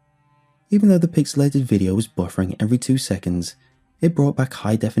 Even though the pixelated video was buffering every 2 seconds, it brought back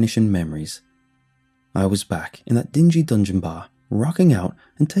high-definition memories. I was back in that dingy dungeon bar, rocking out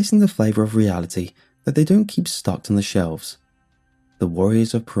and tasting the flavour of reality that they don't keep stocked on the shelves. The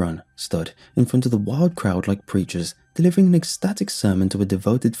warriors of Perun stood in front of the wild crowd like preachers delivering an ecstatic sermon to a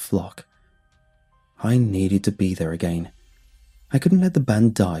devoted flock. I needed to be there again. I couldn't let the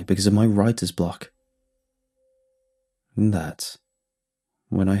band die because of my writer's block. And that's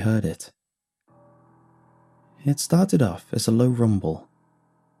when I heard it. It started off as a low rumble.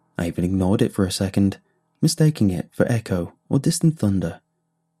 I even ignored it for a second, mistaking it for echo or distant thunder.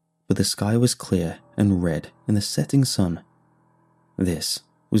 But the sky was clear and red in the setting sun. This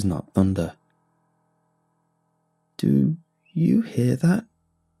was not thunder. "Do you hear that?"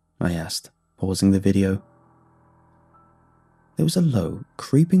 I asked, pausing the video. There was a low,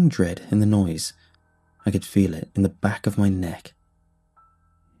 creeping dread in the noise. I could feel it in the back of my neck.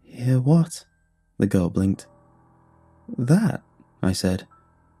 "Hear what?" the girl blinked. "That," I said.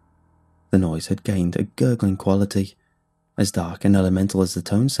 The noise had gained a gurgling quality. As dark and elemental as the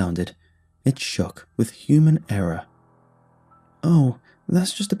tone sounded, it shook with human error. "Oh,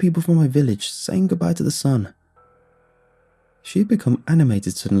 that's just the people from my village saying goodbye to the sun." She had become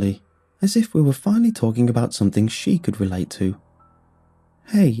animated suddenly, as if we were finally talking about something she could relate to.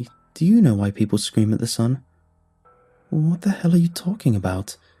 "Hey, do you know why people scream at the sun?" "What the hell are you talking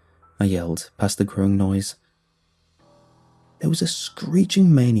about?" I yelled past the growing noise. There was a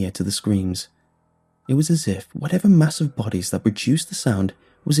screeching mania to the screams. It was as if whatever mass of bodies that produced the sound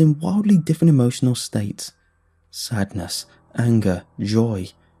was in wildly different emotional states. Sadness, anger, joy.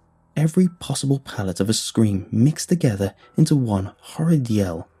 Every possible palette of a scream mixed together into one horrid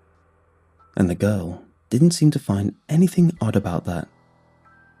yell. And the girl didn't seem to find anything odd about that.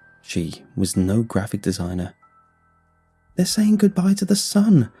 She was no graphic designer. "They're saying goodbye to the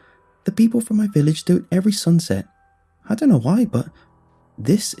sun. The people from my village do it every sunset. I don't know why, but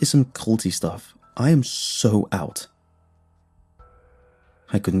this is some culty stuff. I am so out."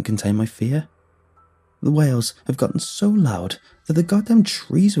 I couldn't contain my fear. The wails have gotten so loud that the goddamn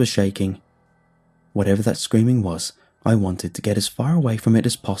trees were shaking. Whatever that screaming was, I wanted to get as far away from it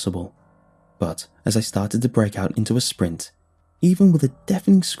as possible. But as I started to break out into a sprint, even with the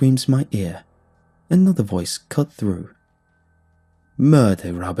deafening screams in my ear, another voice cut through.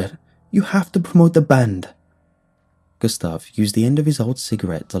 "Murder, Robert. You have to promote the band." Gustav used the end of his old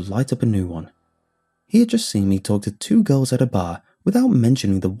cigarette to light up a new one. He had just seen me talk to two girls at a bar without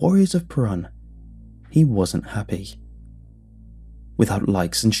mentioning the warriors of Perun. He wasn't happy. "Without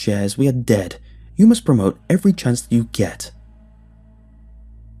likes and shares, we are dead. You must promote every chance that you get."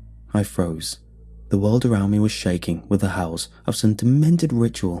 I froze. The world around me was shaking with the howls of some demented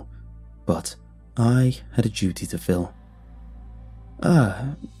ritual, but I had a duty to fill.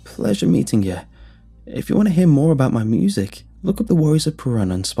 Pleasure meeting you. If you want to hear more about my music, look up the Warriors of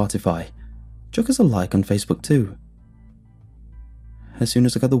Perun on Spotify. Chuck us a like on Facebook too." As soon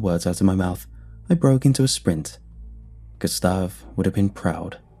as I got the words out of my mouth, I broke into a sprint. Gustav would have been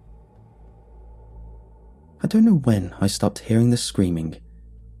proud. I don't know when I stopped hearing the screaming.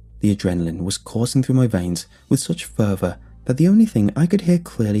 The adrenaline was coursing through my veins with such fervour that the only thing I could hear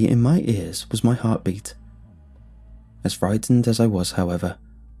clearly in my ears was my heartbeat. As frightened as I was, however,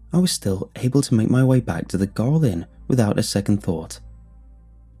 I was still able to make my way back to the Goral Inn without a second thought.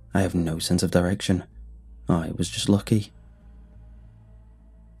 I have no sense of direction. I was just lucky.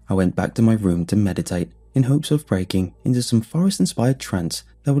 I went back to my room to meditate in hopes of breaking into some forest-inspired trance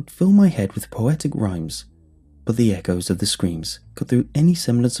that would fill my head with poetic rhymes, but the echoes of the screams cut through any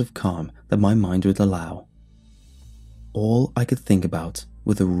semblance of calm that my mind would allow. All I could think about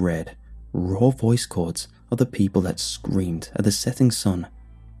were the red, raw voice chords of the people that screamed at the setting sun.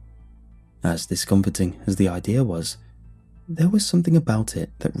 As discomforting as the idea was, there was something about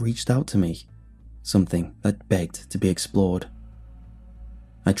it that reached out to me, something that begged to be explored.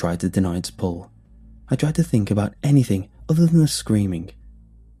 I tried to deny its pull. I tried to think about anything other than the screaming,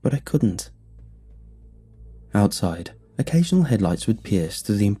 but I couldn't. Outside, occasional headlights would pierce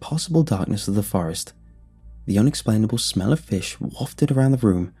through the impossible darkness of the forest. The unexplainable smell of fish wafted around the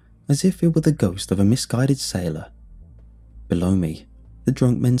room as if it were the ghost of a misguided sailor. Below me, the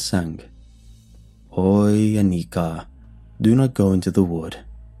drunk men sang, "Oi, Anika, do not go into the wood.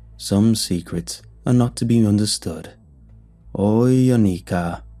 Some secrets are not to be understood. Oi,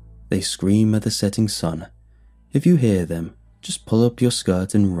 Anika, they scream at the setting sun. If you hear them, just pull up your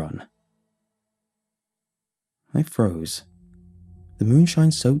skirt and run." I froze. The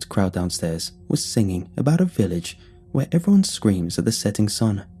moonshine-soaked crowd downstairs was singing about a village where everyone screams at the setting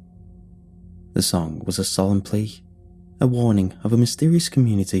sun. The song was a solemn plea, a warning of a mysterious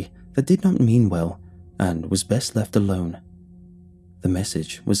community that did not mean well and was best left alone. The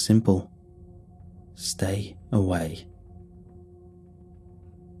message was simple. stay away.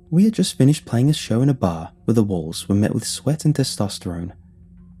 We had just finished playing a show in a bar where the walls were met with sweat and testosterone.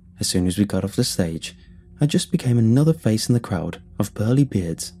 As soon as we got off the stage, I just became another face in the crowd of burly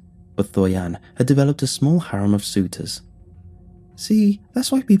beards, but Thoyan had developed a small harem of suitors. "See,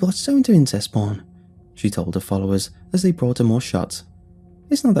 that's why people are so into incest porn," she told her followers as they brought her more shots.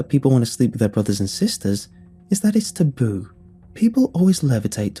 "It's not that people want to sleep with their brothers and sisters, it's that it's taboo. People always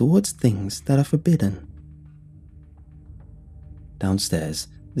levitate towards things that are forbidden." Downstairs,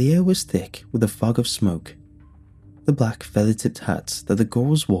 the air was thick with a fog of smoke. The black feather-tipped hats that the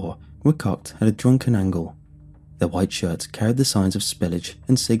girls wore were cocked at a drunken angle. Their white shirts carried the signs of spillage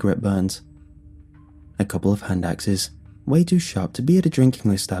and cigarette burns. A couple of hand axes, way too sharp to be at a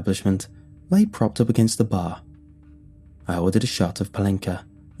drinking establishment, lay propped up against the bar. I ordered a shot of Palenka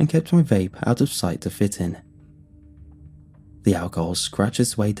and kept my vape out of sight to fit in. The alcohol scratched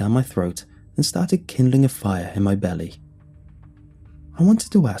its way down my throat and started kindling a fire in my belly. I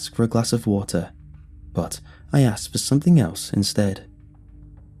wanted to ask for a glass of water, but I asked for something else instead.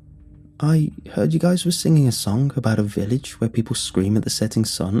 "I heard you guys were singing a song about a village where people scream at the setting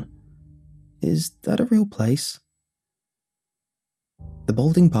sun. Is that a real place?" The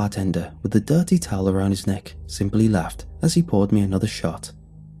balding bartender with the dirty towel around his neck simply laughed as he poured me another shot.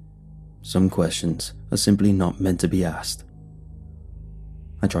 "Some questions are simply not meant to be asked."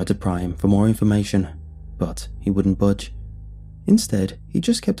 I tried to pry him for more information, but he wouldn't budge. Instead, he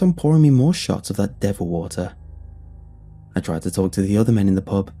just kept on pouring me more shots of that devil water. I tried to talk to the other men in the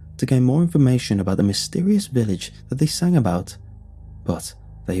pub to gain more information about the mysterious village that they sang about, but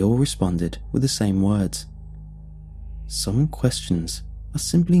they all responded with the same words. Some questions are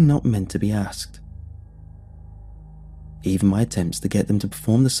simply not meant to be asked. Even my attempts to get them to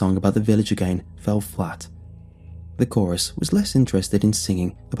perform the song about the village again fell flat. The chorus was less interested in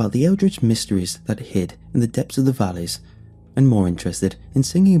singing about the eldritch mysteries that hid in the depths of the valleys, and more interested in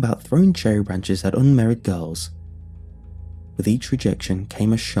singing about throwing cherry branches at unmarried girls. With each rejection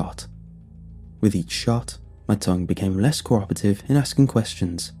came a shot. With each shot, my tongue became less cooperative in asking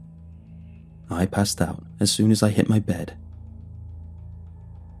questions. I passed out as soon as I hit my bed.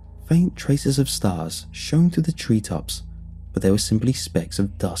 Faint traces of stars shone through the treetops, but they were simply specks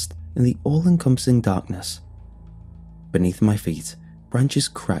of dust in the all-encompassing darkness. Beneath my feet, branches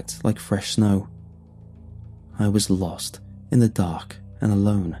cracked like fresh snow. I was lost in the dark and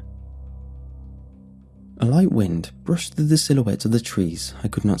alone. A light wind brushed through the silhouettes of the trees I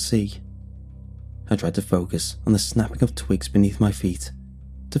could not see. I tried to focus on the snapping of twigs beneath my feet,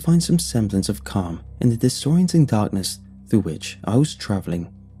 to find some semblance of calm in the disorienting darkness through which I was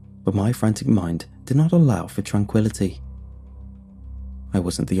travelling, but my frantic mind did not allow for tranquility. I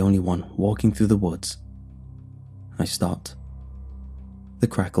wasn't the only one walking through the woods. I stopped. The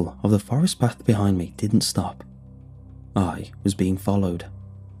crackle of the forest path behind me didn't stop. I was being followed.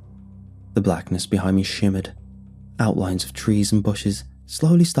 The blackness behind me shimmered. Outlines of trees and bushes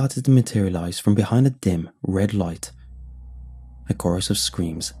slowly started to materialize from behind a dim, red light. A chorus of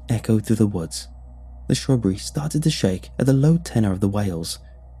screams echoed through the woods. The shrubbery started to shake at the low tenor of the wails.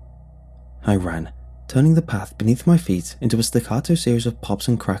 I ran, turning the path beneath my feet into a staccato series of pops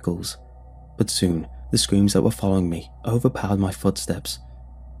and crackles, but soon the screams that were following me overpowered my footsteps.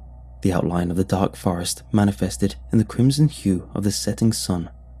 The outline of the dark forest manifested in the crimson hue of the setting sun.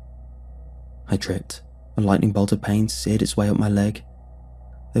 I tripped. A lightning bolt of pain seared its way up my leg.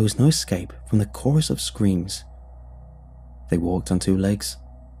 There was no escape from the chorus of screams. They walked on two legs,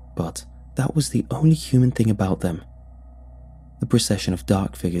 but that was the only human thing about them. The procession of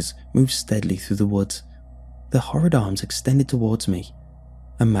dark figures moved steadily through the woods. Their horrid arms extended towards me,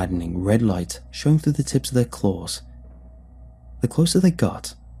 a maddening red light showing through the tips of their claws. The closer they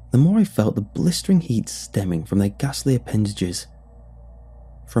got, the more I felt the blistering heat stemming from their ghastly appendages.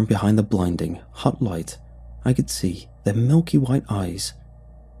 From behind the blinding, hot light, I could see their milky white eyes.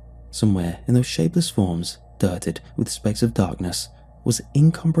 Somewhere in those shapeless forms, dirted with specks of darkness, was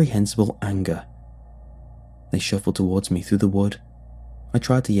incomprehensible anger. They shuffled towards me through the wood. I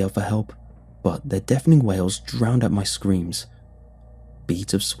tried to yell for help, but their deafening wails drowned out my screams.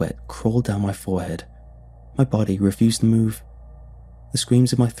 Beads of sweat crawled down my forehead. My body refused to move. The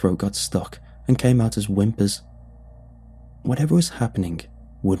screams in my throat got stuck and came out as whimpers. Whatever was happening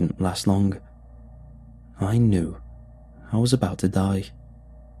wouldn't last long. I knew I was about to die.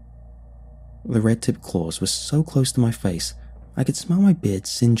 The red-tipped claws were so close to my face, I could smell my beard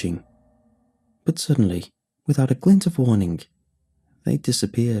singeing. But suddenly, without a glint of warning, they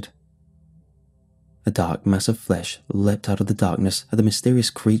disappeared. A dark mass of flesh leapt out of the darkness at the mysterious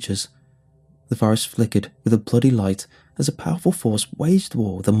creatures. The forest flickered with a bloody light as a powerful force waged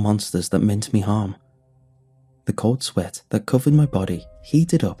war with the monsters that meant me harm. The cold sweat that covered my body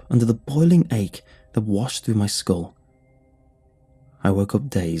heated up under the boiling ache that washed through my skull. I woke up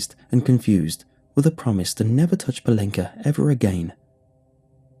dazed and confused with a promise to never touch Palenka ever again.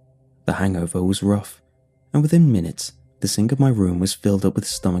 The hangover was rough, and within minutes, the sink of my room was filled up with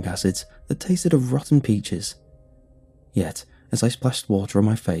stomach acids that tasted of rotten peaches. Yet, as I splashed water on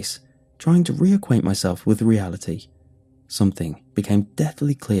my face, trying to reacquaint myself with reality, something became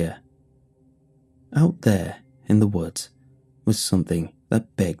deathly clear. Out there, in the woods, was something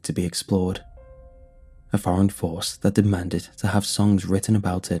that begged to be explored. A foreign force that demanded to have songs written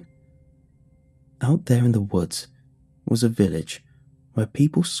about it. Out there in the woods was a village where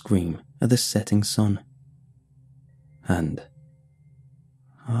people scream at the setting sun. And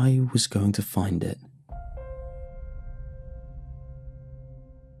I was going to find it.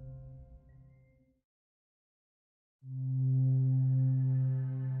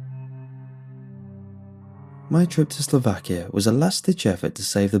 My trip to Slovakia was a last-ditch effort to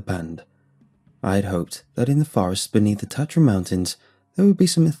save the band. I had hoped that in the forest beneath the Tatra Mountains there would be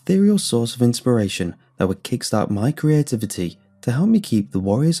some ethereal source of inspiration that would kickstart my creativity to help me keep the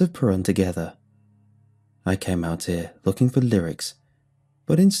Warriors of Perun together. I came out here looking for lyrics,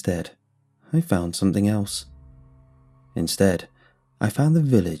 but instead I found something else. Instead, I found the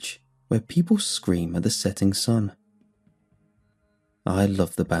village where people scream at the setting sun. I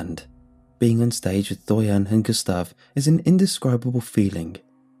love the band. Being on stage with Doyan and Gustav is an indescribable feeling.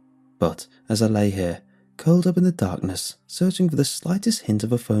 But as I lay here, curled up in the darkness, searching for the slightest hint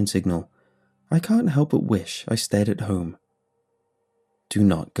of a phone signal, I can't help but wish I stayed at home. Do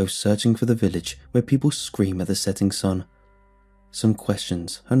not go searching for the village where people scream at the setting sun. Some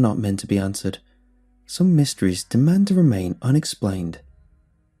questions are not meant to be answered. Some mysteries demand to remain unexplained.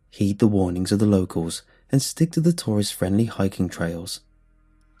 Heed the warnings of the locals and stick to the tourist-friendly hiking trails.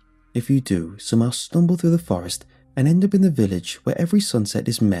 If you do somehow stumble through the forest and end up in the village where every sunset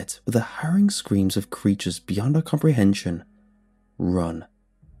is met with the harrowing screams of creatures beyond our comprehension, run.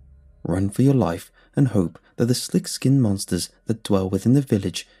 Run for your life and hope that the slick-skinned monsters that dwell within the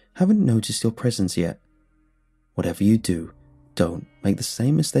village haven't noticed your presence yet. Whatever you do, don't make the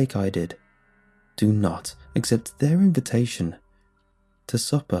same mistake I did. Do not accept their invitation to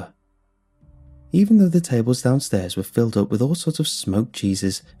supper. Even though the tables downstairs were filled up with all sorts of smoked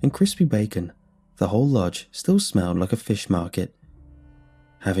cheeses and crispy bacon, the whole lodge still smelled like a fish market.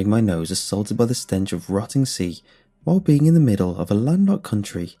 Having my nose assaulted by the stench of rotting sea while being in the middle of a landlocked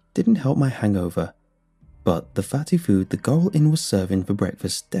country didn't help my hangover, but the fatty food the Goral Inn was serving for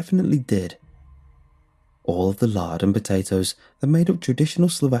breakfast definitely did. All of the lard and potatoes that made up traditional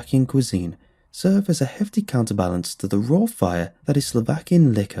Slovakian cuisine serve as a hefty counterbalance to the raw fire that is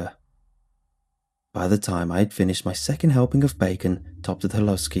Slovakian liquor. By the time I had finished my second helping of bacon topped with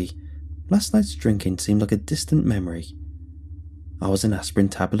haluski, last night's drinking seemed like a distant memory. I was an aspirin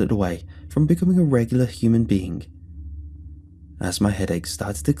tablet away from becoming a regular human being. As my headache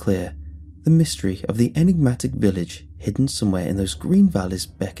started to clear, the mystery of the enigmatic village hidden somewhere in those green valleys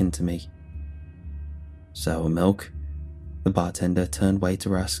beckoned to me. Sour milk? The bartender turned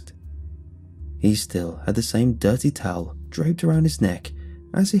waiter asked. He still had the same dirty towel draped around his neck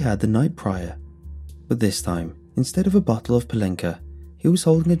as he had the night prior. But this time, instead of a bottle of Palenka, he was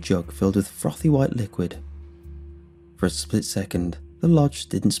holding a jug filled with frothy white liquid. For a split second, the lodge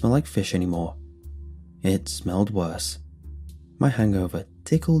didn't smell like fish anymore. It smelled worse. My hangover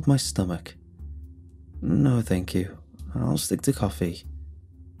tickled my stomach. No, thank you. I'll stick to coffee.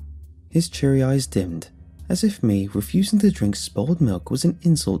 His cheery eyes dimmed, as if me refusing to drink spoiled milk was an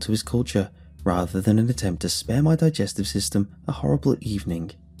insult to his culture, rather than an attempt to spare my digestive system a horrible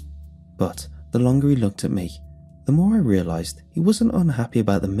evening. But the longer he looked at me, the more I realized he wasn't unhappy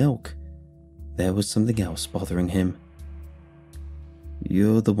about the milk. There was something else bothering him.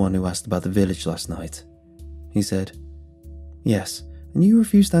 You're the one who asked about the village last night, he said. Yes, and you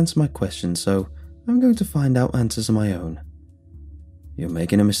refused to answer my question, so I'm going to find out answers of my own. You're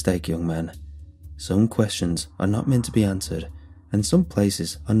making a mistake, young man. Some questions are not meant to be answered, and some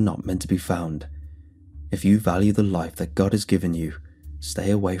places are not meant to be found. If you value the life that God has given you,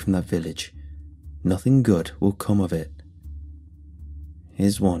 stay away from that village. Nothing good will come of it.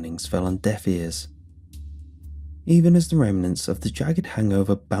 His warnings fell on deaf ears. Even as the remnants of the jagged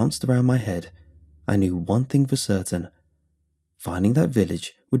hangover bounced around my head, I knew one thing for certain. Finding that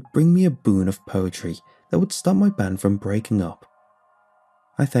village would bring me a boon of poetry that would stop my band from breaking up.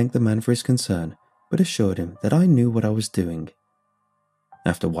 I thanked the man for his concern, but assured him that I knew what I was doing.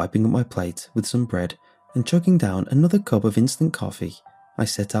 After wiping up my plate with some bread and chugging down another cup of instant coffee, I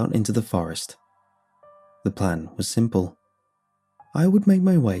set out into the forest. The plan was simple. I would make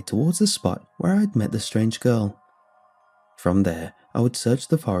my way towards the spot where I had met the strange girl. From there, I would search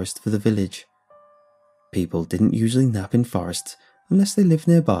the forest for the village. People didn't usually nap in forests unless they lived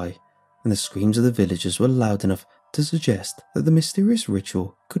nearby, and the screams of the villagers were loud enough to suggest that the mysterious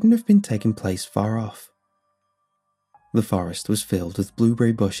ritual couldn't have been taking place far off. The forest was filled with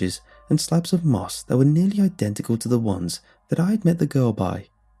blueberry bushes and slabs of moss that were nearly identical to the ones that I had met the girl by,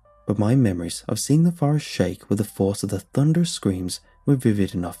 but my memories of seeing the forest shake with the force of the thunderous screams were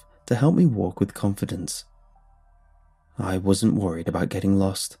vivid enough to help me walk with confidence. I wasn't worried about getting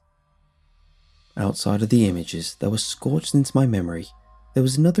lost. Outside of the images that were scorched into my memory, there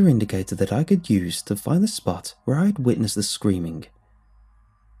was another indicator that I could use to find the spot where I had witnessed the screaming.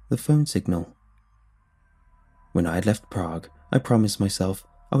 The phone signal. When I had left Prague, I promised myself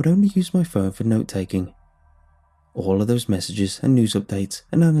I would only use my phone for note-taking. All of those messages and news updates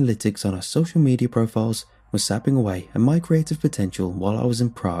and analytics on our social media profiles were sapping away at my creative potential while I was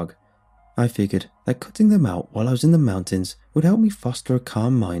in Prague. I figured that cutting them out while I was in the mountains would help me foster a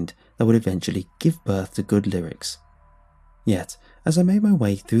calm mind that would eventually give birth to good lyrics. Yet, as I made my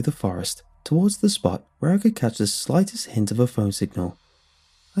way through the forest towards the spot where I could catch the slightest hint of a phone signal,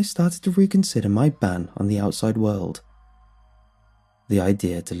 I started to reconsider my ban on the outside world. The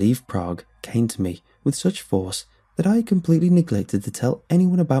idea to leave Prague came to me with such force that I had completely neglected to tell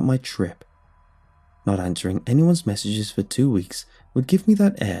anyone about my trip. Not answering anyone's messages for 2 weeks would give me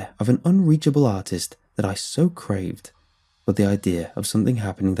that air of an unreachable artist that I so craved, but the idea of something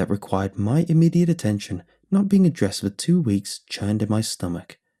happening that required my immediate attention not being addressed for 2 weeks churned in my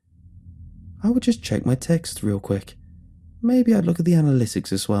stomach. I would just check my text real quick. Maybe I'd look at the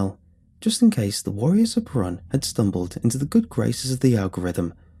analytics as well, just in case the Warriors of Perun had stumbled into the good graces of the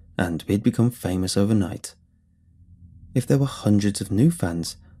algorithm and we had become famous overnight. If there were hundreds of new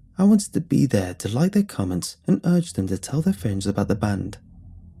fans, I wanted to be there to like their comments and urge them to tell their friends about the band.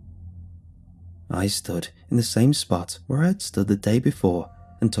 I stood in the same spot where I had stood the day before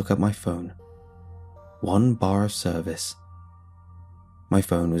and took up my phone. 1 bar of service. My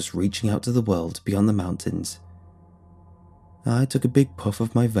phone was reaching out to the world beyond the mountains. I took a big puff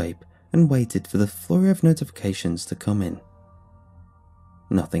of my vape and waited for the flurry of notifications to come in.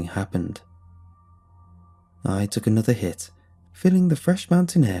 Nothing happened. I took another hit, filling the fresh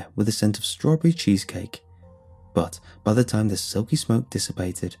mountain air with the scent of strawberry cheesecake, but by the time the silky smoke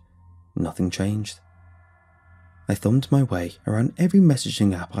dissipated, nothing changed. I thumbed my way around every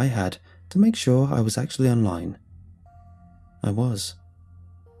messaging app I had to make sure I was actually online. I was.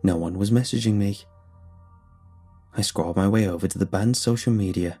 No one was messaging me. I scrolled my way over to the band's social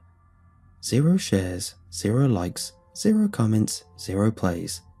media. 0 shares, 0 likes, 0 comments, 0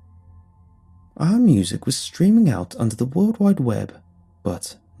 plays. Our music was streaming out onto the World Wide Web,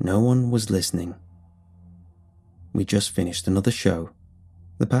 but no one was listening. We just finished another show.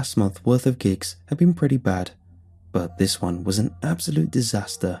 The past month worth of gigs had been pretty bad, but this one was an absolute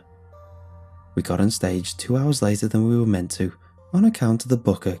disaster. We got on stage 2 hours later than we were meant to, on account of the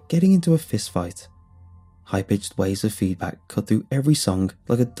booker getting into a fistfight. High-pitched waves of feedback cut through every song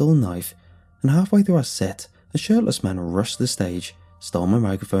like a dull knife, and halfway through our set, a shirtless man rushed the stage, stole my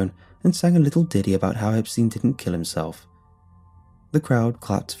microphone, and sang a little ditty about how Epstein didn't kill himself. The crowd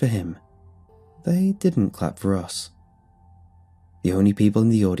clapped for him. They didn't clap for us. The only people in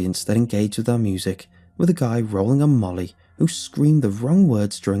the audience that engaged with our music were the guy rolling on Molly who screamed the wrong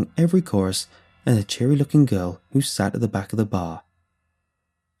words during every chorus and a cheery-looking girl who sat at the back of the bar.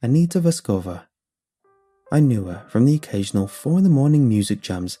 Anita Vaskova. I knew her from the occasional 4 a.m. music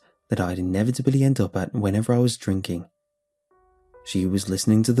jams that I'd inevitably end up at whenever I was drinking. She was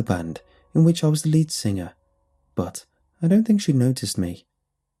listening to the band in which I was the lead singer, but I don't think she noticed me.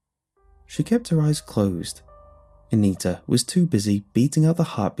 She kept her eyes closed. Anita was too busy beating out the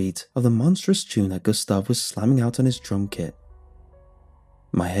heartbeat of the monstrous tune that Gustav was slamming out on his drum kit.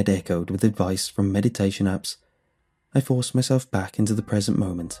 My head echoed with advice from meditation apps. I forced myself back into the present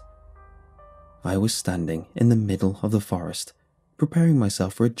moment. I was standing in the middle of the forest, preparing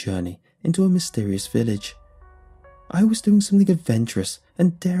myself for a journey into a mysterious village. I was doing something adventurous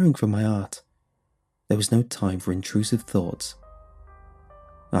and daring for my art. There was no time for intrusive thoughts.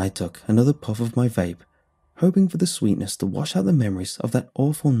 I took another puff of my vape, hoping for the sweetness to wash out the memories of that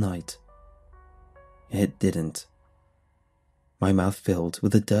awful night. It didn't. My mouth filled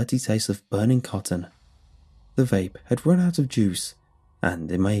with a dirty taste of burning cotton. The vape had run out of juice,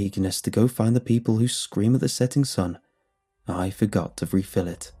 and in my eagerness to go find the people who scream at the setting sun, I forgot to refill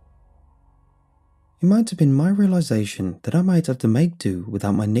it. It might have been my realization that I might have to make do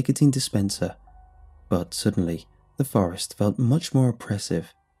without my nicotine dispenser, but suddenly the forest felt much more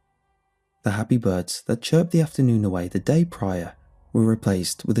oppressive. The happy birds that chirped the afternoon away the day prior were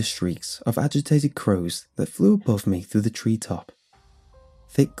replaced with the shrieks of agitated crows that flew above me through the treetop.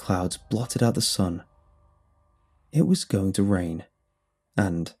 Thick clouds blotted out the sun. It was going to rain,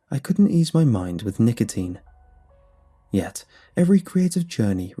 and I couldn't ease my mind with nicotine. Yet, every creative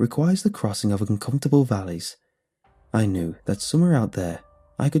journey requires the crossing of uncomfortable valleys. I knew that somewhere out there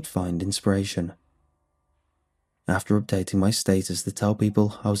I could find inspiration. After updating my status to tell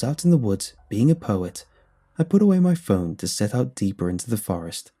people I was out in the woods being a poet, I put away my phone to set out deeper into the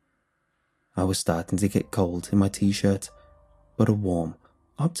forest. I was starting to get cold in my t-shirt, but a warm,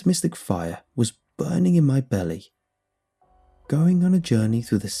 optimistic fire was burning in my belly. Going on a journey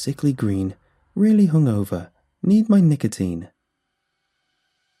through the sickly green, really hungover, need my nicotine.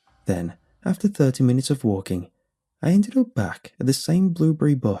 Then, after 30 minutes of walking, I ended up back at the same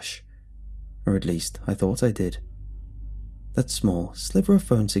blueberry bush, or at least I thought I did. That small sliver of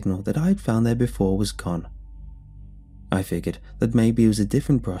phone signal that I had found there before was gone. I figured that maybe it was a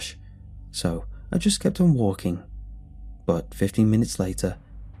different brush, so I just kept on walking. But 15 minutes later,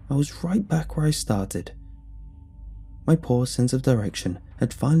 I was right back where I started. My poor sense of direction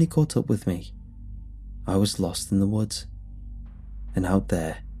had finally caught up with me. I was lost in the woods. And out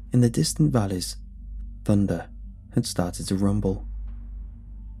there, in the distant valleys, thunder had started to rumble.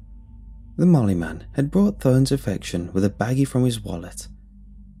 The Molly man had brought Thorne's affection with a baggie from his wallet.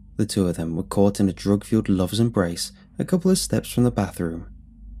 The two of them were caught in a drug-fueled lover's embrace a couple of steps from the bathroom.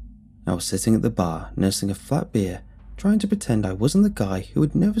 I was sitting at the bar nursing a flat beer, trying to pretend I wasn't the guy who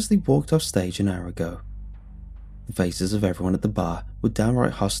had nervously walked off stage an hour ago. The faces of everyone at the bar were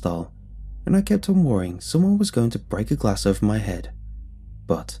downright hostile, and I kept on worrying someone was going to break a glass over my head.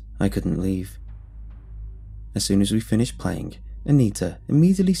 But I couldn't leave. As soon as we finished playing, Anita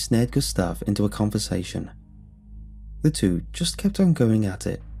immediately snared Gustav into a conversation. The two just kept on going at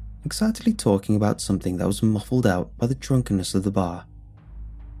it, excitedly talking about something that was muffled out by the drunkenness of the bar.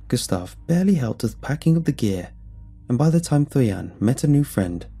 Gustav barely helped with packing up the gear, and by the time Thoyan met a new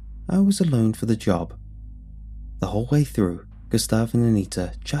friend, I was alone for the job. The whole way through, Gustav and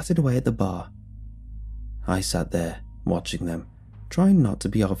Anita chatted away at the bar. I sat there, watching them, trying not to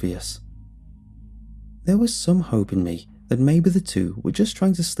be obvious. There was some hope in me that maybe the two were just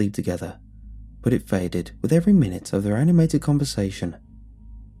trying to sleep together, but it faded with every minute of their animated conversation.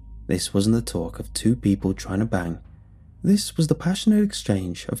 This wasn't the talk of two people trying to bang. This was the passionate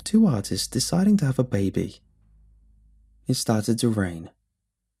exchange of two artists deciding to have a baby. It started to rain.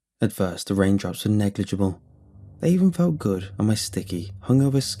 At first, the raindrops were negligible. They even felt good on my sticky,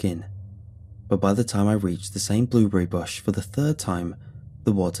 hungover skin. But by the time I reached the same blueberry bush for the third time,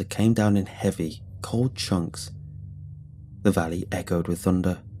 the water came down in heavy, cold chunks. The valley echoed with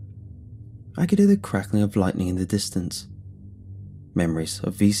thunder. I could hear the crackling of lightning in the distance. Memories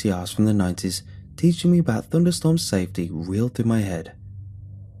of VCRs from the 90s teaching me about thunderstorm safety reeled through my head.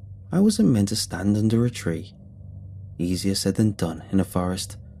 I wasn't meant to stand under a tree. Easier said than done in a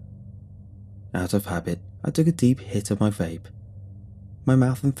forest. Out of habit, I took a deep hit of my vape. My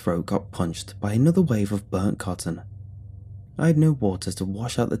mouth and throat got punched by another wave of burnt cotton. I had no water to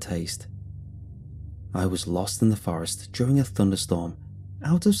wash out the taste. I was lost in the forest during a thunderstorm,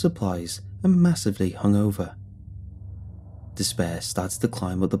 out of supplies and massively hungover. Despair started to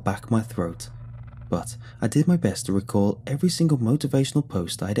climb up the back of my throat, but I did my best to recall every single motivational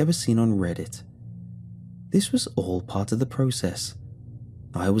post I had ever seen on Reddit. This was all part of the process.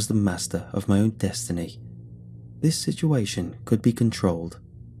 I was the master of my own destiny. This situation could be controlled.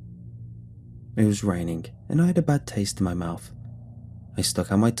 It was raining, and I had a bad taste in my mouth. I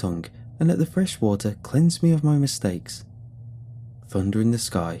stuck out my tongue and let the fresh water cleanse me of my mistakes. Thunder in the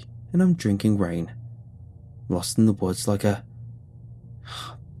sky, and I'm drinking rain. Lost in the woods like a...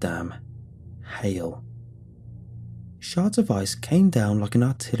 damn. Hail. Shards of ice came down like an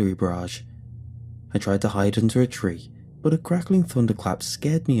artillery barrage. I tried to hide under a tree, but a crackling thunderclap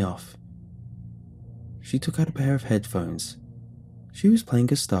scared me off. She took out a pair of headphones. She was playing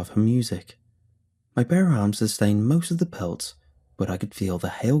Gustav her music. My bare arms sustained most of the pelts, but I could feel the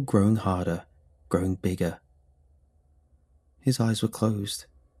hail growing harder, growing bigger. His eyes were closed.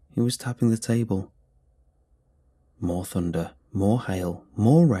 He was tapping the table. More thunder, more hail,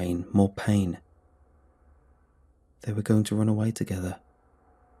 more rain, more pain. They were going to run away together.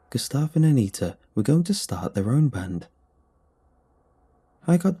 Gustav and Anita were going to start their own band.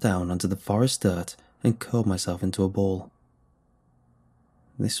 I got down onto the forest dirt and curled myself into a ball.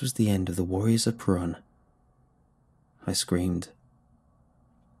 This was the end of the Warriors of Perun. I screamed.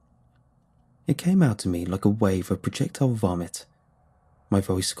 It came out to me like a wave of projectile vomit. My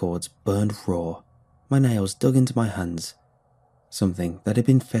voice cords burned raw, my nails dug into my hands. Something that had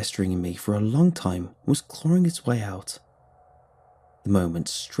been festering in me for a long time was clawing its way out. The moment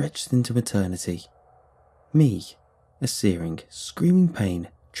stretched into eternity. Me, a searing, screaming pain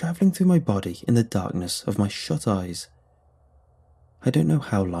travelling through my body in the darkness of my shut eyes. I don't know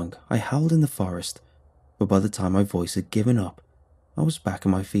how long I howled in the forest, but by the time my voice had given up, I was back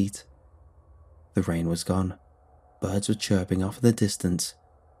on my feet. The rain was gone. Birds were chirping off in the distance.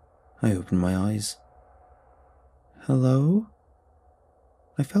 I opened my eyes. Hello?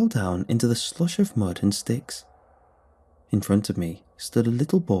 I fell down into the slush of mud and sticks. In front of me stood a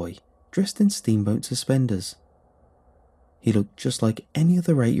little boy dressed in steamboat suspenders. He looked just like any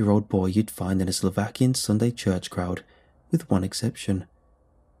other 8-year-old boy you'd find in a Slovakian Sunday church crowd, with one exception.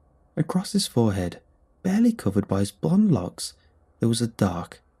 Across his forehead, barely covered by his blonde locks, there was a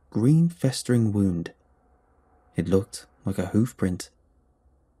dark, green festering wound. It looked like a hoof print.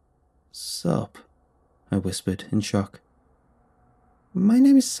 Sup? I whispered in shock. My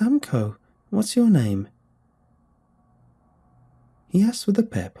name is Samko. What's your name? He asked with the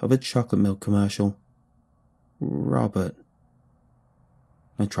pep of a chocolate milk commercial. Robert.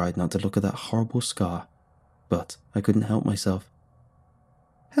 I tried not to look at that horrible scar, but I couldn't help myself.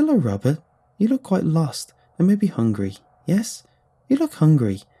 Hello, Robert. You look quite lost and maybe hungry. Yes? You look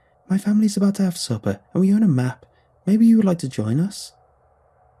hungry. My family's about to have supper and we own a map. Maybe you would like to join us?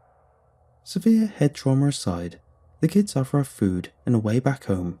 Severe head trauma aside, the kid's offer of food and a way back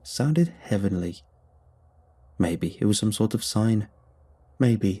home sounded heavenly. Maybe it was some sort of sign.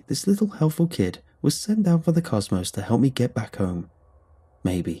 Maybe this little helpful kid was sent down from the cosmos to help me get back home.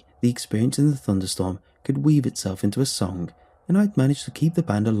 Maybe the experience in the thunderstorm could weave itself into a song and I'd managed to keep the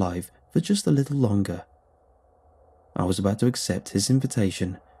band alive for just a little longer. I was about to accept his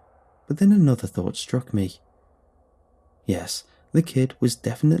invitation, but then another thought struck me. Yes, the kid was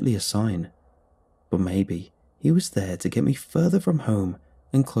definitely a sign, but maybe he was there to get me further from home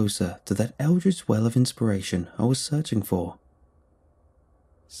and closer to that eldritch well of inspiration I was searching for.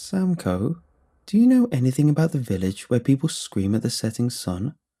 Samko, do you know anything about the village where people scream at the setting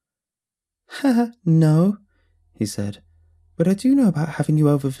sun? Haha, no, he said, but I do know about having you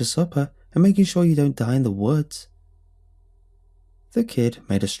over for supper and making sure you don't die in the woods. The kid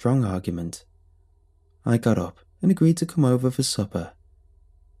made a strong argument. I got up and agreed to come over for supper.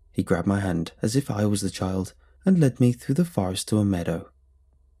 He grabbed my hand as if I was the child and led me through the forest to a meadow.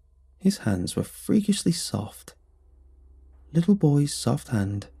 His hands were freakishly soft. Little boy's soft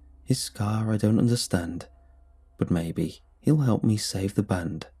hand, his scar I don't understand, but maybe he'll help me save the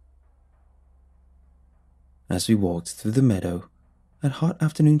band. As we walked through the meadow, a hot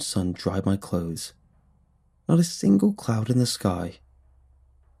afternoon sun dried my clothes. Not a single cloud in the sky.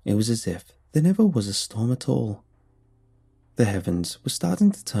 It was as if there never was a storm at all. The heavens were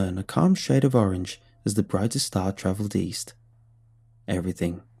starting to turn a calm shade of orange as the brightest star travelled east.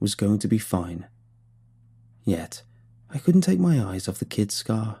 Everything was going to be fine. Yet, I couldn't take my eyes off the kid's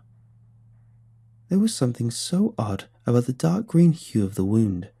scar. There was something so odd about the dark green hue of the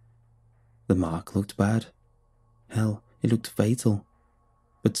wound. The mark looked bad. Hell, it looked fatal.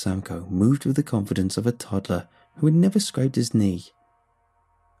 But Samko moved with the confidence of a toddler who had never scraped his knee.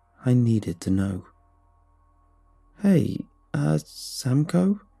 I needed to know. Hey,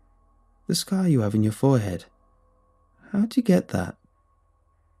 Samko? The scar you have in your forehead. How'd you get that?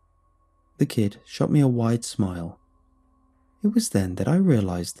 The kid shot me a wide smile. It was then that I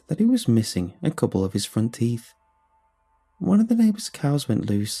realized that he was missing a couple of his front teeth. One of the neighbor's cows went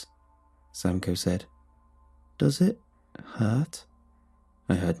loose, Samko said. Does it hurt?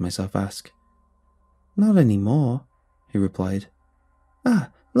 I heard myself ask. Not anymore, he replied. Ah,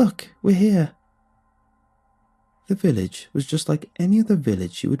 look, we're here. The village was just like any other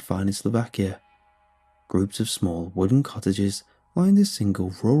village you would find in Slovakia. Groups of small wooden cottages lined a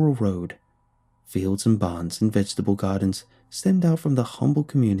single rural road. Fields and barns and vegetable gardens stemmed out from the humble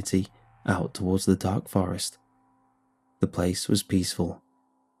community out towards the dark forest. The place was peaceful.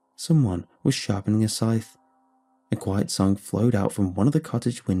 Someone was sharpening a scythe. A quiet song flowed out from one of the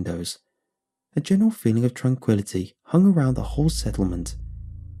cottage windows. A general feeling of tranquility hung around the whole settlement.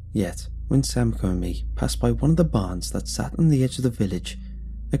 Yet, when Samko and me passed by one of the barns that sat on the edge of the village,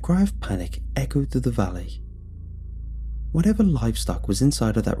 a cry of panic echoed through the valley. Whatever livestock was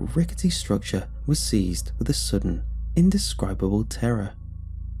inside of that rickety structure was seized with a sudden, indescribable terror.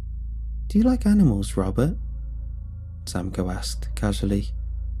 Do you like animals, Robert? Samko asked casually.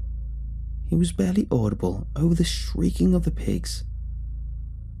 He was barely audible over the shrieking of the pigs.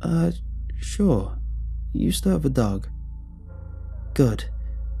 Sure. Used to have a dog. Good.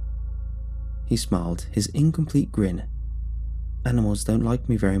 He smiled his incomplete grin. Animals don't like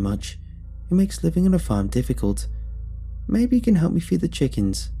me very much. It makes living on a farm difficult. Maybe you can help me feed the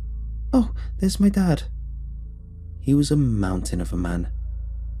chickens. Oh, there's my dad. He was a mountain of a man.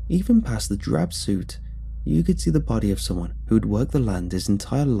 Even past the drab suit, you could see the body of someone who had worked the land his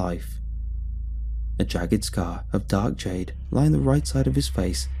entire life. A jagged scar of dark jade lined the right side of his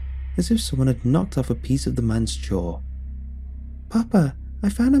face, as if someone had knocked off a piece of the man's jaw. "Papa, I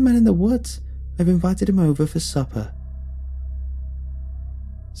found a man in the woods. I've invited him over for supper."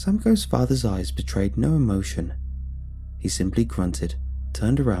 Samko's father's eyes betrayed no emotion. He simply grunted,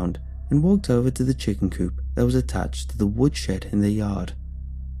 turned around, and walked over to the chicken coop that was attached to the woodshed in the yard.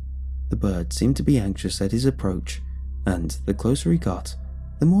 The birds seemed to be anxious at his approach, and the closer he got,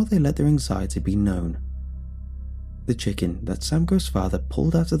 the more they let their anxiety be known. The chicken that Samko's father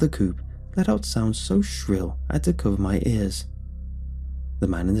pulled out of the coop let out sounds so shrill I had to cover my ears. The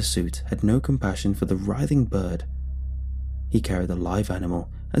man in the suit had no compassion for the writhing bird. He carried the live animal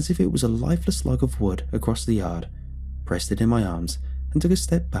as if it was a lifeless log of wood across the yard, pressed it in my arms, and took a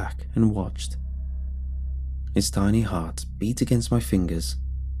step back and watched. Its tiny heart beat against my fingers.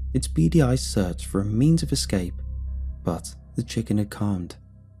 Its beady eyes searched for a means of escape, but the chicken had calmed.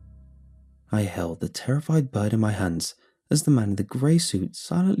 I held the terrified bird in my hands as the man in the grey suit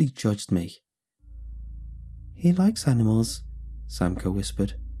silently judged me. "He likes animals," Samko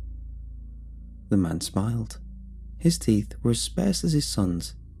whispered. The man smiled. His teeth were as sparse as his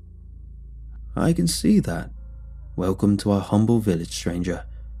son's. "I can see that. Welcome to our humble village, stranger.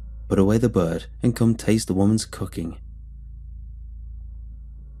 Put away the bird and come taste the woman's cooking."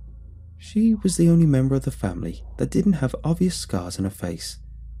 She was the only member of the family that didn't have obvious scars on her face,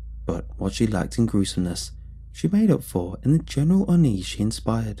 but what she lacked in gruesomeness, she made up for in the general unease she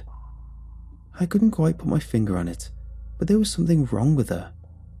inspired. I couldn't quite put my finger on it, but there was something wrong with her.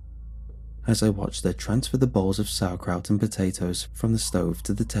 As I watched her transfer the bowls of sauerkraut and potatoes from the stove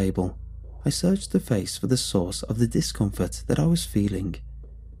to the table, I searched her face for the source of the discomfort that I was feeling.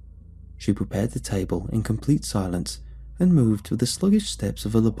 She prepared the table in complete silence and moved with the sluggish steps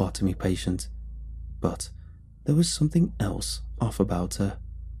of a lobotomy patient, but there was something else off about her.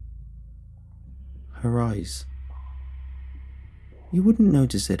 Her eyes. You wouldn't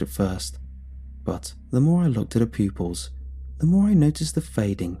notice it at first, but the more I looked at her pupils, the more I noticed the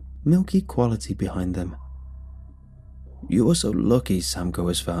fading, milky quality behind them. "You are so lucky Samko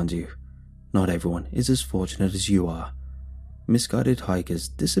has found you. Not everyone is as fortunate as you are. Misguided hikers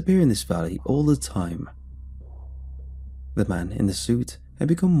disappear in this valley all the time." The man in the suit had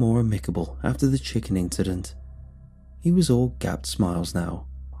become more amicable after the chicken incident. He was all gapped smiles now.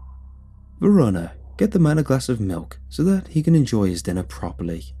 "Verona, get the man a glass of milk so that he can enjoy his dinner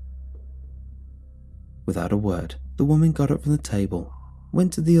properly." Without a word, the woman got up from the table,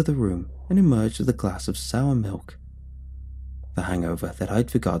 went to the other room, and emerged with a glass of sour milk. The hangover that I'd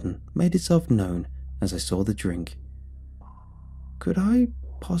forgotten made itself known as I saw the drink. "Could I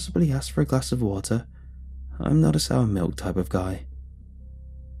possibly ask for a glass of water? I'm not a sour milk type of guy."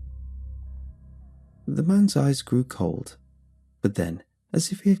 The man's eyes grew cold, but then,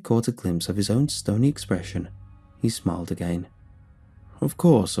 as if he had caught a glimpse of his own stony expression, he smiled again. Of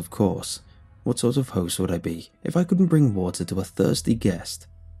course. What sort of host would I be if I couldn't bring water to a thirsty guest?"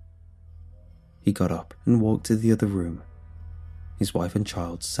 He got up and walked to the other room. His wife and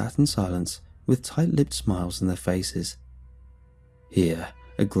child sat in silence with tight-lipped smiles on their faces. "Here,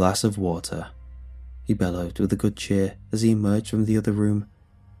 a glass of water," he bellowed with a good cheer as he emerged from the other room.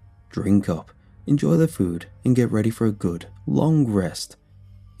 "Drink up, enjoy the food, and get ready for a good, long rest.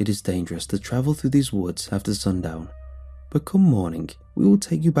 It is dangerous to travel through these woods after sundown, but come morning, we will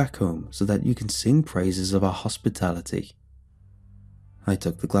take you back home so that you can sing praises of our hospitality." I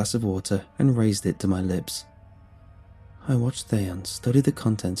took the glass of water and raised it to my lips. I watched Thayan study the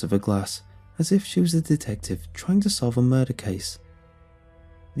contents of her glass as if she was a detective trying to solve a murder case.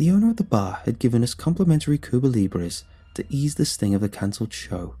 The owner of the bar had given us complimentary Cuba Libres to ease the sting of the cancelled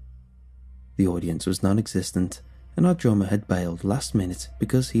show. The audience was non-existent, and our drummer had bailed last minute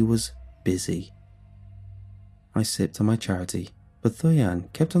because he was busy. I sipped on my charity, but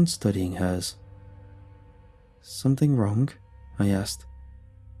Thayan kept on studying hers. "Something wrong?" I asked.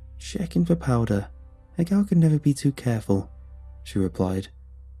 "Checking for powder. A gal can never be too careful," she replied.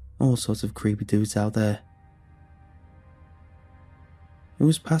 "All sorts of creepy dudes out there." It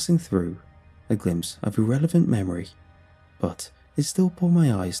was passing through, a glimpse of irrelevant memory, but it still pulled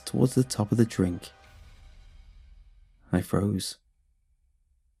my eyes towards the top of the drink. I froze.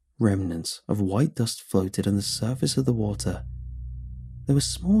 Remnants of white dust floated on the surface of the water. There were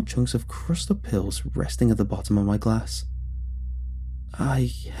small chunks of crushed-up pills resting at the bottom of my glass. "I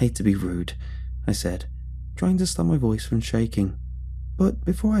hate to be rude," I said, trying to stop my voice from shaking, "but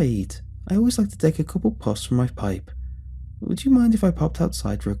before I eat, I always like to take a couple puffs from my pipe. Would you mind if I popped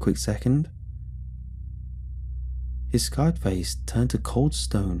outside for a quick second?" his scarred face turned to cold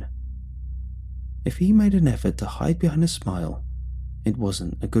stone. If he made an effort to hide behind a smile, it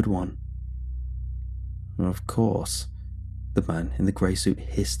wasn't a good one. "Of course," the man in the grey suit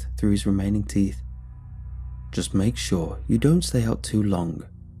hissed through his remaining teeth. "Just make sure you don't stay out too long.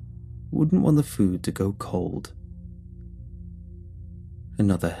 Wouldn't want the food to go cold."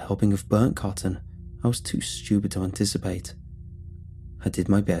 Another helping of burnt cotton I was too stupid to anticipate. I did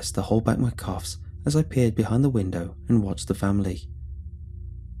my best to hold back my coughs as I peered behind the window and watched the family.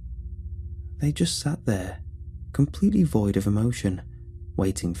 They just sat there, completely void of emotion,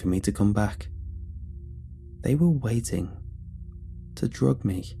 waiting for me to come back. They were waiting to drug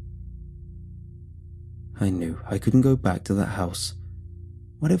me. I knew I couldn't go back to that house.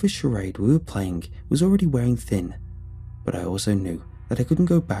 Whatever charade we were playing was already wearing thin, but I also knew that I couldn't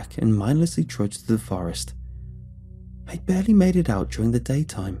go back and mindlessly trudge through the forest. I'd barely made it out during the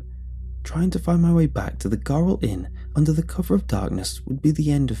daytime. Trying to find my way back to the Garrel Inn under the cover of darkness would be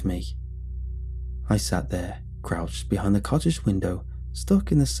the end of me. I sat there, crouched behind the cottage window,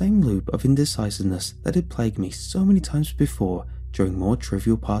 stuck in the same loop of indecisiveness that had plagued me so many times before during more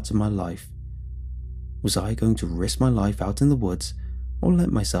trivial parts of my life. Was I going to risk my life out in the woods, or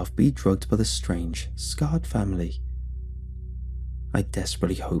let myself be drugged by the strange, scarred family? I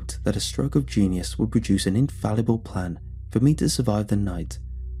desperately hoped that a stroke of genius would produce an infallible plan for me to survive the night,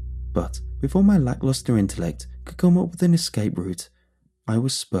 but before my lackluster intellect could come up with an escape route, I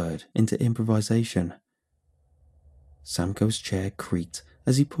was spurred into improvisation. Samko's chair creaked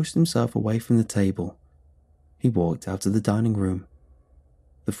as he pushed himself away from the table. He walked out of the dining room.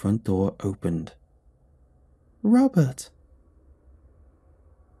 The front door opened. "Robert!"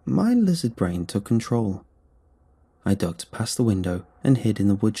 My lizard brain took control. I ducked past the window and hid in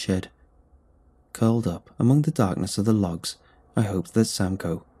the woodshed. Curled up among the darkness of the logs, I hoped that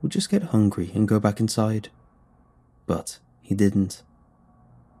Samko would just get hungry and go back inside. But he didn't.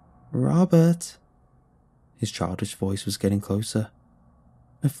 "Robert!" His childish voice was getting closer.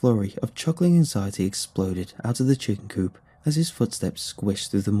 A flurry of chuckling anxiety exploded out of the chicken coop as his footsteps squished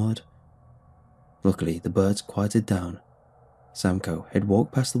through the mud. Luckily, the birds quieted down. Samko had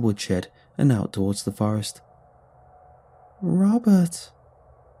walked past the woodshed and out towards the forest. "Robert!"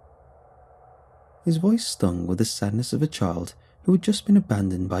 His voice stung with the sadness of a child who had just been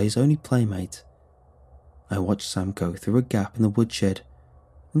abandoned by his only playmate. I watched Samko through a gap in the woodshed,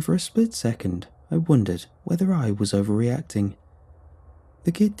 and for a split second I wondered whether I was overreacting.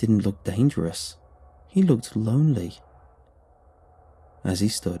 The kid didn't look dangerous. He looked lonely. As he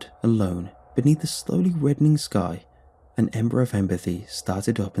stood alone beneath the slowly reddening sky, an ember of empathy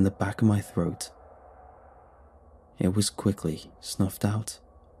started up in the back of my throat. It was quickly snuffed out.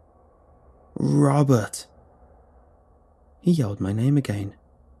 "Robert!" He yelled my name again,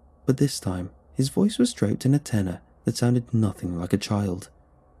 but this time his voice was draped in a tenor that sounded nothing like a child.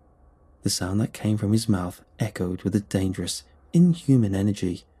 The sound that came from his mouth echoed with a dangerous, inhuman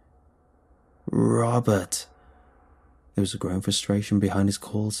energy. "Robert!" There was a growing frustration behind his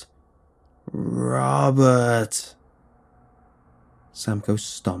calls. "Robert!" Samko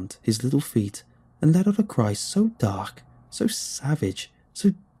stomped his little feet and let out a cry so dark, so savage,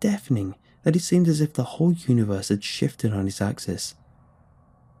 so deafening that it seemed as if the whole universe had shifted on its axis.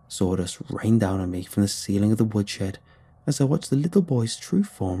 Sawdust rained down on me from the ceiling of the woodshed as I watched the little boy's true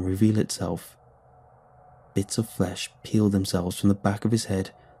form reveal itself. Bits of flesh peeled themselves from the back of his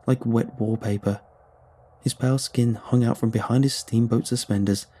head like wet wallpaper. His pale skin hung out from behind his steamboat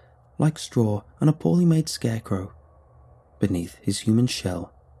suspenders like straw on a poorly made scarecrow. Beneath his human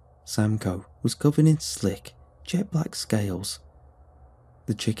shell, Samko was covered in slick, jet-black scales.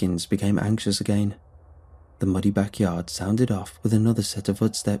 The chickens became anxious again. The muddy backyard sounded off with another set of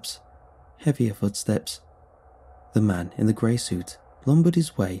footsteps, heavier footsteps. The man in the grey suit lumbered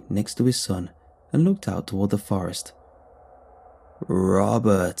his way next to his son and looked out toward the forest.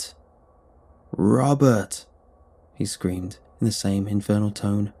 "Robert! Robert!" he screamed in the same infernal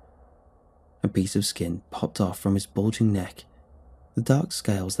tone. A piece of skin popped off from his bulging neck. The dark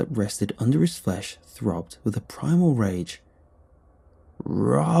scales that rested under his flesh throbbed with a primal rage.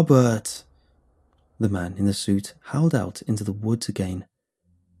 "Robert!" The man in the suit howled out into the woods again.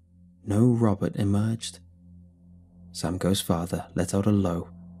 No Robert emerged. Samko's father let out a low,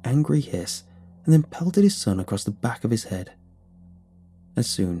 angry hiss and then pelted his son across the back of his head. As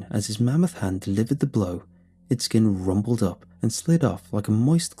soon as his mammoth hand delivered the blow, its skin rumbled up and slid off like a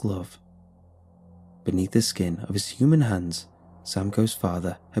moist glove. Beneath the skin of his human hands, Samko's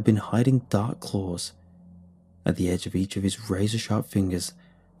father had been hiding dark claws. At the edge of each of his razor-sharp fingers,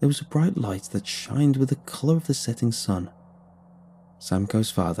 there was a bright light that shined with the colour of the setting sun. Samko's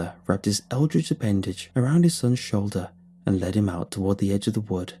father wrapped his eldritch appendage around his son's shoulder and led him out toward the edge of the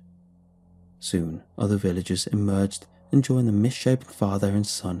wood. Soon, other villagers emerged and joined the misshapen father and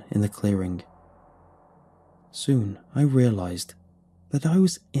son in the clearing. Soon, I realized that I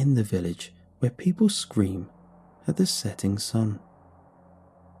was in the village where people scream at the setting sun.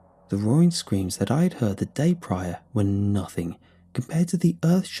 The roaring screams that I had heard the day prior were nothing compared to the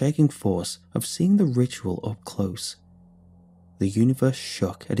earth-shaking force of seeing the ritual up close. The universe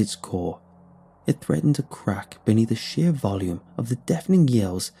shook at its core. It threatened to crack beneath the sheer volume of the deafening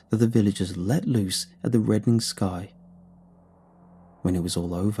yells that the villagers let loose at the reddening sky. When it was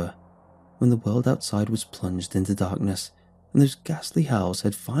all over, when the world outside was plunged into darkness and those ghastly howls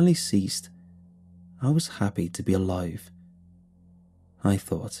had finally ceased, I was happy to be alive. I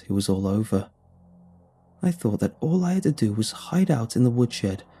thought it was all over. I thought that all I had to do was hide out in the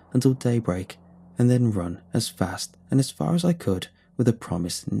woodshed until daybreak and then run as fast and as far as I could with a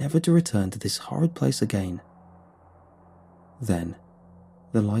promise never to return to this horrid place again. Then,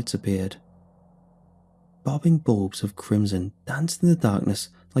 the lights appeared. Bobbing bulbs of crimson danced in the darkness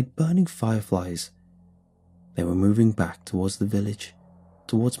like burning fireflies. They were moving back towards the village,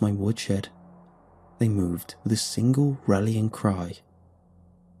 towards my woodshed. They moved with a single rallying cry.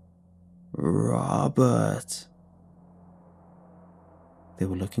 Robert! They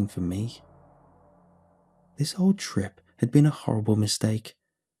were looking for me. This whole trip had been a horrible mistake.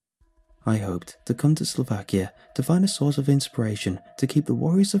 I hoped to come to Slovakia to find a source of inspiration to keep the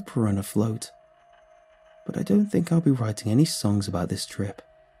warriors of Perun afloat. But I don't think I'll be writing any songs about this trip.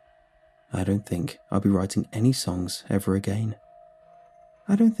 I don't think I'll be writing any songs ever again.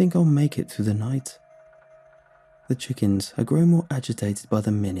 I don't think I'll make it through the night. The chickens are growing more agitated by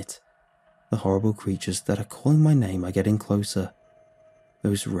the minute. The horrible creatures that are calling my name are getting closer.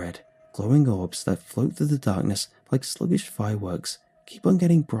 Those red, glowing orbs that float through the darkness like sluggish fireworks keep on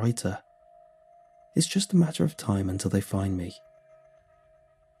getting brighter. It's just a matter of time until they find me.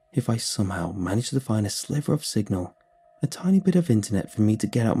 If I somehow manage to find a sliver of signal, a tiny bit of internet for me to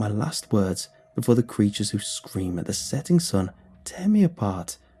get out my last words before the creatures who scream at the setting sun tear me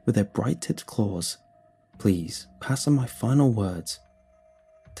apart with their bright-tipped claws, please pass on my final words.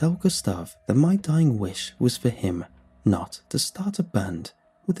 Tell Gustav that my dying wish was for him not to start a band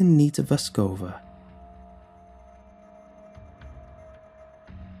with Anita Vaskova.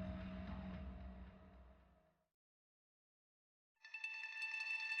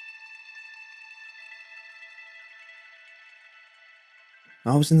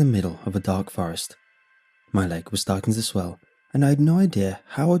 I was in the middle of a dark forest. My leg was starting to swell, and I had no idea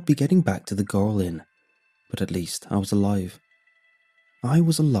how I'd be getting back to the Goral Inn, but at least I was alive. I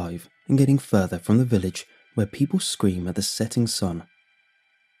was alive and getting further from the village where people scream at the setting sun.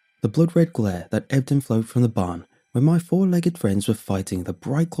 The blood-red glare that ebbed and flowed from the barn where my four-legged friends were fighting the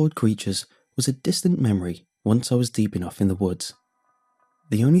bright-clawed creatures was a distant memory once I was deep enough in the woods.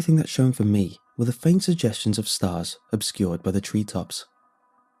 The only thing that shone for me were the faint suggestions of stars obscured by the treetops.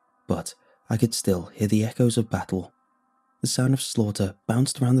 But I could still hear the echoes of battle. The sound of slaughter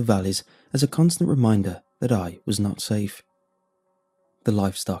bounced around the valleys as a constant reminder that I was not safe. The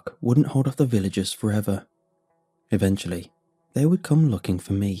livestock wouldn't hold off the villagers forever. Eventually, they would come looking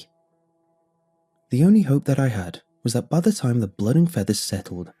for me. The only hope that I had was that by the time the blood and feathers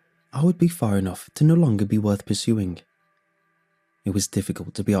settled, I would be far enough to no longer be worth pursuing. It was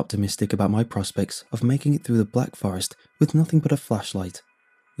difficult to be optimistic about my prospects of making it through the Black Forest with nothing but a flashlight.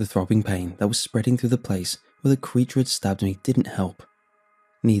 The throbbing pain that was spreading through the place where the creature had stabbed me didn't help.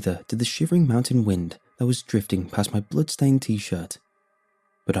 Neither did the shivering mountain wind that was drifting past my blood-stained t-shirt.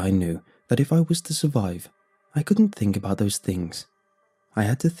 But I knew that if I was to survive, I couldn't think about those things. I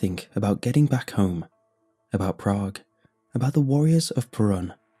had to think about getting back home, about Prague, about the warriors of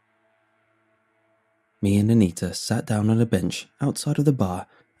Perun. Me and Anita sat down on a bench outside of the bar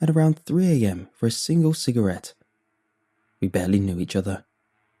at around 3 a.m. for a single cigarette. We barely knew each other.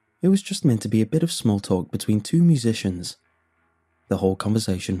 It was just meant to be a bit of small talk between two musicians. The whole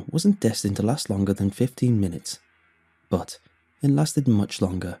conversation wasn't destined to last longer than 15 minutes, but it lasted much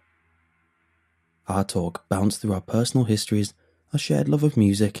longer. Our talk bounced through our personal histories, our shared love of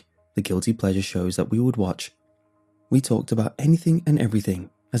music, the guilty pleasure shows that we would watch. We talked about anything and everything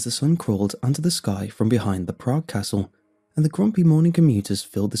as the sun crawled onto the sky from behind the Prague castle and the grumpy morning commuters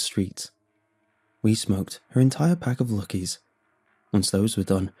filled the streets. We smoked her entire pack of Luckies. Once those were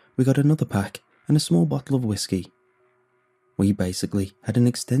done, we got another pack and a small bottle of whiskey. We basically had an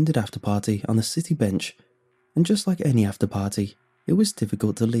extended after party on the city bench, and just like any after party, it was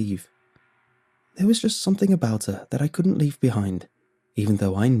difficult to leave. There was just something about her that I couldn't leave behind, even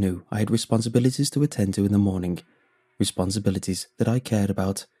though I knew I had responsibilities to attend to in the morning, responsibilities that I cared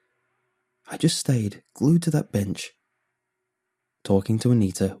about. I just stayed glued to that bench. Talking to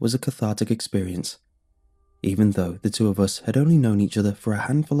Anita was a cathartic experience. Even though the two of us had only known each other for a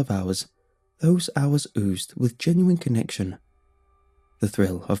handful of hours, those hours oozed with genuine connection. The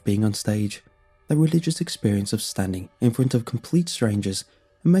thrill of being on stage, the religious experience of standing in front of complete strangers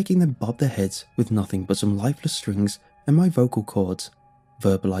and making them bob their heads with nothing but some lifeless strings and my vocal cords,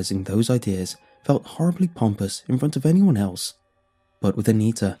 verbalizing those ideas felt horribly pompous in front of anyone else. But with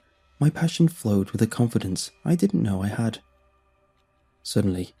Anita, my passion flowed with a confidence I didn't know I had.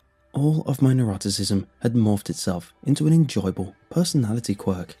 Suddenly, all of my neuroticism had morphed itself into an enjoyable personality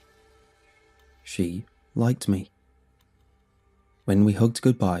quirk. She liked me. When we hugged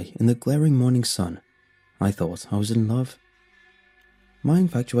goodbye in the glaring morning sun, I thought I was in love. My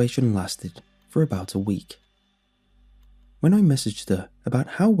infatuation lasted for about a week. When I messaged her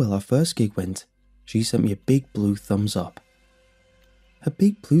about how well our first gig went, she sent me a big blue thumbs up. Her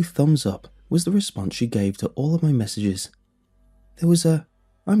big blue thumbs up was the response she gave to all of my messages. There was a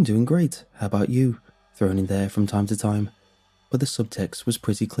 "I'm doing great, how about you?" thrown in there from time to time, but the subtext was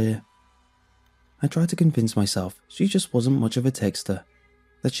pretty clear. I tried to convince myself she just wasn't much of a texter,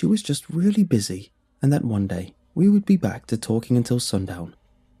 that she was just really busy, and that one day we would be back to talking until sundown.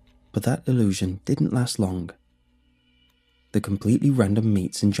 But that illusion didn't last long. The completely random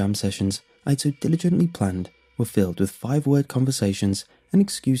meets and jam sessions I'd so diligently planned were filled with 5-word conversations and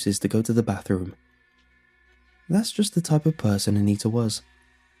excuses to go to the bathroom. That's just the type of person Anita was.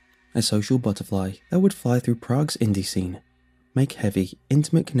 A social butterfly that would fly through Prague's indie scene, make heavy,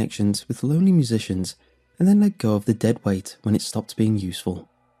 intimate connections with lonely musicians, and then let go of the dead weight when it stopped being useful.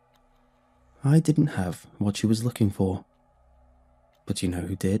 I didn't have what she was looking for. But you know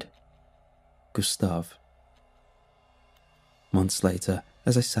who did? Gustav. Months later,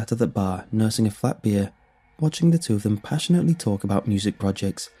 as I sat at the bar nursing a flat beer, watching the two of them passionately talk about music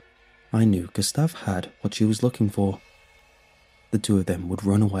projects, I knew Gustav had what she was looking for. The two of them would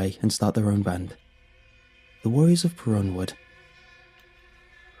run away and start their own band. The Warriors of Perun would.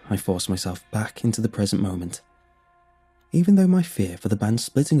 I forced myself back into the present moment. Even though my fear for the band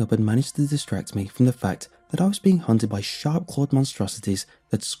splitting up had managed to distract me from the fact that I was being hunted by sharp-clawed monstrosities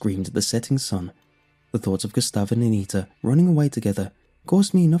that screamed at the setting sun, the thoughts of Gustav and Anita running away together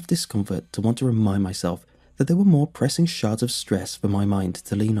caused me enough discomfort to want to remind myself that there were more pressing shards of stress for my mind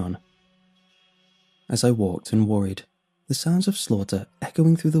to lean on. As I walked and worried, the sounds of slaughter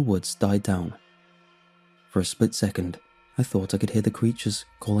echoing through the woods died down. For a split second, I thought I could hear the creatures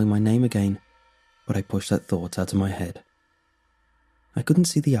calling my name again, but I pushed that thought out of my head. I couldn't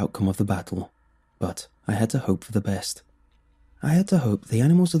see the outcome of the battle, but I had to hope for the best. I had to hope the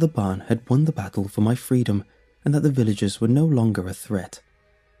animals of the barn had won the battle for my freedom and that the villagers were no longer a threat.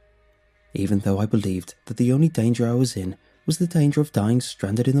 Even though I believed that the only danger I was in was the danger of dying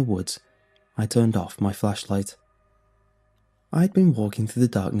stranded in the woods, I turned off my flashlight. I had been walking through the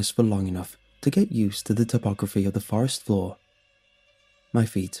darkness for long enough to get used to the topography of the forest floor. My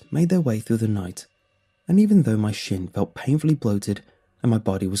feet made their way through the night, and even though my shin felt painfully bloated and my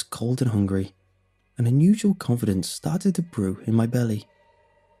body was cold and hungry, an unusual confidence started to brew in my belly.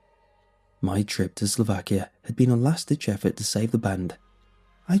 My trip to Slovakia had been a last-ditch effort to save the band.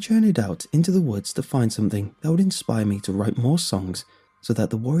 I journeyed out into the woods to find something that would inspire me to write more songs so that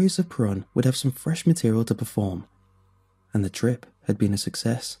the Warriors of Perun would have some fresh material to perform. And the trip had been a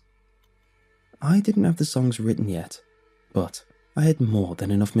success. I didn't have the songs written yet, but I had more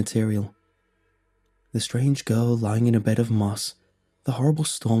than enough material. The strange girl lying in a bed of moss, the horrible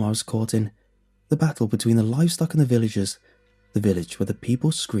storm I was caught in, the battle between the livestock and the villagers, the village where the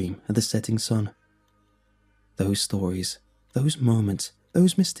people scream at the setting sun. Those stories, those moments,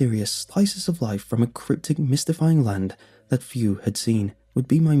 those mysterious slices of life from a cryptic, mystifying land that few had seen would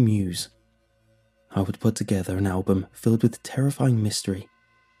be my muse. I would put together an album filled with terrifying mystery.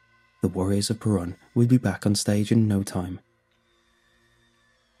 The Warriors of Perun would be back on stage in no time.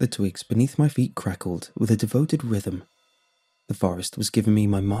 The twigs beneath my feet crackled with a devoted rhythm. The forest was giving me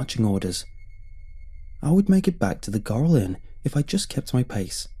my marching orders. I would make it back to the Goral Inn if I just kept my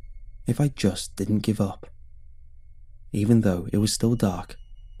pace, if I just didn't give up. Even though it was still dark,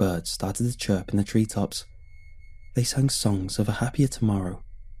 birds started to chirp in the treetops. They sang songs of a happier tomorrow.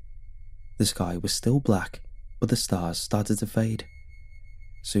 The sky was still black, but the stars started to fade.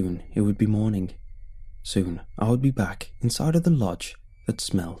 Soon it would be morning. Soon I would be back inside of the lodge that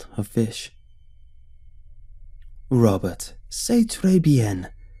smelled of fish. "Robert, c'est très bien,"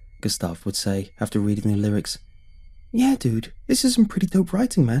 Gustav would say after reading the lyrics. "Yeah, dude, this is some pretty dope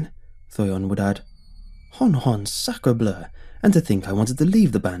writing, man," Thoyon would add. "Hon, sacre bleu, and to think I wanted to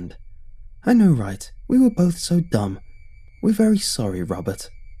leave the band. I know, right, we were both so dumb, "We're very sorry, Robert,"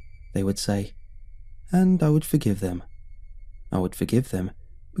 they would say, and I would forgive them. I would forgive them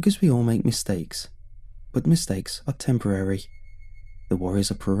because we all make mistakes, but mistakes are temporary. The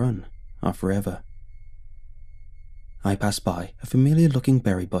warriors of Purun are forever. I passed by a familiar-looking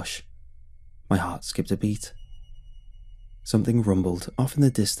berry bush. My heart skipped a beat. Something rumbled off in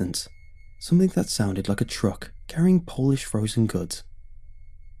the distance, something that sounded like a truck carrying Polish frozen goods.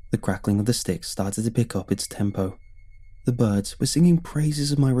 The crackling of the sticks started to pick up its tempo. The birds were singing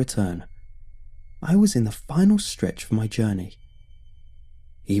praises of my return. I was in the final stretch for my journey.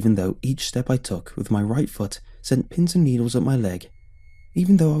 Even though each step I took with my right foot sent pins and needles up my leg,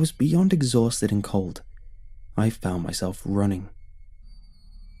 even though I was beyond exhausted and cold, I found myself running.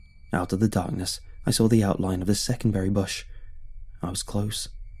 Out of the darkness, I saw the outline of the second berry bush. I was close.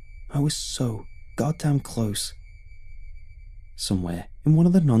 I was so goddamn close. Somewhere in one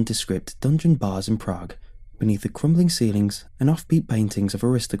of the nondescript dungeon bars in Prague, beneath the crumbling ceilings and offbeat paintings of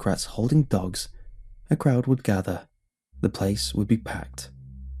aristocrats holding dogs, a crowd would gather. The place would be packed.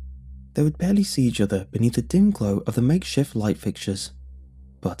 They would barely see each other beneath the dim glow of the makeshift light fixtures,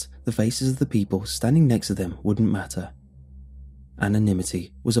 but the faces of the people standing next to them wouldn't matter.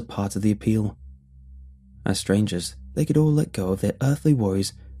 Anonymity was a part of the appeal. As strangers, they could all let go of their earthly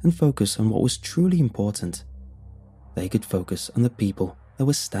worries and focus on what was truly important. They could focus on the people that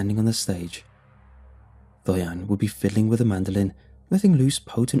were standing on the stage. Thoyan would be fiddling with a mandolin, letting loose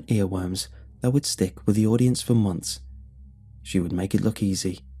potent earworms that would stick with the audience for months. She would make it look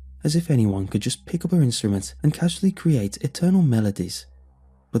easy, as if anyone could just pick up her instrument and casually create eternal melodies.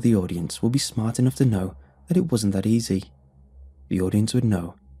 But the audience would be smart enough to know that it wasn't that easy. The audience would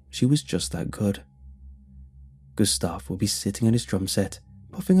know she was just that good. Gustav would be sitting on his drum set,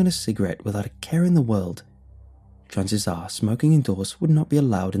 puffing on a cigarette without a care in the world. Chances are smoking indoors would not be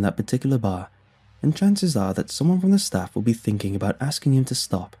allowed in that particular bar, and chances are that someone from the staff would be thinking about asking him to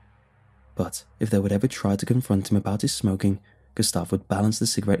stop. But if they would ever try to confront him about his smoking, Gustav would balance the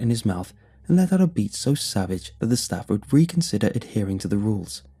cigarette in his mouth and let out a beat so savage that the staff would reconsider adhering to the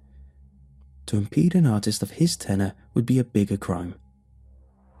rules. To impede an artist of his tenor would be a bigger crime.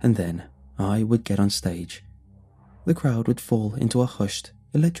 And then I would get on stage. The crowd would fall into a hushed,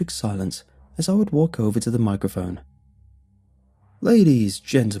 electric silence as I would walk over to the microphone. "Ladies,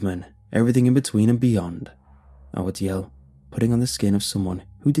 gentlemen, everything in between and beyond," I would yell, putting on the skin of someone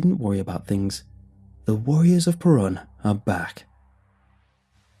who didn't worry about things. "The warriors of Purun are back."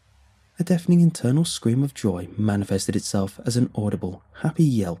 A deafening internal scream of joy manifested itself as an audible, happy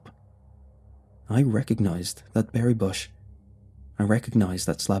yelp. I recognized that berry bush. I recognized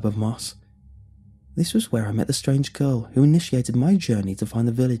that slab of moss. This was where I met the strange girl who initiated my journey to find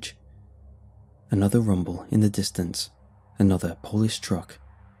the village. Another rumble in the distance. Another Polish truck.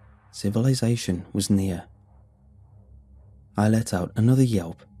 Civilization was near. I let out another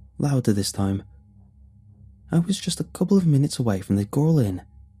yelp, louder this time. I was just a couple of minutes away from the Goral Inn.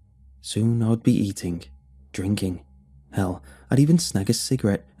 Soon I would be eating, drinking. Hell, I'd even snag a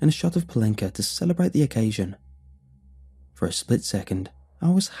cigarette and a shot of Palenka to celebrate the occasion. For a split second, I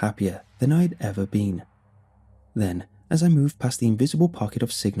was happier than I'd ever been. Then, as I moved past the invisible pocket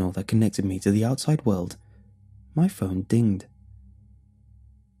of signal that connected me to the outside world, my phone dinged.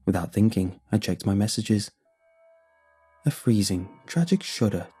 Without thinking, I checked my messages. A freezing, tragic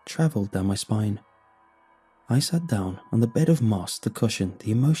shudder travelled down my spine. I sat down on the bed of moss to cushion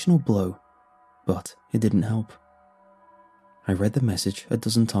the emotional blow, but it didn't help. I read the message a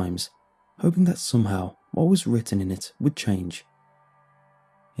dozen times, hoping that somehow what was written in it would change.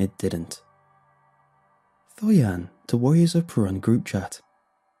 It didn't. Thoyan to Warriors of Purun group chat.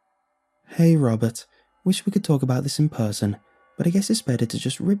 "Hey Robert, wish we could talk about this in person, but I guess it's better to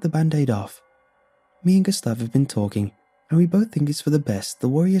just rip the band-aid off. Me and Gustav have been talking, and we both think it's for the best the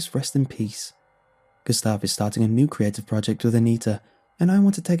Warriors rest in peace. Gustav is starting a new creative project with Anita, and I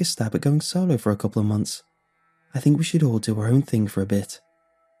want to take a stab at going solo for a couple of months. I think we should all do our own thing for a bit.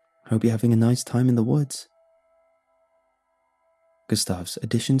 Hope you're having a nice time in the woods." Gustav's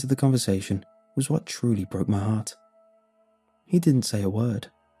addition to the conversation was what truly broke my heart. He didn't say a word.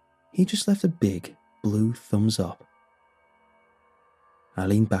 He just left a big, blue thumbs up. I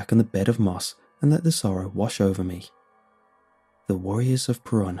leaned back on the bed of moss and let the sorrow wash over me. The Warriors of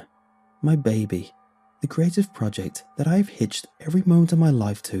Purun, my baby, the creative project that I've hitched every moment of my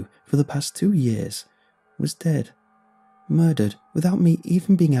life to for the past 2 years, was dead, murdered without me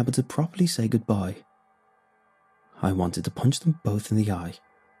even being able to properly say goodbye. I wanted to punch them both in the eye.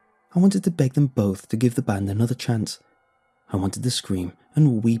 I wanted to beg them both to give the band another chance. I wanted to scream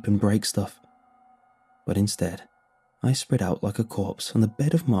and weep and break stuff. But instead, I spread out like a corpse on the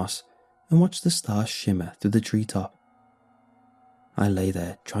bed of moss and watched the stars shimmer through the treetop. I lay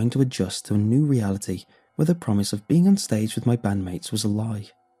there trying to adjust to a new reality where the promise of being on stage with my bandmates was a lie.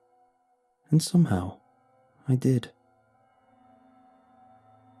 And somehow, I did.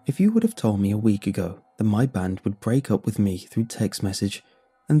 If you would have told me a week ago that my band would break up with me through text message,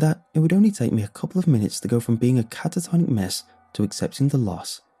 and that it would only take me a couple of minutes to go from being a catatonic mess to accepting the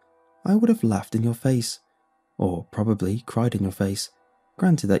loss, I would have laughed in your face, or probably cried in your face,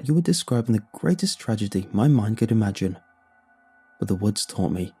 granted that you were describing the greatest tragedy my mind could imagine. But the woods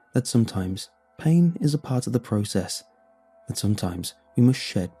taught me that sometimes pain is a part of the process, that sometimes we must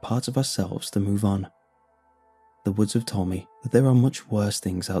shed parts of ourselves to move on. The woods have told me that there are much worse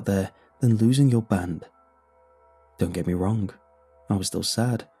things out there than losing your band. Don't get me wrong, I was still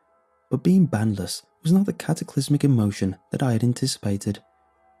sad, but being bandless was not the cataclysmic emotion that I had anticipated.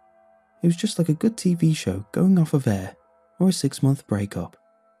 It was just like a good TV show going off of air, or a 6-month breakup.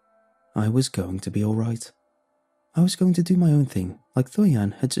 I was going to be alright. I was going to do my own thing, like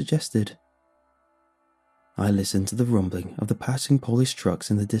Thoyan had suggested. I listened to the rumbling of the passing Polish trucks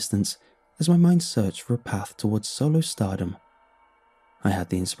in the distance as my mind searched for a path towards solo stardom. I had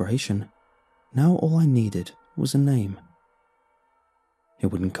the inspiration. Now all I needed was a name. It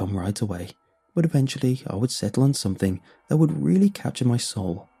wouldn't come right away, but eventually I would settle on something that would really capture my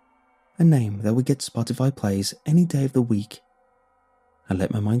soul. A name that would get Spotify plays any day of the week. I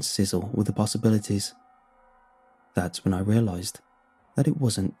let my mind sizzle with the possibilities. That's when I realized that it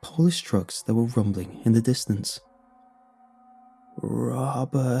wasn't Polish trucks that were rumbling in the distance.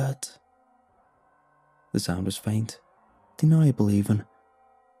 Robert. The sound was faint, deniable even,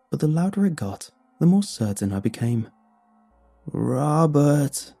 but the louder it got, the more certain I became.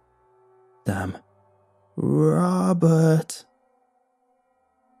 Robert. Damn. Robert.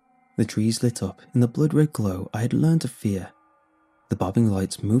 The trees lit up in the blood-red glow I had learned to fear. The bobbing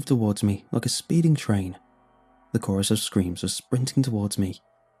lights moved towards me like a speeding train. The chorus of screams was sprinting towards me,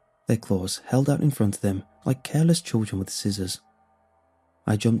 their claws held out in front of them like careless children with scissors.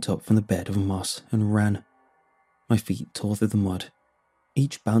 I jumped up from the bed of moss and ran. My feet tore through the mud,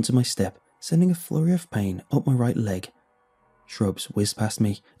 each bounce of my step sending a flurry of pain up my right leg. Shrubs whizzed past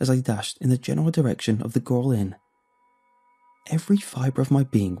me as I dashed in the general direction of the Goral Inn. Every fibre of my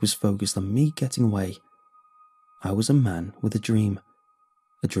being was focused on me getting away. I was a man with a dream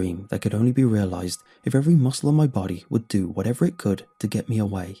that could only be realised if every muscle on my body would do whatever it could to get me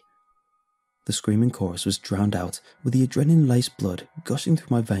away. The screaming chorus was drowned out with the adrenaline-laced blood gushing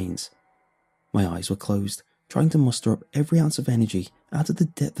through my veins. My eyes were closed, trying to muster up every ounce of energy out of the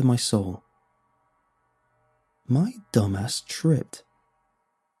depth of my soul. My dumbass tripped.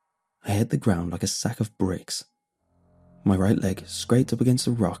 I hit the ground like a sack of bricks. My right leg scraped up against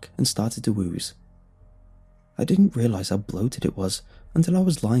a rock and started to ooze. I didn't realise how bloated it was until I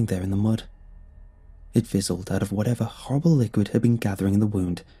was lying there in the mud. It fizzled out of whatever horrible liquid had been gathering in the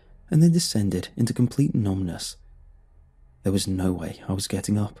wound and then descended into complete numbness. There was no way I was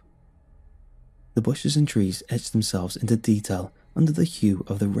getting up. The bushes and trees etched themselves into detail under the hue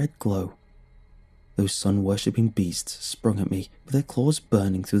of the red glow. Those sun-worshipping beasts sprung at me with their claws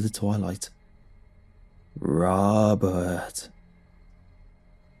burning through the twilight. Robert.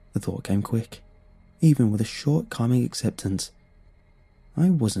 The thought came quick, even with a short, calming acceptance. I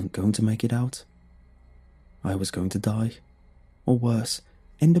wasn't going to make it out. I was going to die, or worse,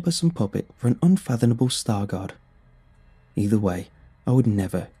 end up as some puppet for an unfathomable star god. Either way, I would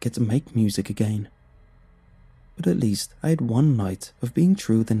never get to make music again. But at least I had one night of being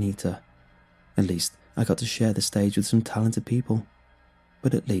true with Anita. At least I got to share the stage with some talented people.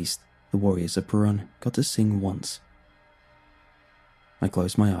 But at least the Warriors of Perun got to sing once. I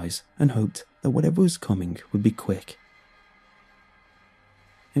closed my eyes and hoped that whatever was coming would be quick.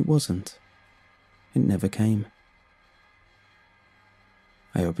 It wasn't. It never came.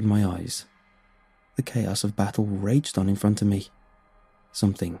 I opened my eyes. The chaos of battle raged on in front of me.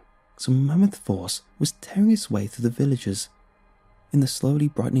 Some mammoth force was tearing its way through the villages. In the slowly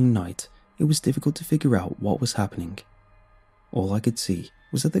brightening night, it was difficult to figure out what was happening. All I could see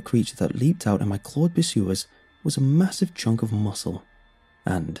was that the creature that leaped out at my clawed pursuers was a massive chunk of muscle,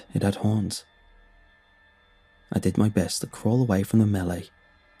 and it had horns. I did my best to crawl away from the melee,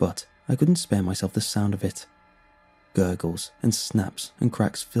 but I couldn't spare myself the sound of it. Gurgles and snaps and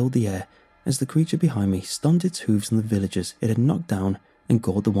cracks filled the air as the creature behind me stomped its hooves on the villagers it had knocked down and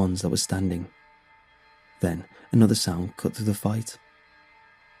gored the ones that were standing. Then another sound cut through the fight.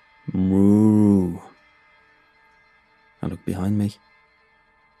 Moo. I looked behind me.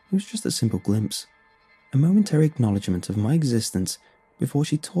 It was just a simple glimpse, a momentary acknowledgement of my existence before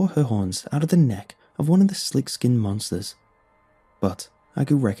she tore her horns out of the neck of one of the slick-skinned monsters. But I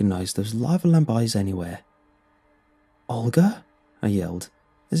could recognize those lava lamp eyes anywhere. Olga? I yelled,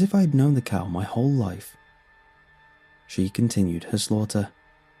 as if I had known the cow my whole life. She continued her slaughter.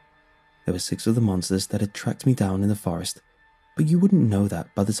 There were 6 of the monsters that had tracked me down in the forest, but you wouldn't know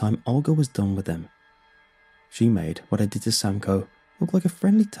that by the time Olga was done with them. She made what I did to Samko look like a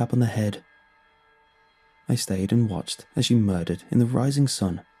friendly tap on the head. I stayed and watched as she murdered in the rising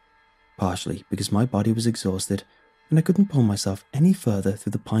sun, partially because my body was exhausted and I couldn't pull myself any further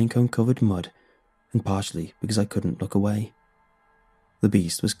through the pinecone-covered mud, and partially because I couldn't look away. The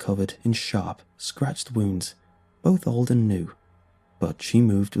beast was covered in sharp, scratched wounds, both old and new, but she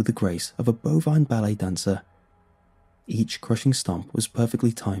moved with the grace of a bovine ballet dancer. Each crushing stomp was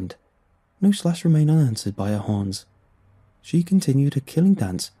perfectly timed. No slash remained unanswered by her horns. She continued her killing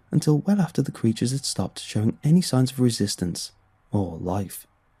dance until well after the creatures had stopped showing any signs of resistance or life.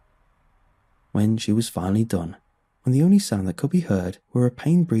 When she was finally done, when the only sound that could be heard were her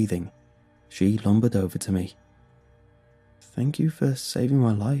pained breathing, she lumbered over to me. "Thank you for saving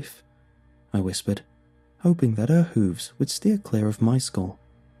my life," I whispered, hoping that her hooves would steer clear of my skull.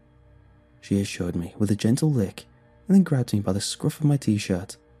 She assured me with a gentle lick and then grabbed me by the scruff of my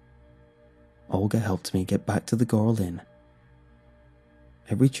t-shirt. Olga helped me get back to the Goral Inn.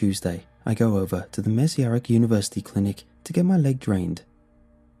 Every Tuesday, I go over to the Mesiarek University Clinic to get my leg drained.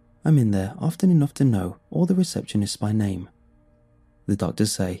 I'm in there often enough to know all the receptionists by name. The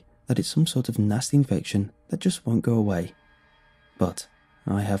doctors say that it's some sort of nasty infection that just won't go away, but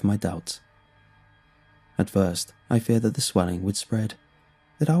I have my doubts. At first, I feared that the swelling would spread,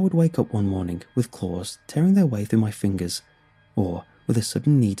 that I would wake up one morning with claws tearing their way through my fingers, or with a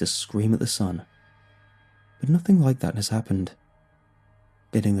sudden need to scream at the sun. But nothing like that has happened.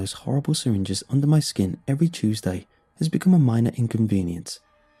 Getting those horrible syringes under my skin every Tuesday has become a minor inconvenience.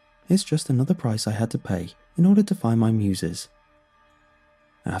 It's just another price I had to pay in order to find my muses.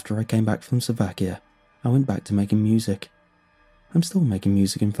 After I came back from Slovakia, I went back to making music. I'm still making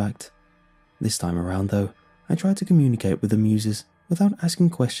music, in fact. This time around, though, I try to communicate with the muses without asking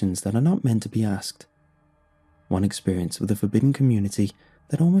questions that are not meant to be asked. One experience with a forbidden community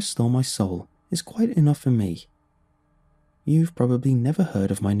that almost stole my soul is quite enough for me. You've probably never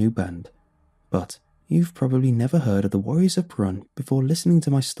heard of my new band, but you've probably never heard of the Warriors of Prun before listening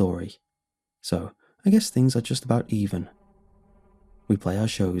to my story. So, I guess things are just about even. We play our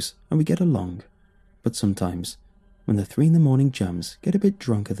shows and we get along, but sometimes, when the 3 in the morning jams get a bit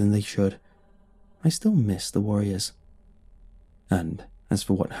drunker than they should, I still miss the Warriors. And as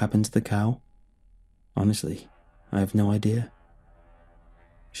for what happened to the cow, honestly, I have no idea.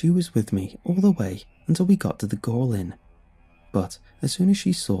 She was with me all the way until we got to the Goral Inn, but as soon as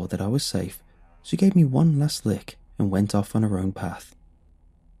she saw that I was safe, she gave me one last lick and went off on her own path.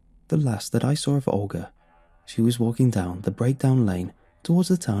 The last that I saw of Olga, she was walking down the breakdown lane towards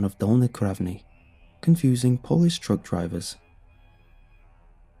the town of Dolny Kravny, confusing Polish truck drivers.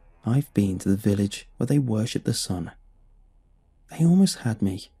 I've been to the village where they worship the sun. They almost had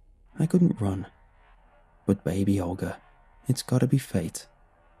me. I couldn't run. But baby Olga, it's gotta be fate.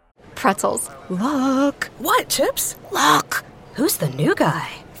 Pretzels. Look! What, Chips? Look! Who's the new guy?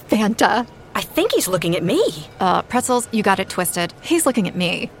 Fanta. I think he's looking at me. Pretzels, you got it twisted. He's looking at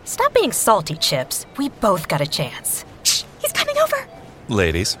me. Stop being salty, Chips. We both got a chance. Shh! He's coming over!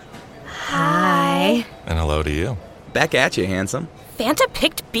 Ladies. Hi. And hello to you. Back at you, handsome. Fanta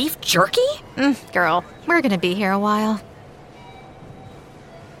picked beef jerky? Girl, we're gonna be here a while.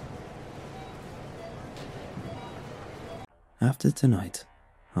 After tonight,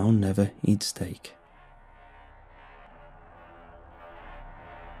 I'll never eat steak.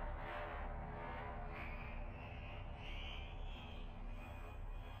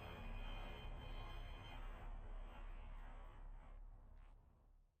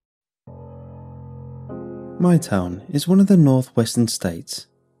 My town is one of the northwestern states,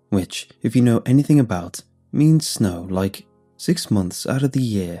 which, if you know anything about, means snow like 6 months out of the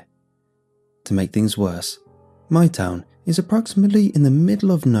year. To make things worse, my town is approximately in the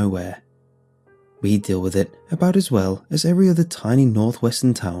middle of nowhere. We deal with it about as well as every other tiny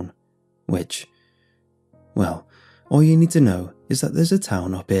northwestern town, which, well, all you need to know is that there's a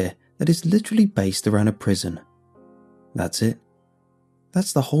town up here that is literally based around a prison. That's it.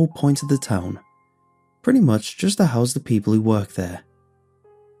 That's the whole point of the town. Pretty much just to house the people who work there.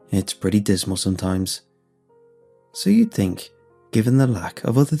 It's pretty dismal sometimes. So you'd think, given the lack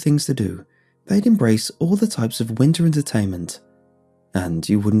of other things to do, they'd embrace all the types of winter entertainment. And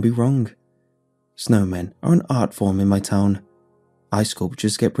you wouldn't be wrong. Snowmen are an art form in my town. Ice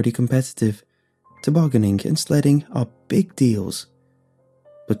sculptures get pretty competitive. Tobogganing and sledding are big deals.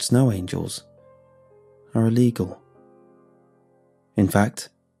 But snow angels are illegal. In fact,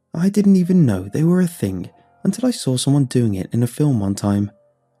 I didn't even know they were a thing until I saw someone doing it in a film one time.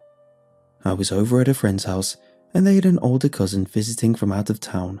 I was over at a friend's house and they had an older cousin visiting from out of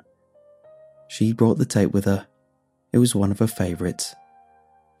town. She brought the tape with her. It was one of her favourites.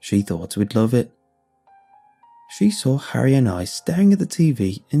 She thought we'd love it. She saw Harry and I staring at the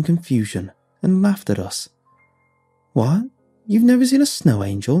TV in confusion and laughed at us. "What? You've never seen a snow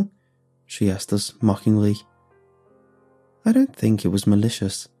angel?" she asked us mockingly. I don't think it was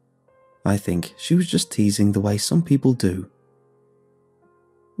malicious. I think she was just teasing the way some people do.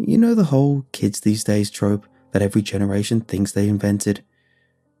 You know the whole kids these days trope that every generation thinks they invented?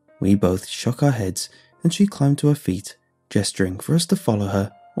 We both shook our heads and she climbed to her feet, gesturing for us to follow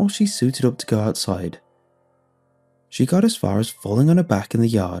her while she suited up to go outside. She got as far as falling on her back in the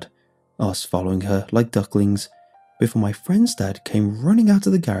yard, us following her like ducklings, before my friend's dad came running out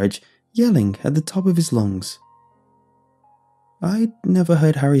of the garage yelling at the top of his lungs. I'd never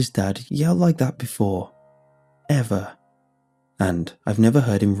heard Harry's dad yell like that before. Ever. And I've never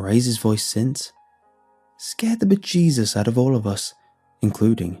heard him raise his voice since. Scared the bejesus out of all of us,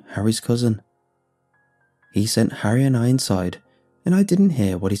 including Harry's cousin. He sent Harry and I inside, and I didn't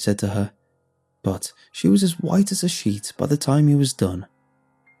hear what he said to her, but she was as white as a sheet by the time he was done.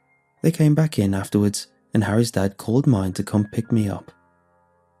 They came back in afterwards, and Harry's dad called mine to come pick me up.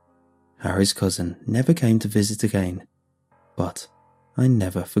 Harry's cousin never came to visit again, but I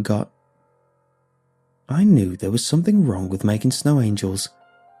never forgot. I knew there was something wrong with making snow angels.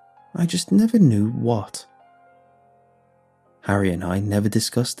 I just never knew what. Harry and I never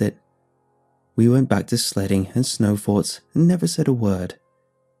discussed it. We went back to sledding and snow forts and never said a word.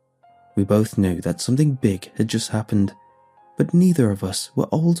 We both knew that something big had just happened, but neither of us were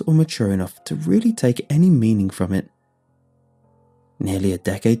old or mature enough to really take any meaning from it. Nearly a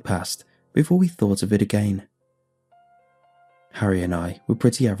decade passed before we thought of it again. Harry and I were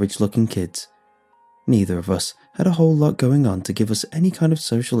pretty average-looking kids. Neither of us had a whole lot going on to give us any kind of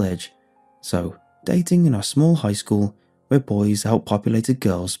social edge, so dating in our small high school, where boys outpopulated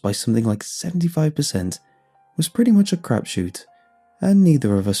girls by something like 75%, was pretty much a crapshoot, and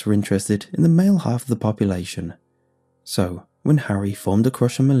neither of us were interested in the male half of the population. So, when Harry formed a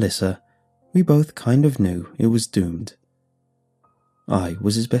crush on Melissa, we both kind of knew it was doomed. I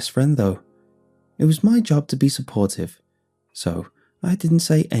was his best friend though. It was my job to be supportive, so I didn't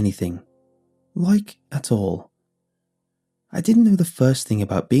say anything. Like, at all. I didn't know the first thing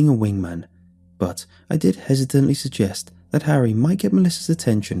about being a wingman, but I did hesitantly suggest that Harry might get Melissa's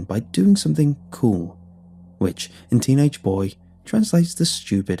attention by doing something cool, which, in teenage boy, translates to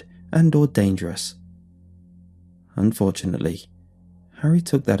stupid and or dangerous. Unfortunately, Harry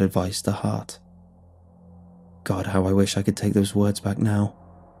took that advice to heart. God, how I wish I could take those words back now.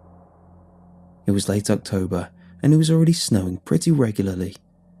 It was late October, and it was already snowing pretty regularly.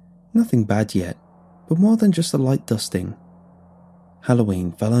 Nothing bad yet, but more than just a light dusting.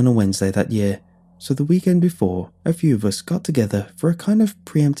 Halloween fell on a Wednesday that year, so the weekend before, a few of us got together for a kind of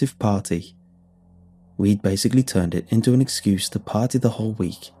preemptive party. We'd basically turned it into an excuse to party the whole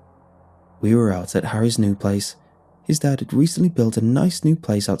week. We were out at Harry's new place. His dad had recently built a nice new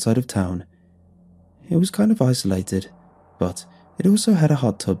place outside of town. It was kind of isolated, but it also had a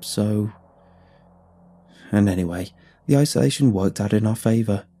hot tub, so... And anyway, the isolation worked out in our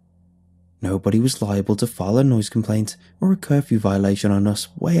favour. Nobody was liable to file a noise complaint or a curfew violation on us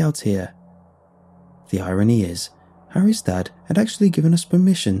way out here. The irony is, Harry's dad had actually given us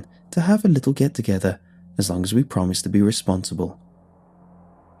permission to have a little get-together as long as we promised to be responsible.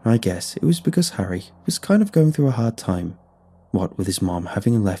 I guess it was because Harry was kind of going through a hard time, what with his mom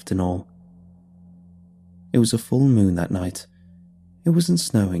having left and all. It was a full moon that night. It wasn't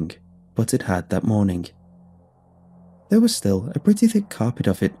snowing, but it had that morning. There was still a pretty thick carpet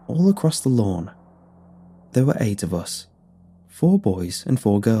of it all across the lawn. There were 8 of us, 4 boys and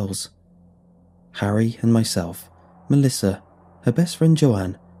 4 girls. Harry and myself, Melissa, her best friend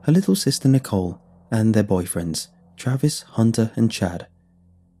Joanne, her little sister Nicole, and their boyfriends, Travis, Hunter, and Chad.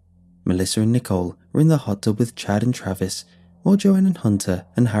 Melissa and Nicole were in the hot tub with Chad and Travis, while Joanne and Hunter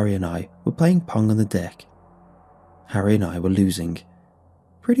and Harry and I were playing pong on the deck. Harry and I were losing.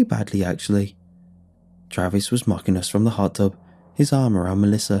 Pretty badly, actually. Travis was mocking us from the hot tub, his arm around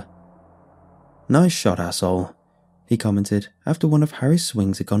Melissa. "Nice shot, asshole," he commented after one of Harry's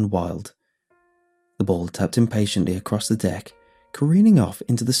swings had gone wild. The ball tapped impatiently across the deck, careening off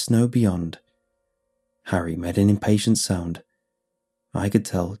into the snow beyond. Harry made an impatient sound. I could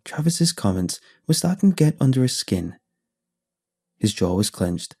tell Travis's comments were starting to get under his skin. His jaw was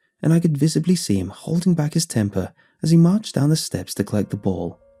clenched, and I could visibly see him holding back his temper as he marched down the steps to collect the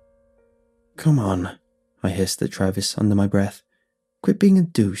ball. "Come on," I hissed at Travis under my breath. "Quit being a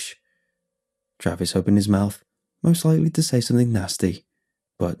douche." Travis opened his mouth, most likely to say something nasty,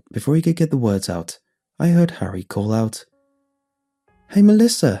 but before he could get the words out, I heard Harry call out, "Hey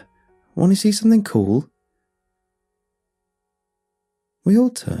Melissa, want to see something cool?" We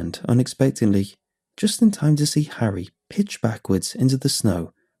all turned unexpectedly, just in time to see Harry pitch backwards into the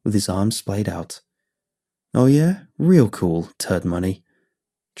snow with his arms splayed out. "Oh yeah? Real cool, turd money,"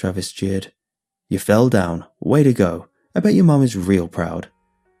 Travis jeered. "You fell down. Way to go. I bet your mom is real proud."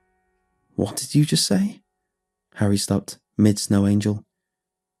 "What did you just say?" Harry stopped, mid-Snow Angel.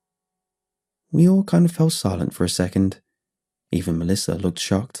 We all kind of fell silent for a second. Even Melissa looked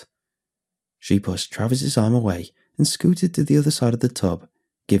shocked. She pushed Travis's arm away and scooted to the other side of the tub,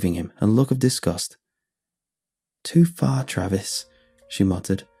 giving him a look of disgust. "Too far, Travis," she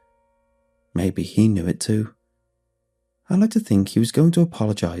muttered. Maybe he knew it too. I like to think he was going to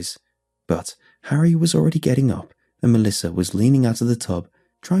apologize, but Harry was already getting up and Melissa was leaning out of the tub,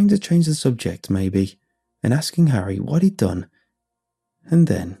 trying to change the subject maybe, and asking Harry what he'd done. And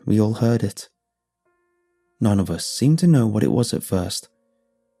then we all heard it. None of us seemed to know what it was at first.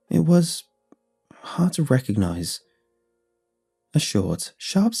 It was hard to recognize. A short,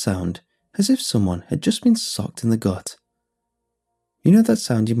 sharp sound, as if someone had just been socked in the gut. You know that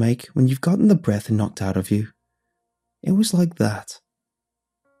sound you make when you've gotten the breath knocked out of you? It was like that.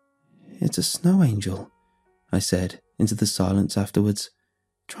 "It's a snow angel," I said into the silence afterwards,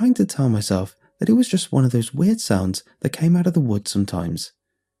 trying to tell myself that it was just one of those weird sounds that came out of the woods sometimes.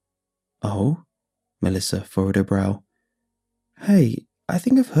 "Oh?" Melissa furrowed her brow. "Hey, I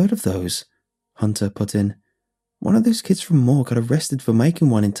think I've heard of those," Hunter put in. "One of those kids from Moore got arrested for making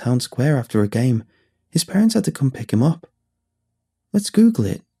one in town square after a game. His parents had to come pick him up. Let's Google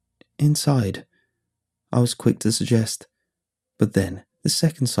it. Inside," I was quick to suggest. But then the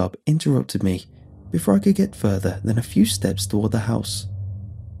second sob interrupted me before I could get further than a few steps toward the house.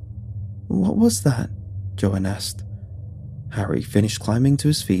 "What was that?" Joanne asked. Harry finished climbing to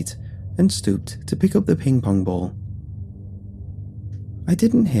his feet and stooped to pick up the ping pong ball. I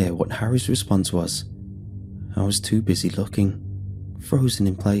didn't hear what Harry's response was. I was too busy looking, frozen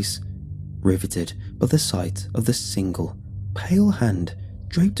in place, riveted by the sight of the single, pale hand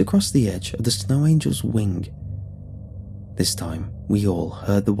draped across the edge of the Snow Angel's wing. This time we all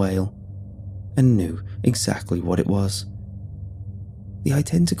heard the wail and knew exactly what it was. The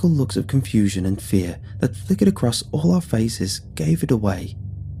identical looks of confusion and fear that flickered across all our faces gave it away.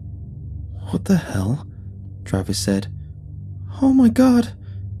 "What the hell?" Travis said. "Oh my God!"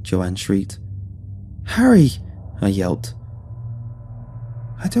 Joanne shrieked. "Harry!" I yelped.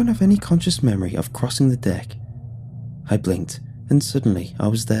 I don't have any conscious memory of crossing the deck. I blinked and suddenly I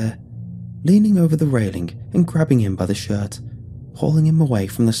was there, leaning over the railing and grabbing him by the shirt, hauling him away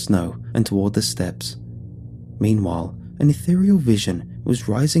from the snow and toward the steps. Meanwhile, an ethereal vision was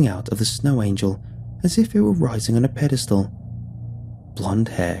rising out of the Snow Angel as if it were rising on a pedestal. Blonde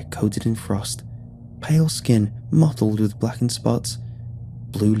hair coated in frost, pale skin mottled with blackened spots,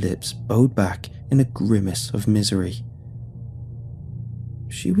 blue lips bowed back in a grimace of misery.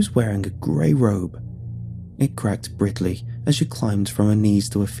 She was wearing a grey robe. It cracked brittly as she climbed from her knees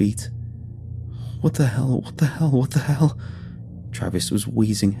to her feet. "What the hell, what the hell, what the hell?" Travis was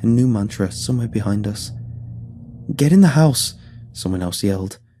wheezing a new mantra somewhere behind us. "Get in the house!" someone else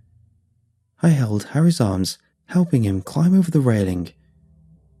yelled. I held Harry's arms, helping him climb over the railing.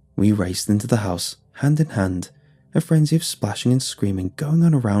 We raced into the house, hand in hand, a frenzy of splashing and screaming going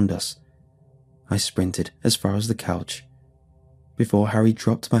on around us. I sprinted as far as the couch. Before Harry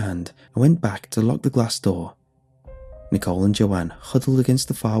dropped my hand, I went back to lock the glass door. Nicole and Joanne huddled against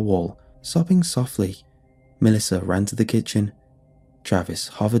the far wall, sobbing softly. Melissa ran to the kitchen. Travis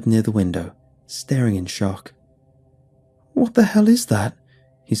hovered near the window, staring in shock. "What the hell is that?"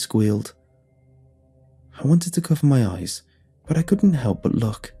 he squealed. I wanted to cover my eyes, but I couldn't help but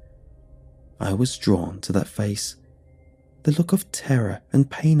look. I was drawn to that face, the look of terror and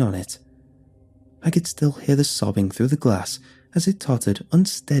pain on it. I could still hear the sobbing through the glass as it tottered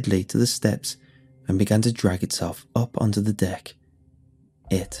unsteadily to the steps and began to drag itself up onto the deck.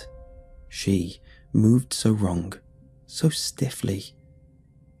 She, moved so wrong, so stiffly.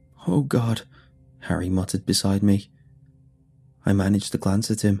 "Oh God," Harry muttered beside me. I managed to glance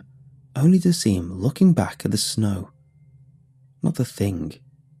at him, only to see him looking back at the snow. Not the thing,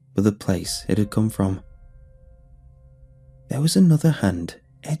 but the place it had come from. There was another hand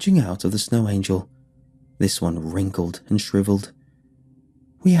edging out of the Snow Angel, this one wrinkled and shriveled.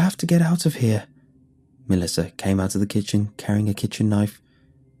 "We have to get out of here." Melissa came out of the kitchen carrying a kitchen knife.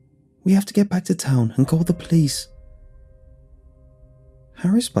 "We have to get back to town and call the police."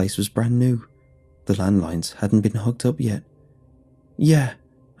 Harry's place was brand new. The landlines hadn't been hooked up yet. "Yeah,"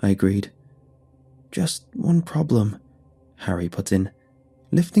 I agreed. Just one problem," Harry put in,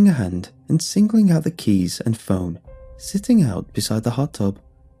 lifting a hand and singling out the keys and phone sitting out beside the hot tub.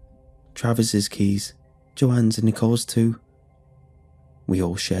 Travis's keys, Joanne's and Nicole's too. We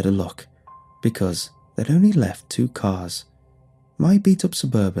all shared a look, because they'd only left 2 cars. My beat-up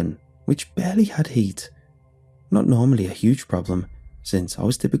Suburban, which barely had heat. Not normally a huge problem, since I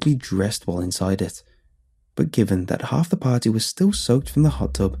was typically dressed while inside it, but given that half the party was still soaked from the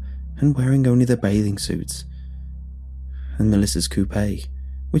hot tub and wearing only their bathing suits. And Melissa's coupe,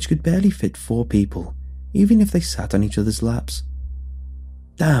 which could barely fit 4 people, even if they sat on each other's laps.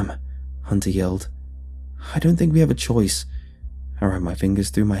 "Damn," Hunter yelled. "I don't think we have a choice." I ran my fingers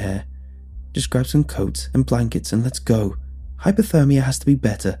through my hair. "Just grab some coats and blankets and let's go. Hypothermia has to be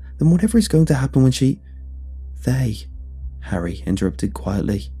better than whatever is going to happen when she—" "They," Harry interrupted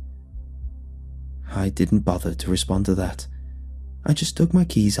quietly. I didn't bother to respond to that. I just dug my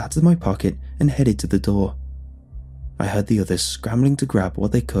keys out of my pocket and headed to the door. I heard the others scrambling to grab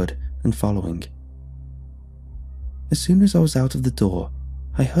what they could and following. As soon as I was out of the door,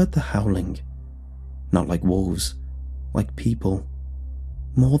 I heard the howling. Not like wolves, like people.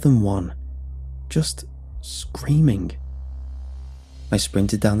 More than one. Just screaming. I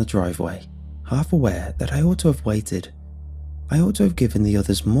sprinted down the driveway, half aware that I ought to have waited. I ought to have given the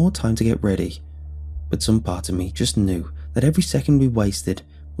others more time to get ready, but some part of me just knew that every second we wasted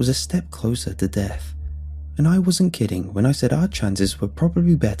was a step closer to death. And I wasn't kidding when I said our chances were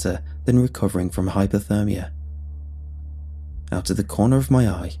probably better than recovering from hypothermia. Out of the corner of my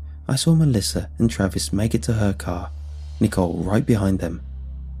eye, I saw Melissa and Travis make it to her car, Nicole right behind them.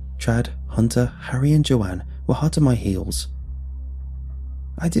 Chad, Hunter, Harry and Joanne were hot on my heels.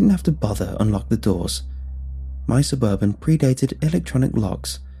 I didn't have to bother unlock the doors. My Suburban predated electronic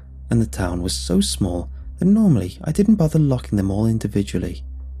locks, and the town was so small that normally I didn't bother locking them all individually.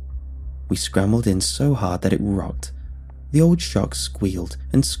 We scrambled in so hard that it rocked. The old shocks squealed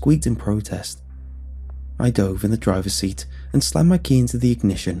and squeaked in protest. I dove in the driver's seat and slammed my key into the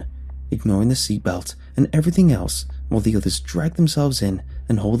ignition, ignoring the seatbelt and everything else while the others dragged themselves in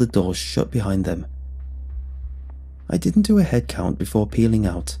and hauled the doors shut behind them. I didn't do a head count before peeling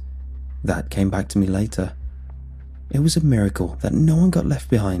out. That came back to me later. It was a miracle that no one got left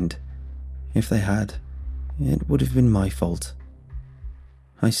behind. If they had, it would have been my fault.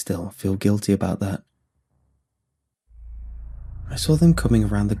 I still feel guilty about that. I saw them coming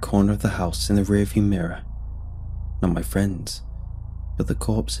around the corner of the house in the rearview mirror. Not my friends, but the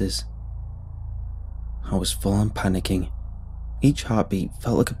corpses. I was full on panicking. Each heartbeat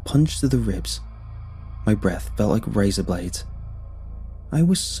felt like a punch to the ribs. My breath felt like razor blades. I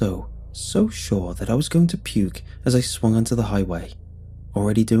was so sure that I was going to puke as I swung onto the highway,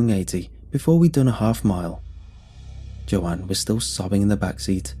 already doing 80 before we'd done a half mile. Joanne was still sobbing in the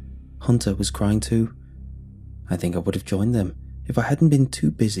backseat. Hunter was crying too. I think I would have joined them if I hadn't been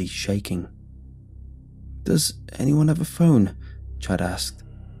too busy shaking. "Does anyone have a phone?" Chad asked.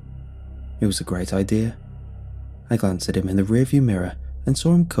 It was a great idea. I glanced at him in the rearview mirror and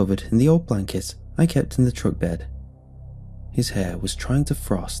saw him covered in the old blanket I kept in the truck bed. His hair was trying to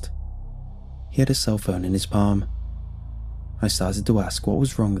frost. He had a cell phone in his palm. I started to ask what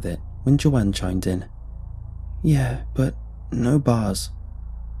was wrong with it when Joanne chimed in. "Yeah, but no bars."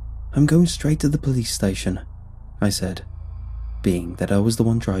 "I'm going straight to the police station," I said. Being that I was the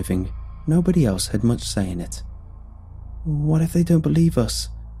one driving, nobody else had much say in it. "What if they don't believe us?"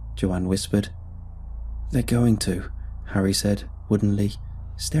 Joanne whispered. "They're going to," Harry said, woodenly,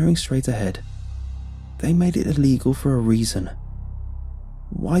 staring straight ahead. "They made it illegal for a reason."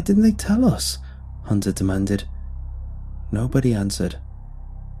 "Why didn't they tell us?" Hunter demanded. Nobody answered.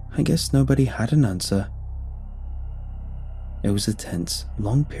 I guess nobody had an answer. It was a tense,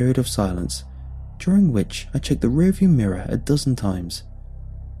 long period of silence, during which I checked the rearview mirror a dozen times.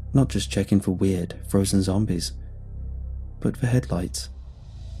 Not just checking for weird, frozen zombies, but for headlights.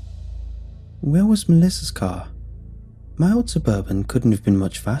 Where was Melissa's car? My old Suburban couldn't have been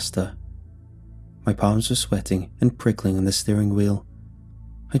much faster. My palms were sweating and prickling on the steering wheel.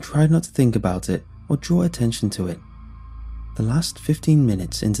 I tried not to think about it or draw attention to it. The last 15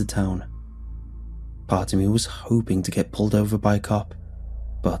 minutes into town. Part of me was hoping to get pulled over by a cop,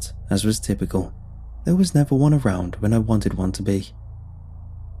 but, as was typical, there was never one around when I wanted one to be.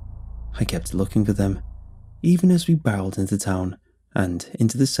 I kept looking for them, even as we barreled into town and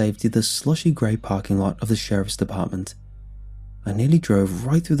into the safety of the slushy grey parking lot of the sheriff's department. I nearly drove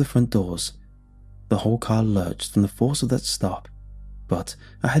right through the front doors. The whole car lurched from the force of that stop, but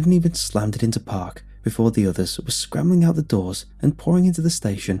I hadn't even slammed it into park before the others were scrambling out the doors and pouring into the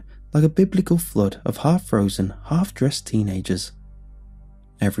station like a biblical flood of half-frozen, half-dressed teenagers.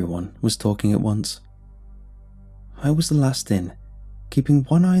 Everyone was talking at once. I was the last in, keeping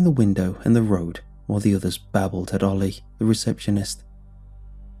one eye on the window and the road while the others babbled at Ollie, the receptionist.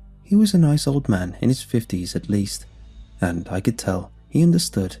 He was a nice old man in his 50s at least, and I could tell he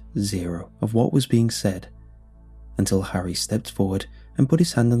understood zero of what was being said, until Harry stepped forward and put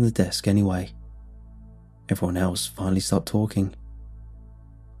his hand on the desk anyway. Everyone else finally stopped talking.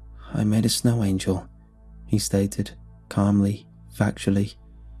 "I made a snow angel," he stated, calmly, factually.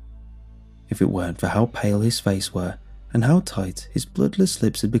 If it weren't for how pale his face were and how tight his bloodless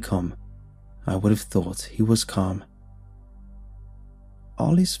lips had become, I would have thought he was calm.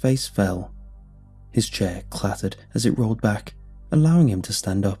 Ollie's face fell. His chair clattered as it rolled back, allowing him to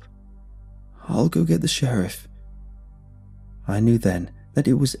stand up. "I'll go get the sheriff." I knew then that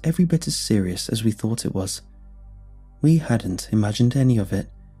it was every bit as serious as we thought it was. We hadn't imagined any of it.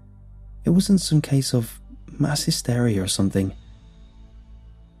 It wasn't some case of mass hysteria or something.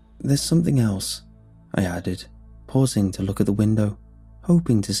 "There's something else," I added, pausing to look at the window,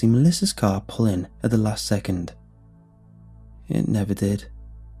 hoping to see Melissa's car pull in at the last second. It never did.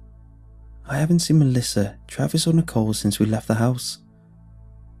 I haven't seen Melissa, Travis or Nicole since we left the house.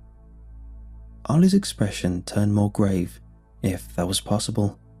 Ollie's expression turned more grave, if that was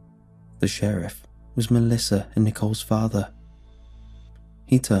possible. The sheriff was Melissa and Nicole's father.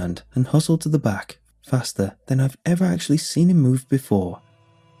 He turned and hustled to the back, faster than I've ever actually seen him move before.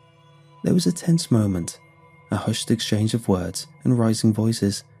 There was a tense moment, a hushed exchange of words and rising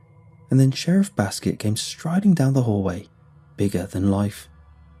voices, and then Sheriff Baskett came striding down the hallway, bigger than life.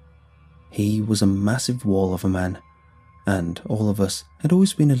 He was a massive wall of a man, and all of us had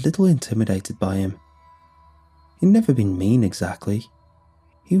always been a little intimidated by him. He'd never been mean exactly.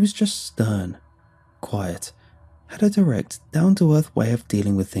 He was just stern, quiet, had a direct, down-to-earth way of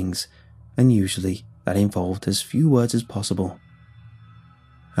dealing with things, and usually that involved as few words as possible.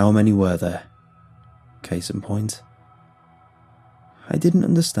 How many were there? Case in point. I didn't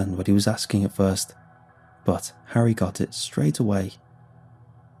understand what he was asking at first, but Harry got it straight away.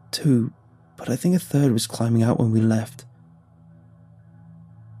 2, but I think a third was climbing out when we left.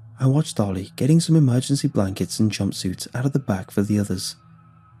 I watched Ollie getting some emergency blankets and jumpsuits out of the back for the others.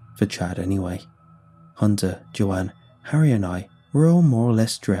 For Chad anyway. Hunter, Joanne, Harry and I were all more or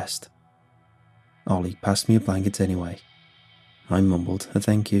less dressed. Ollie passed me a blanket anyway. I mumbled a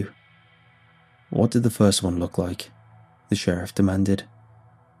thank you. What did the first one look like? The sheriff demanded.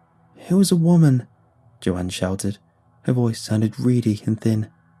 It was a woman, Joanne shouted. Her voice sounded reedy and thin.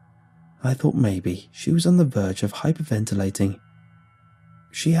 I thought maybe she was on the verge of hyperventilating.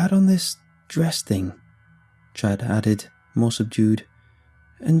 She had on this dress thing, Chad added, more subdued.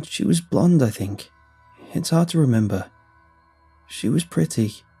 And she was blonde, I think. It's hard to remember. She was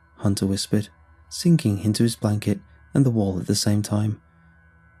pretty, Hunter whispered, sinking into his blanket and the wall at the same time.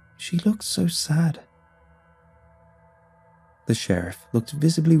 She looked so sad. The sheriff looked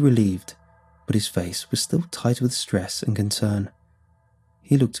visibly relieved, but his face was still tight with stress and concern.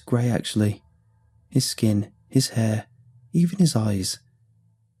 He looked grey actually. His skin, his hair, even his eyes.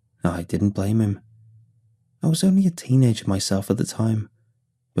 I didn't blame him. I was only a teenager myself at the time,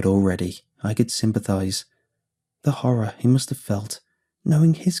 but already I could sympathise. The horror he must have felt,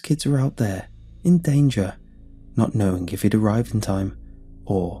 knowing his kids were out there, in danger, not knowing if he'd arrived in time,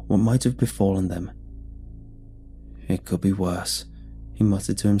 or what might have befallen them. It could be worse, he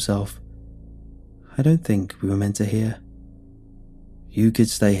muttered to himself. I don't think we were meant to hear. You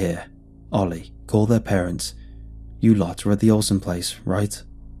kids stay here. Ollie, call their parents. You lot are at the Olsen place, right?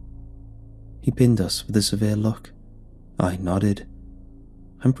 He pinned us with a severe look. I nodded.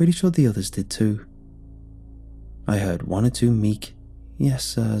 I'm pretty sure the others did too. I heard 1 or 2 meek, yes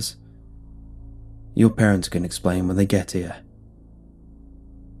sirs. Your parents can explain when they get here.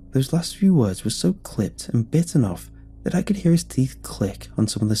 Those last few words were so clipped and bitten off that I could hear his teeth click on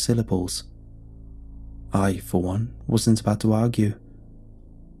some of the syllables. I, for one, wasn't about to argue.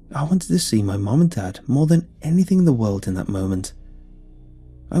 I wanted to see my mom and dad more than anything in the world in that moment.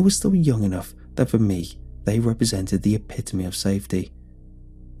 I was still young enough that for me, they represented the epitome of safety.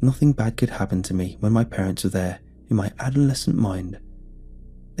 Nothing bad could happen to me when my parents were there in my adolescent mind.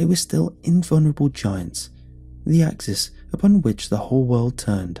 They were still invulnerable giants, the axis upon which the whole world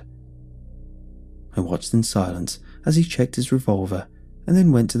turned. I watched in silence as he checked his revolver and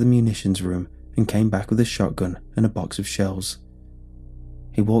then went to the munitions room and came back with a shotgun and a box of shells.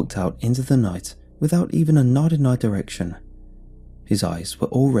 He walked out into the night without even a nod in our direction. His eyes were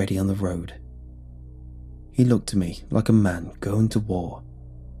already on the road. He looked to me like a man going to war,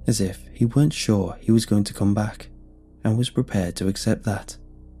 as if he weren't sure he was going to come back, and was prepared to accept that.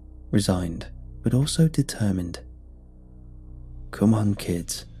 Resigned, but also determined. come on,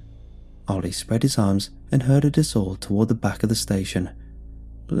 kids." Ollie spread his arms and herded us all toward the back of the station.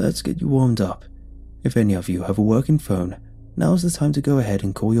 "Let's get you warmed up. If any of you have a working phone, now's the time to go ahead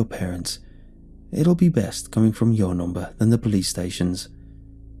and call your parents. It'll be best coming from your number than the police station's.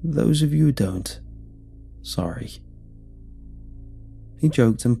 Those of you who don't, sorry." He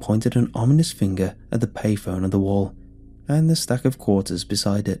joked and pointed an ominous finger at the payphone on the wall and the stack of quarters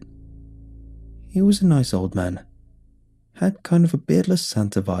beside it. He was a nice old man. Had kind of a beardless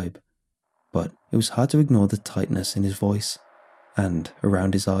Santa vibe, but it was hard to ignore the tightness in his voice and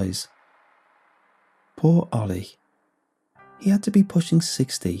around his eyes. Poor Ollie. He had to be pushing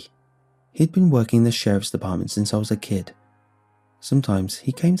 60. He'd been working in the sheriff's department since I was a kid. Sometimes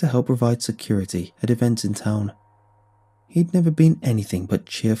he came to help provide security at events in town. He'd never been anything but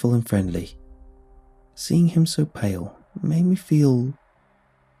cheerful and friendly. Seeing him so pale made me feel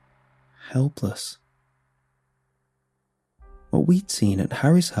helpless. What we'd seen at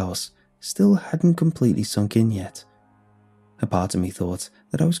Harry's house still hadn't completely sunk in yet. A part of me thought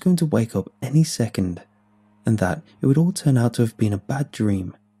that I was going to wake up any second, and that it would all turn out to have been a bad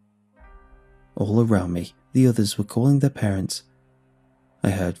dream. All around me, the others were calling their parents. I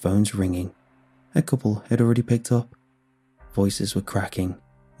heard phones ringing. A couple had already picked up. Voices were cracking.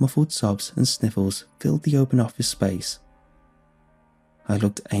 Muffled sobs and sniffles filled the open office space. I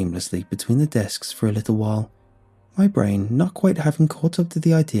looked aimlessly between the desks for a little while, my brain not quite having caught up to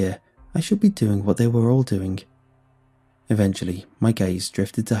the idea I should be doing what they were all doing. Eventually, my gaze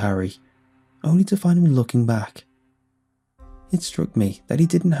drifted to Harry, only to find him looking back. It struck me that he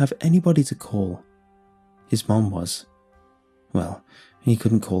didn't have anybody to call. His mom was. Well, he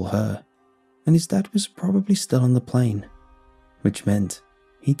couldn't call her, and his dad was probably still on the plane, which meant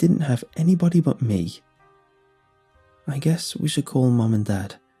he didn't have anybody but me. "I guess we should call Mom and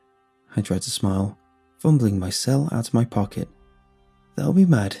Dad." I tried to smile, fumbling my cell out of my pocket. They'll be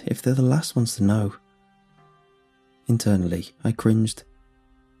mad if they're the last ones to know. Internally, I cringed.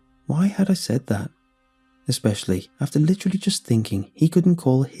 Why had I said that? Especially after literally just thinking he couldn't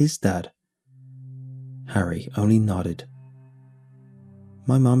call his dad. Harry only nodded.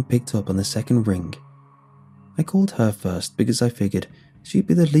 My mum picked up on the second ring. I called her first because I figured she'd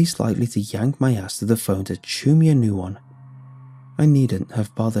be the least likely to yank my ass to the phone to chew me a new one. I needn't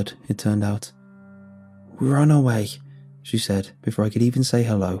have bothered, it turned out. "We're on our way," she said before I could even say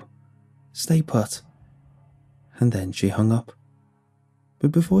hello. "Stay put." And then she hung up.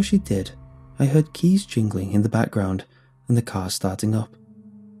 But before she did, I heard keys jingling in the background and the car starting up.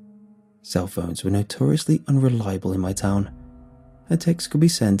 Cell phones were notoriously unreliable in my town. A text could be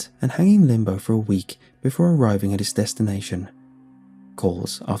sent and hang in limbo for a week before arriving at its destination.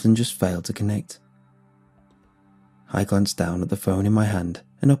 Calls often just failed to connect. I glanced down at the phone in my hand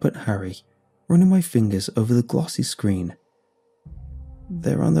and up at Harry, running my fingers over the glossy screen.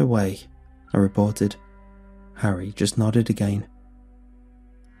 "They're on their way," I reported. Harry just nodded again.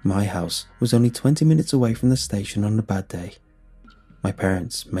 My house was only 20 minutes away from the station on a bad day. My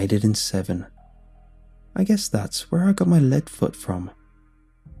parents made it in 7. I guess that's where I got my lead foot from.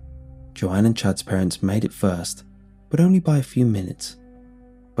 Joanne and Chad's parents made it first, but only by a few minutes.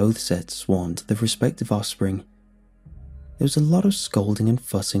 Both sets swarmed their respective offspring. There was a lot of scolding and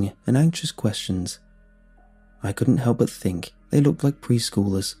fussing and anxious questions. I couldn't help but think they looked like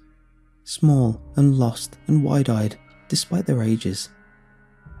preschoolers, small and lost and wide-eyed despite their ages.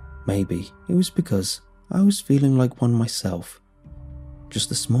 Maybe it was because I was feeling like one myself.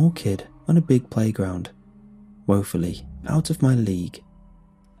 Just a small kid on a big playground, woefully out of my league.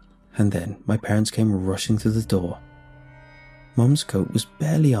 And then my parents came rushing through the door. Mum's coat was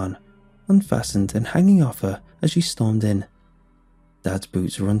barely on, unfastened and hanging off her as she stormed in. Dad's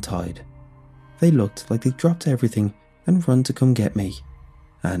boots were untied. They looked like they'd dropped everything and run to come get me,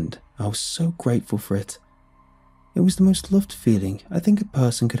 and I was so grateful for it. It was the most loved feeling I think a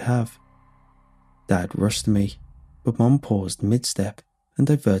person could have. Dad rushed to me, but Mum paused mid-step and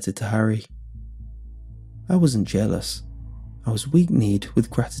diverted to Harry. I wasn't jealous. I was weak-kneed with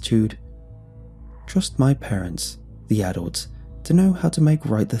gratitude. Trust my parents, the adults, to know how to make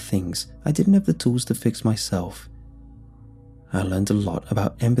right the things I didn't have the tools to fix myself. I learned a lot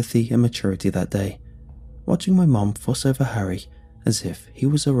about empathy and maturity that day, watching my mom fuss over Harry as if he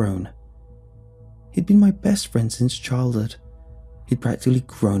was her own. He'd been my best friend since childhood. He'd practically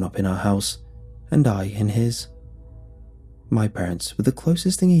grown up in our house, and I in his. My parents were the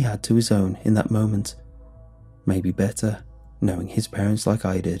closest thing he had to his own in that moment. Maybe better, knowing his parents like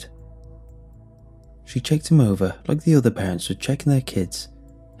I did. She checked him over like the other parents were checking their kids,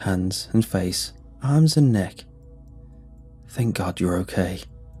 hands and face, arms and neck. "Thank God you're okay,"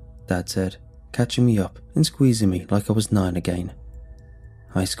 Dad said, catching me up and squeezing me like I was 9 again.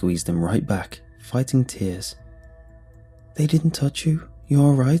 I squeezed him right back, fighting tears. They didn't touch you? You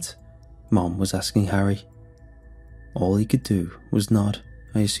alright? Mom was asking Harry. All he could do was nod,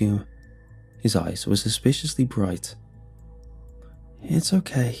 I assume. His eyes were suspiciously bright. It's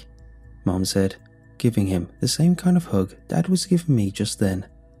okay, Mom said, giving him the same kind of hug Dad was giving me just then.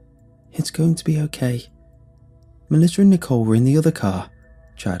 It's going to be okay. Melissa and Nicole were in the other car,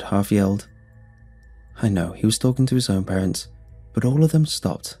 Chad half yelled. I know he was talking to his own parents, but all of them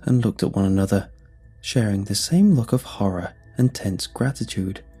stopped and looked at one another, sharing the same look of horror and tense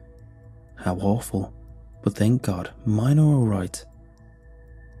gratitude. How awful, but thank God mine are alright.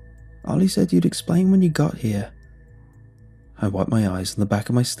 Ollie said you'd explain when you got here. I wiped my eyes on the back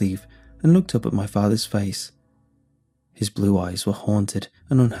of my sleeve and looked up at my father's face. His blue eyes were haunted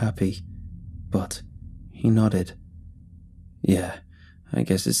and unhappy, but he nodded. Yeah, I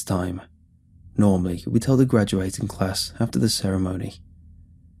guess it's time. Normally, we tell the graduating class after the ceremony.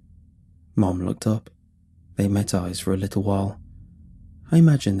 Mom looked up. They met eyes for a little while. I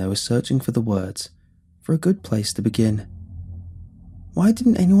imagine they were searching for the words, for a good place to begin. Why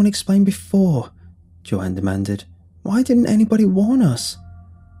didn't anyone explain before? Joanne demanded. Why didn't anybody warn us?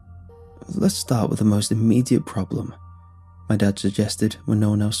 Let's start with the most immediate problem, my dad suggested when no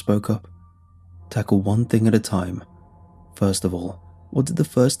one else spoke up. Tackle one thing at a time. First of all, what did the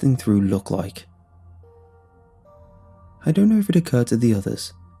first thing through look like? I don't know if it occurred to the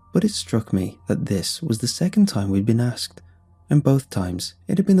others, but it struck me that this was the second time we'd been asked, and both times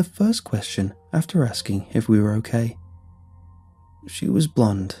it had been the first question after asking if we were okay. She was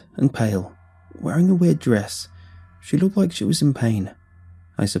blonde and pale, wearing a weird dress. She looked like she was in pain,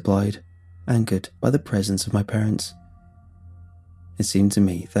 I supplied, angered by the presence of my parents. It seemed to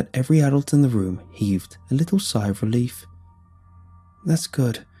me that every adult in the room heaved a little sigh of relief. That's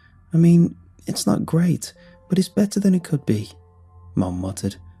good. I mean, it's not great, but it's better than it could be, Mom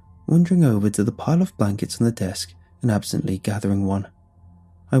muttered, wandering over to the pile of blankets on the desk and absently gathering one.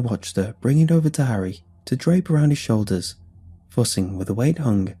 I watched her bring it over to Harry to drape around his shoulders, fussing with the weight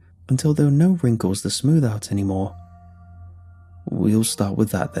hung until there were no wrinkles to smooth out anymore. We'll start with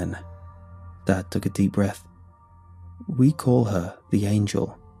that then. Dad took a deep breath. We call her the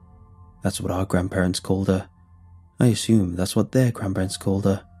Angel. That's what our grandparents called her. I assume that's what their grandparents called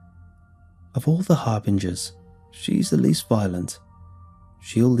her. Of all the harbingers, she's the least violent.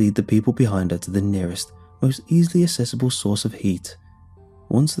 She'll lead the people behind her to the nearest, most easily accessible source of heat.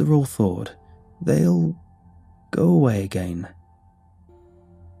 Once they're all thawed, they'll go away again.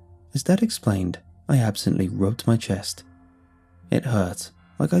 As Dad explained, I absently rubbed my chest. It hurt,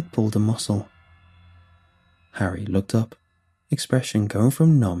 like I'd pulled a muscle. Harry looked up, expression going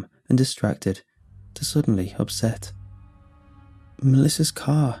from numb and distracted to suddenly upset. Melissa's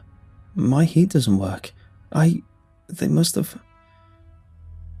car. My heat doesn't work. They must have...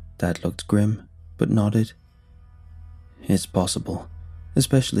 Dad looked grim, but nodded. It's possible,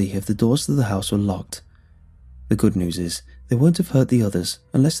 especially if the doors to the house were locked. The good news is, they won't have hurt the others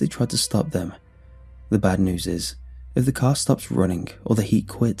unless they tried to stop them. The bad news is, if the car stops running or the heat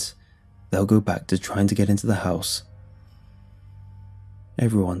quits, they'll go back to trying to get into the house.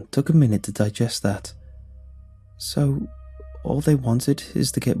 Everyone took a minute to digest that. So, all they wanted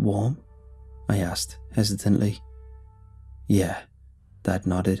is to get warm? I asked, hesitantly. Yeah, Dad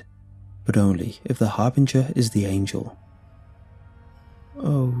nodded, but only if the Harbinger is the Angel.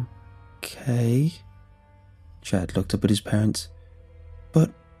 Okay. Chad looked up at his parents.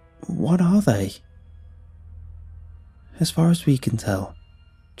 But what are they? As far as we can tell,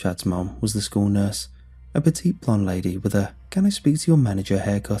 Chad's mom was the school nurse, a petite blonde lady with a "can I speak to your manager"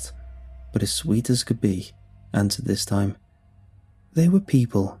 haircut, but as sweet as could be, answered this time. They were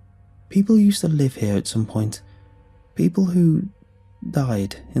people. People who used to live here at some point. People who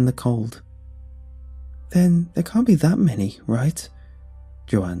died in the cold. Then there can't be that many, right?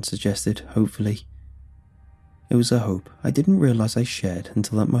 Joanne suggested, hopefully. It was a hope I didn't realise I shared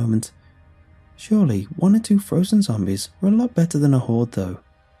until that moment. Surely 1 or 2 frozen zombies were a lot better than a horde, though.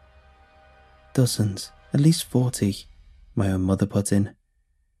 Dozens, at least 40, my own mother put in.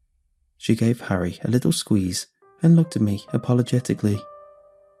 She gave Harry a little squeeze and looked at me apologetically.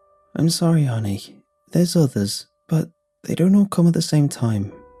 I'm sorry, honey. There's others, but they don't all come at the same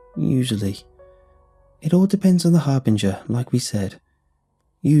time, usually. It all depends on the Harbinger, like we said.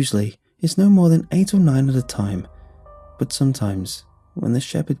 Usually, it's no more than 8 or 9 at a time, but sometimes, when the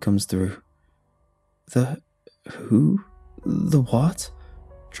shepherd comes through... The... who? The what?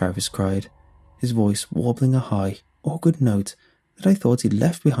 Travis cried, his voice warbling a high, awkward note that I thought he'd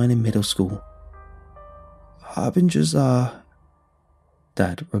left behind in middle school. Harbingers are...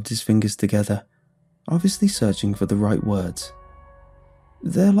 Dad rubbed his fingers together, obviously searching for the right words.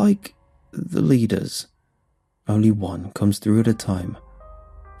 They're like the leaders. Only one comes through at a time.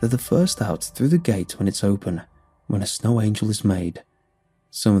 They're the first out through the gate when it's open, when a snow angel is made.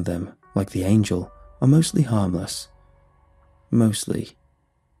 Some of them, like the angel, are mostly harmless. Mostly.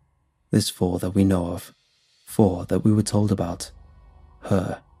 There's 4 that we know of. 4 that we were told about.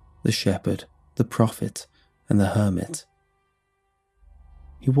 Her, the shepherd, the prophet, and the hermit.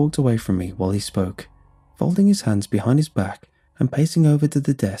 He walked away from me while he spoke, folding his hands behind his back and pacing over to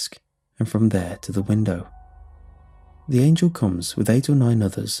the desk, and from there to the window. The angel comes with 8 or 9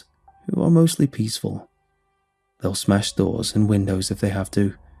 others, who are mostly peaceful. They'll smash doors and windows if they have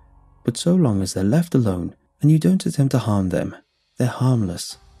to, but so long as they're left alone and you don't attempt to harm them, they're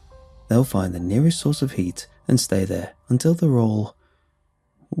harmless. They'll find the nearest source of heat and stay there until they're all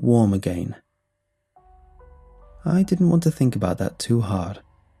warm again. I didn't want to think about that too hard.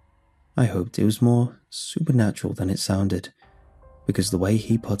 I hoped it was more supernatural than it sounded, because the way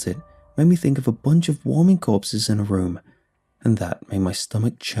he put it made me think of a bunch of warming corpses in a room, and that made my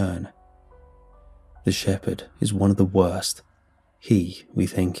stomach churn. The shepherd is one of the worst. He, we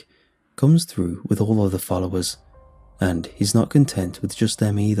think, comes through with all other followers, and he's not content with just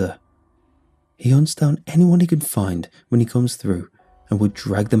them either. He hunts down anyone he can find when he comes through and would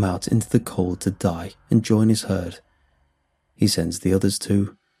drag them out into the cold to die and join his herd. He sends the others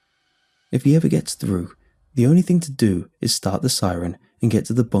too. If he ever gets through, the only thing to do is start the siren and get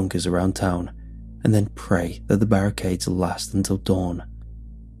to the bunkers around town, and then pray that the barricades last until dawn.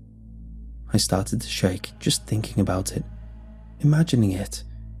 I started to shake just thinking about it. Imagining it,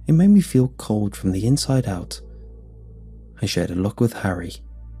 it made me feel cold from the inside out. I shared a look with Harry,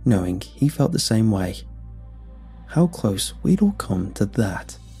 knowing he felt the same way. How close we'd all come to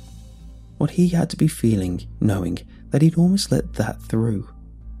that. What he had to be feeling, knowing that he'd almost let that through.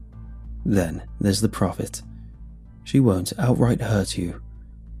 Then there's the prophet. She won't outright hurt you,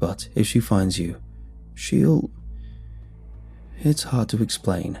 but if she finds you, she'll... It's hard to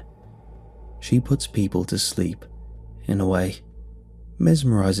explain. She puts people to sleep, in a way,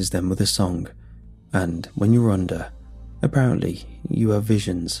 mesmerizes them with a song, and when you're under, apparently you have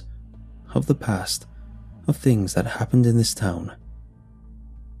visions of the past, of things that happened in this town.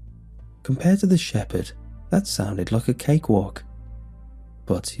 Compared to the shepherd, that sounded like a cakewalk.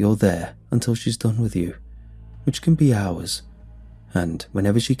 But you're there until she's done with you, which can be hours, and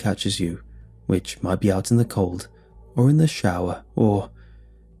whenever she catches you, which might be out in the cold, or in the shower, or...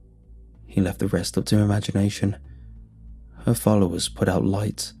 He left the rest up to imagination. Her followers put out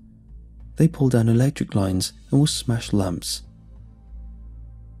lights. They pull down electric lines and will smash lamps.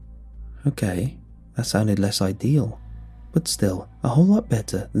 Okay, that sounded less ideal, but still a whole lot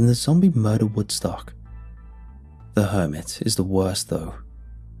better than the zombie murder Woodstock. The hermit is the worst though.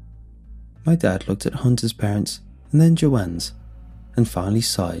 My dad looked at Hunter's parents and then Joanne's, and finally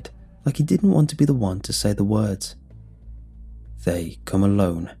sighed like he didn't want to be the one to say the words. They come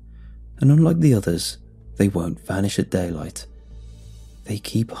alone, and unlike the others, they won't vanish at daylight. They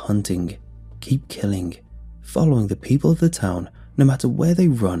keep hunting, keep killing, following the people of the town no matter where they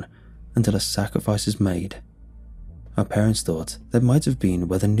run until a sacrifice is made. Our parents thought that might have been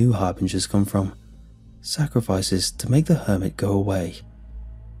where the new harbingers come from. Sacrifices to make the hermit go away.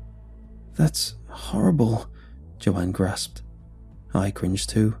 That's horrible, Joanne grasped. I cringed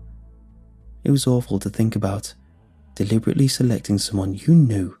too. It was awful to think about, deliberately selecting someone you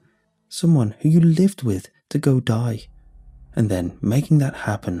knew, someone who you lived with to go die, and then making that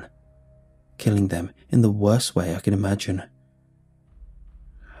happen, killing them in the worst way I can imagine.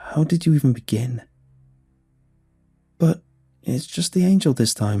 How did you even begin? But it's just the angel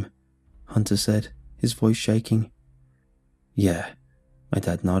this time, Hunter said, his voice shaking. Yeah, my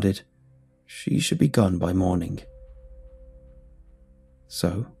dad nodded. She should be gone by morning.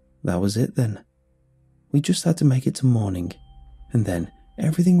 So, that was it then. We just had to make it to morning, and then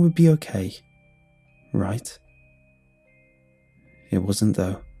everything would be okay, right? It wasn't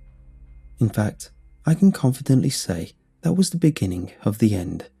though. In fact, I can confidently say that was the beginning of the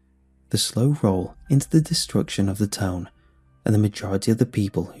end, the slow roll into the destruction of the town and the majority of the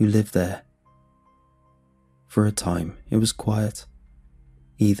people who lived there. For a time, it was quiet,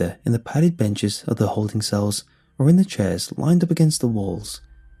 either in the padded benches of the holding cells or in the chairs lined up against the walls.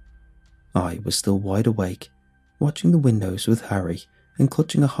 I was still wide awake, watching the windows with Harry and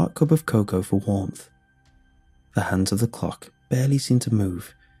clutching a hot cup of cocoa for warmth. The hands of the clock barely seemed to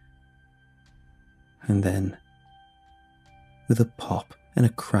move. And then, with a pop and a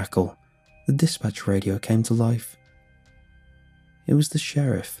crackle, the dispatch radio came to life. It was the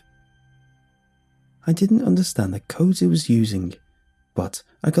sheriff. I didn't understand the codes it was using, but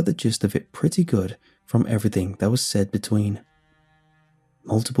I got the gist of it pretty good from everything that was said between.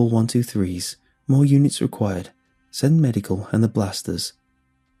 Multiple 123s, more units required, send medical and the blasters.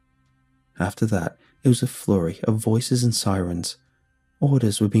 After that, it was a flurry of voices and sirens.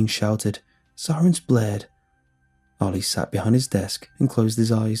 Orders were being shouted, sirens blared. Ollie sat behind his desk and closed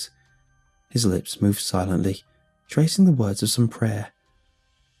his eyes. His lips moved silently, tracing the words of some prayer.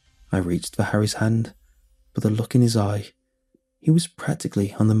 I reached for Harry's hand, but the look in his eye, he was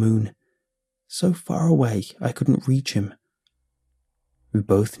practically on the moon, so far away I couldn't reach him. We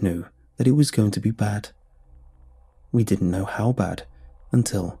both knew that it was going to be bad. We didn't know how bad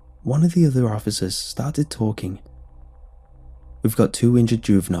until one of the other officers started talking. We've got 2 injured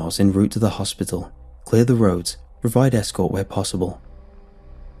juveniles en route to the hospital. Clear the roads, provide escort where possible.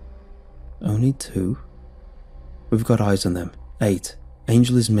 Only 2? We've got eyes on them. 8.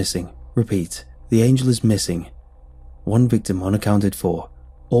 Angel is missing. Repeat, the Angel is missing. 1 victim unaccounted for.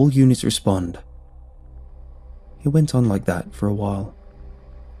 All units respond. It went on like that for a while.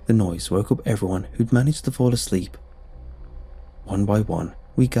 The noise woke up everyone who'd managed to fall asleep. One by one,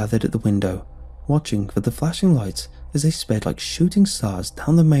 we gathered at the window, watching for the flashing lights as they sped like shooting stars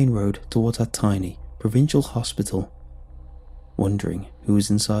down the main road towards our tiny provincial hospital, wondering who was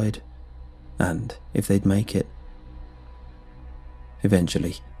inside, and if they'd make it.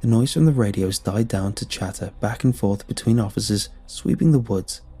 Eventually, the noise from the radios died down to chatter back and forth between officers sweeping the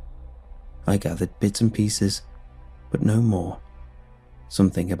woods. I gathered bits and pieces, but no more.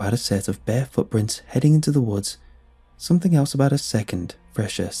 Something about a set of bare footprints heading into the woods, something else about a second,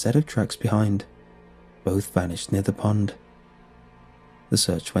 fresher set of tracks behind. Both vanished near the pond. The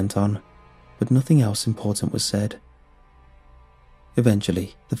search went on, but nothing else important was said.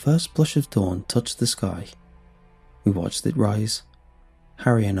 Eventually, the first blush of dawn touched the sky. We watched it rise.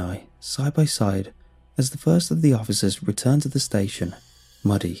 Harry and I, side by side, as the first of the officers returned to the station,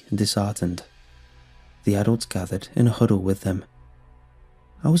 muddy and disheartened. The adults gathered in a huddle with them.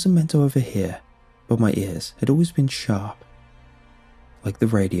 I wasn't meant to overhear, but my ears had always been sharp. Like the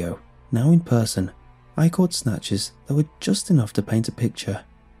radio, now in person, I caught snatches that were just enough to paint a picture.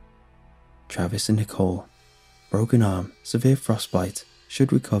 Travis and Nicole, broken arm, severe frostbite,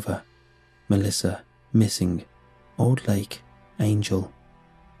 should recover. Melissa, missing. Old Lake, Angel.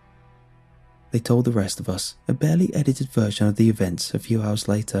 They told the rest of us a barely edited version of the events a few hours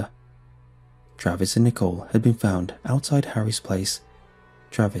later. Travis and Nicole had been found outside Harry's place.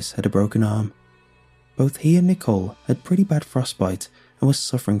 Travis had a broken arm. Both he and Nicole had pretty bad frostbite and were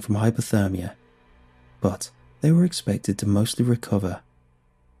suffering from hypothermia, but they were expected to mostly recover.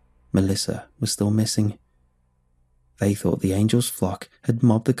 Melissa was still missing. They thought the Angel's flock had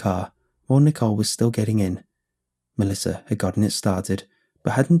mobbed the car while Nicole was still getting in. Melissa had gotten it started,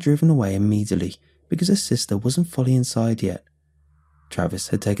 but hadn't driven away immediately because her sister wasn't fully inside yet. Travis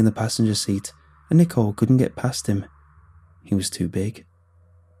had taken the passenger seat, and Nicole couldn't get past him. He was too big.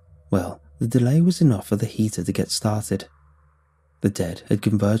 Well, the delay was enough for the heater to get started. The dead had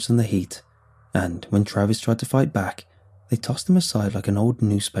converged on the heat, and when Travis tried to fight back, they tossed him aside like an old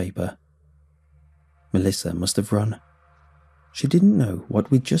newspaper. Melissa must have run. She didn't know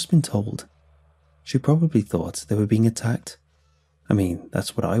what we'd just been told. She probably thought they were being attacked. I mean,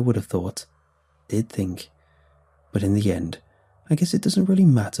 that's what I would have thought. Did think. But in the end, I guess it doesn't really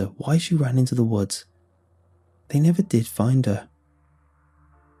matter why she ran into the woods. They never did find her.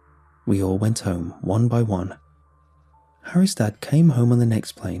 We all went home, one by one. Harry's dad came home on the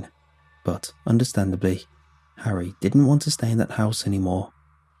next plane, but understandably, Harry didn't want to stay in that house anymore.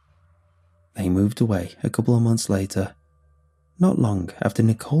 They moved away a couple of months later, not long after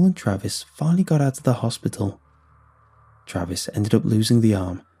Nicole and Travis finally got out of the hospital. Travis ended up losing the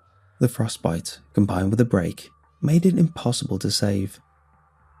arm. The frostbite, combined with a break, made it impossible to save.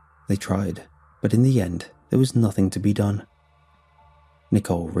 They tried, but in the end, there was nothing to be done.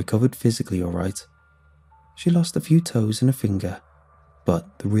 Nicole recovered physically all right. She lost a few toes and a finger,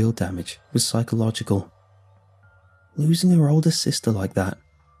 but the real damage was psychological. Losing her older sister like that,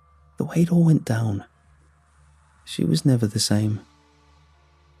 the way it all went down, she was never the same.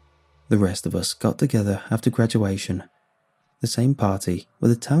 The rest of us got together after graduation, the same party where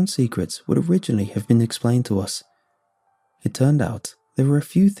the town secrets would originally have been explained to us. It turned out there were a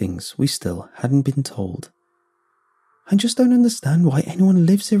few things we still hadn't been told. "I just don't understand why anyone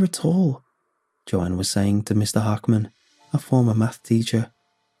lives here at all," Joanne was saying to Mr. Harkman, a former math teacher,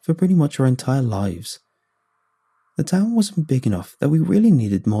 for pretty much our entire lives. The town wasn't big enough that we really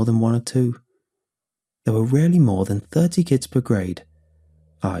needed more than 1 or 2. There were rarely more than 30 kids per grade.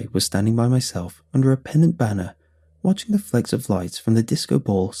 I was standing by myself under a pennant banner, watching the flecks of light from the disco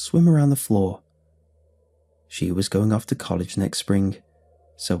ball swim around the floor. She was going off to college next spring.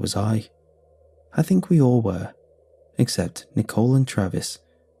 So was I. I think we all were. except Nicole and Travis.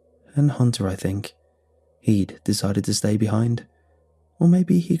 And Hunter, I think. He'd decided to stay behind. Or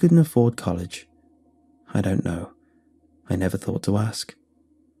maybe he couldn't afford college. I don't know. I never thought to ask.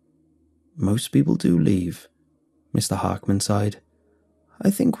 Most people do leave, Mr. Harkman sighed.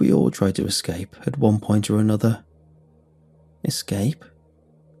 I think we all try to escape at one point or another. Escape?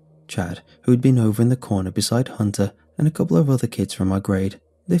 Chad, who had been over in the corner beside Hunter and a couple of other kids from my grade,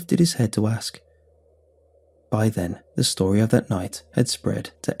 lifted his head to ask. By then, the story of that night had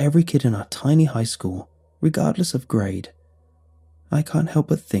spread to every kid in our tiny high school, regardless of grade. I can't help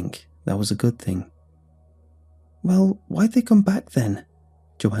but think that was a good thing. Well, why'd they come back then?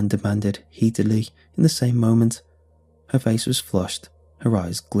 Joanne demanded heatedly in the same moment. Her face was flushed, her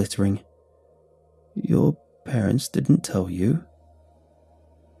eyes glittering. Your parents didn't tell you?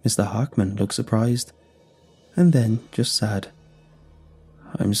 Mr. Harkman looked surprised, and then just sad.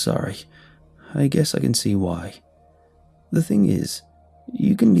 I'm sorry. I guess I can see why. The thing is,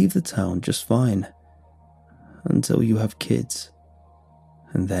 you can leave the town just fine. Until you have kids.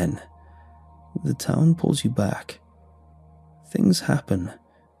 And then, the town pulls you back. Things happen.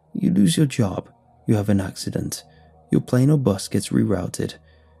 You lose your job, you have an accident, your plane or bus gets rerouted,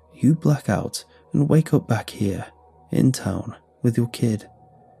 you black out and wake up back here, in town, with your kid.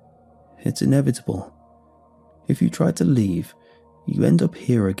 It's inevitable. If you try to leave, you end up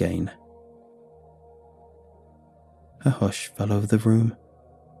here again. A hush fell over the room.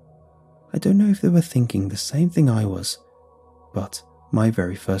 I don't know if they were thinking the same thing I was, but my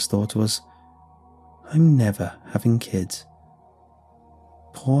very first thought was, I'm never having kids.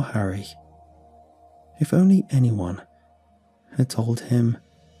 Poor Harry. If only anyone had told him.